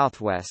Sports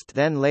Southwest,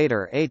 then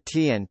later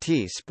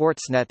AT&T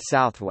Sportsnet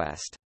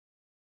Southwest.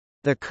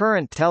 The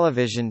current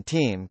television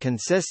team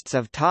consists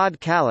of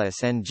Todd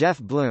Callis and Jeff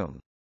Bloom.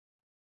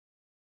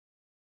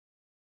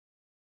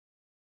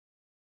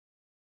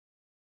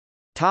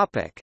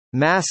 Topic: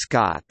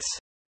 Mascots.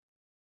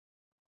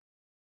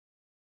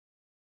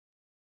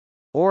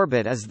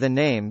 Orbit is the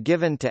name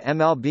given to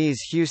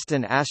MLB's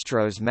Houston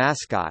Astros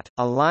mascot,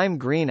 a lime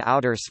green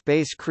outer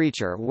space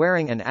creature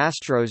wearing an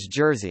Astros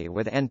jersey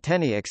with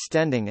antennae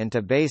extending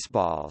into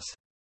baseballs.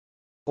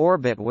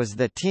 Orbit was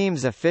the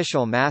team's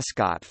official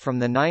mascot from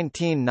the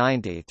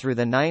 1990 through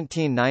the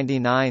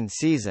 1999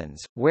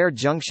 seasons, where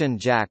Junction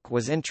Jack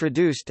was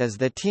introduced as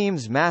the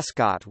team's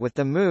mascot with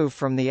the move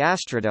from the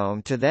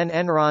Astrodome to then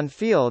Enron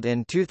Field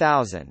in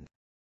 2000.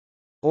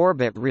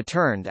 Orbit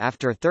returned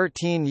after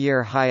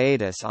 13-year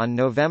hiatus on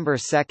November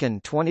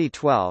 2,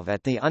 2012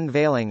 at the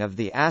unveiling of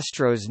the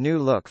Astros' new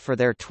look for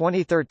their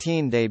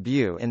 2013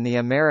 debut in the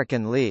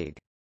American League.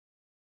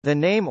 The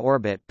name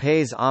Orbit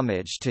pays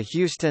homage to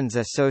Houston's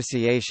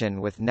association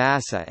with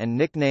NASA and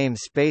nickname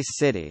Space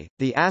City.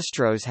 The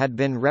Astros had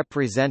been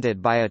represented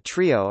by a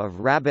trio of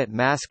rabbit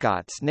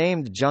mascots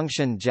named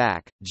Junction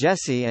Jack,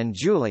 Jesse, and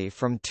Julie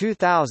from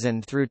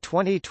 2000 through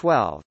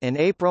 2012. In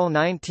April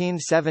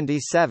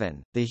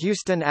 1977, the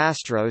Houston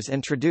Astros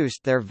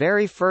introduced their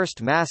very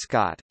first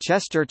mascot,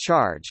 Chester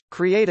Charge,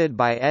 created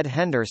by Ed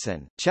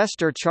Henderson.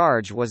 Chester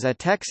Charge was a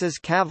Texas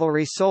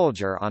cavalry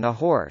soldier on a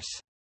horse.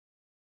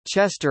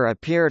 Chester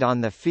appeared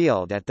on the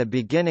field at the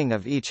beginning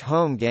of each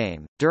home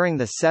game, during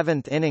the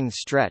 7th-inning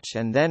stretch,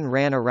 and then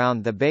ran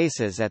around the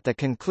bases at the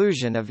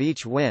conclusion of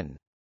each win.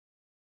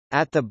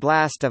 At the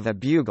blast of a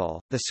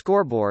bugle, the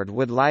scoreboard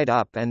would light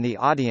up and the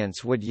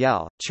audience would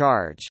yell,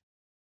 "Charge!"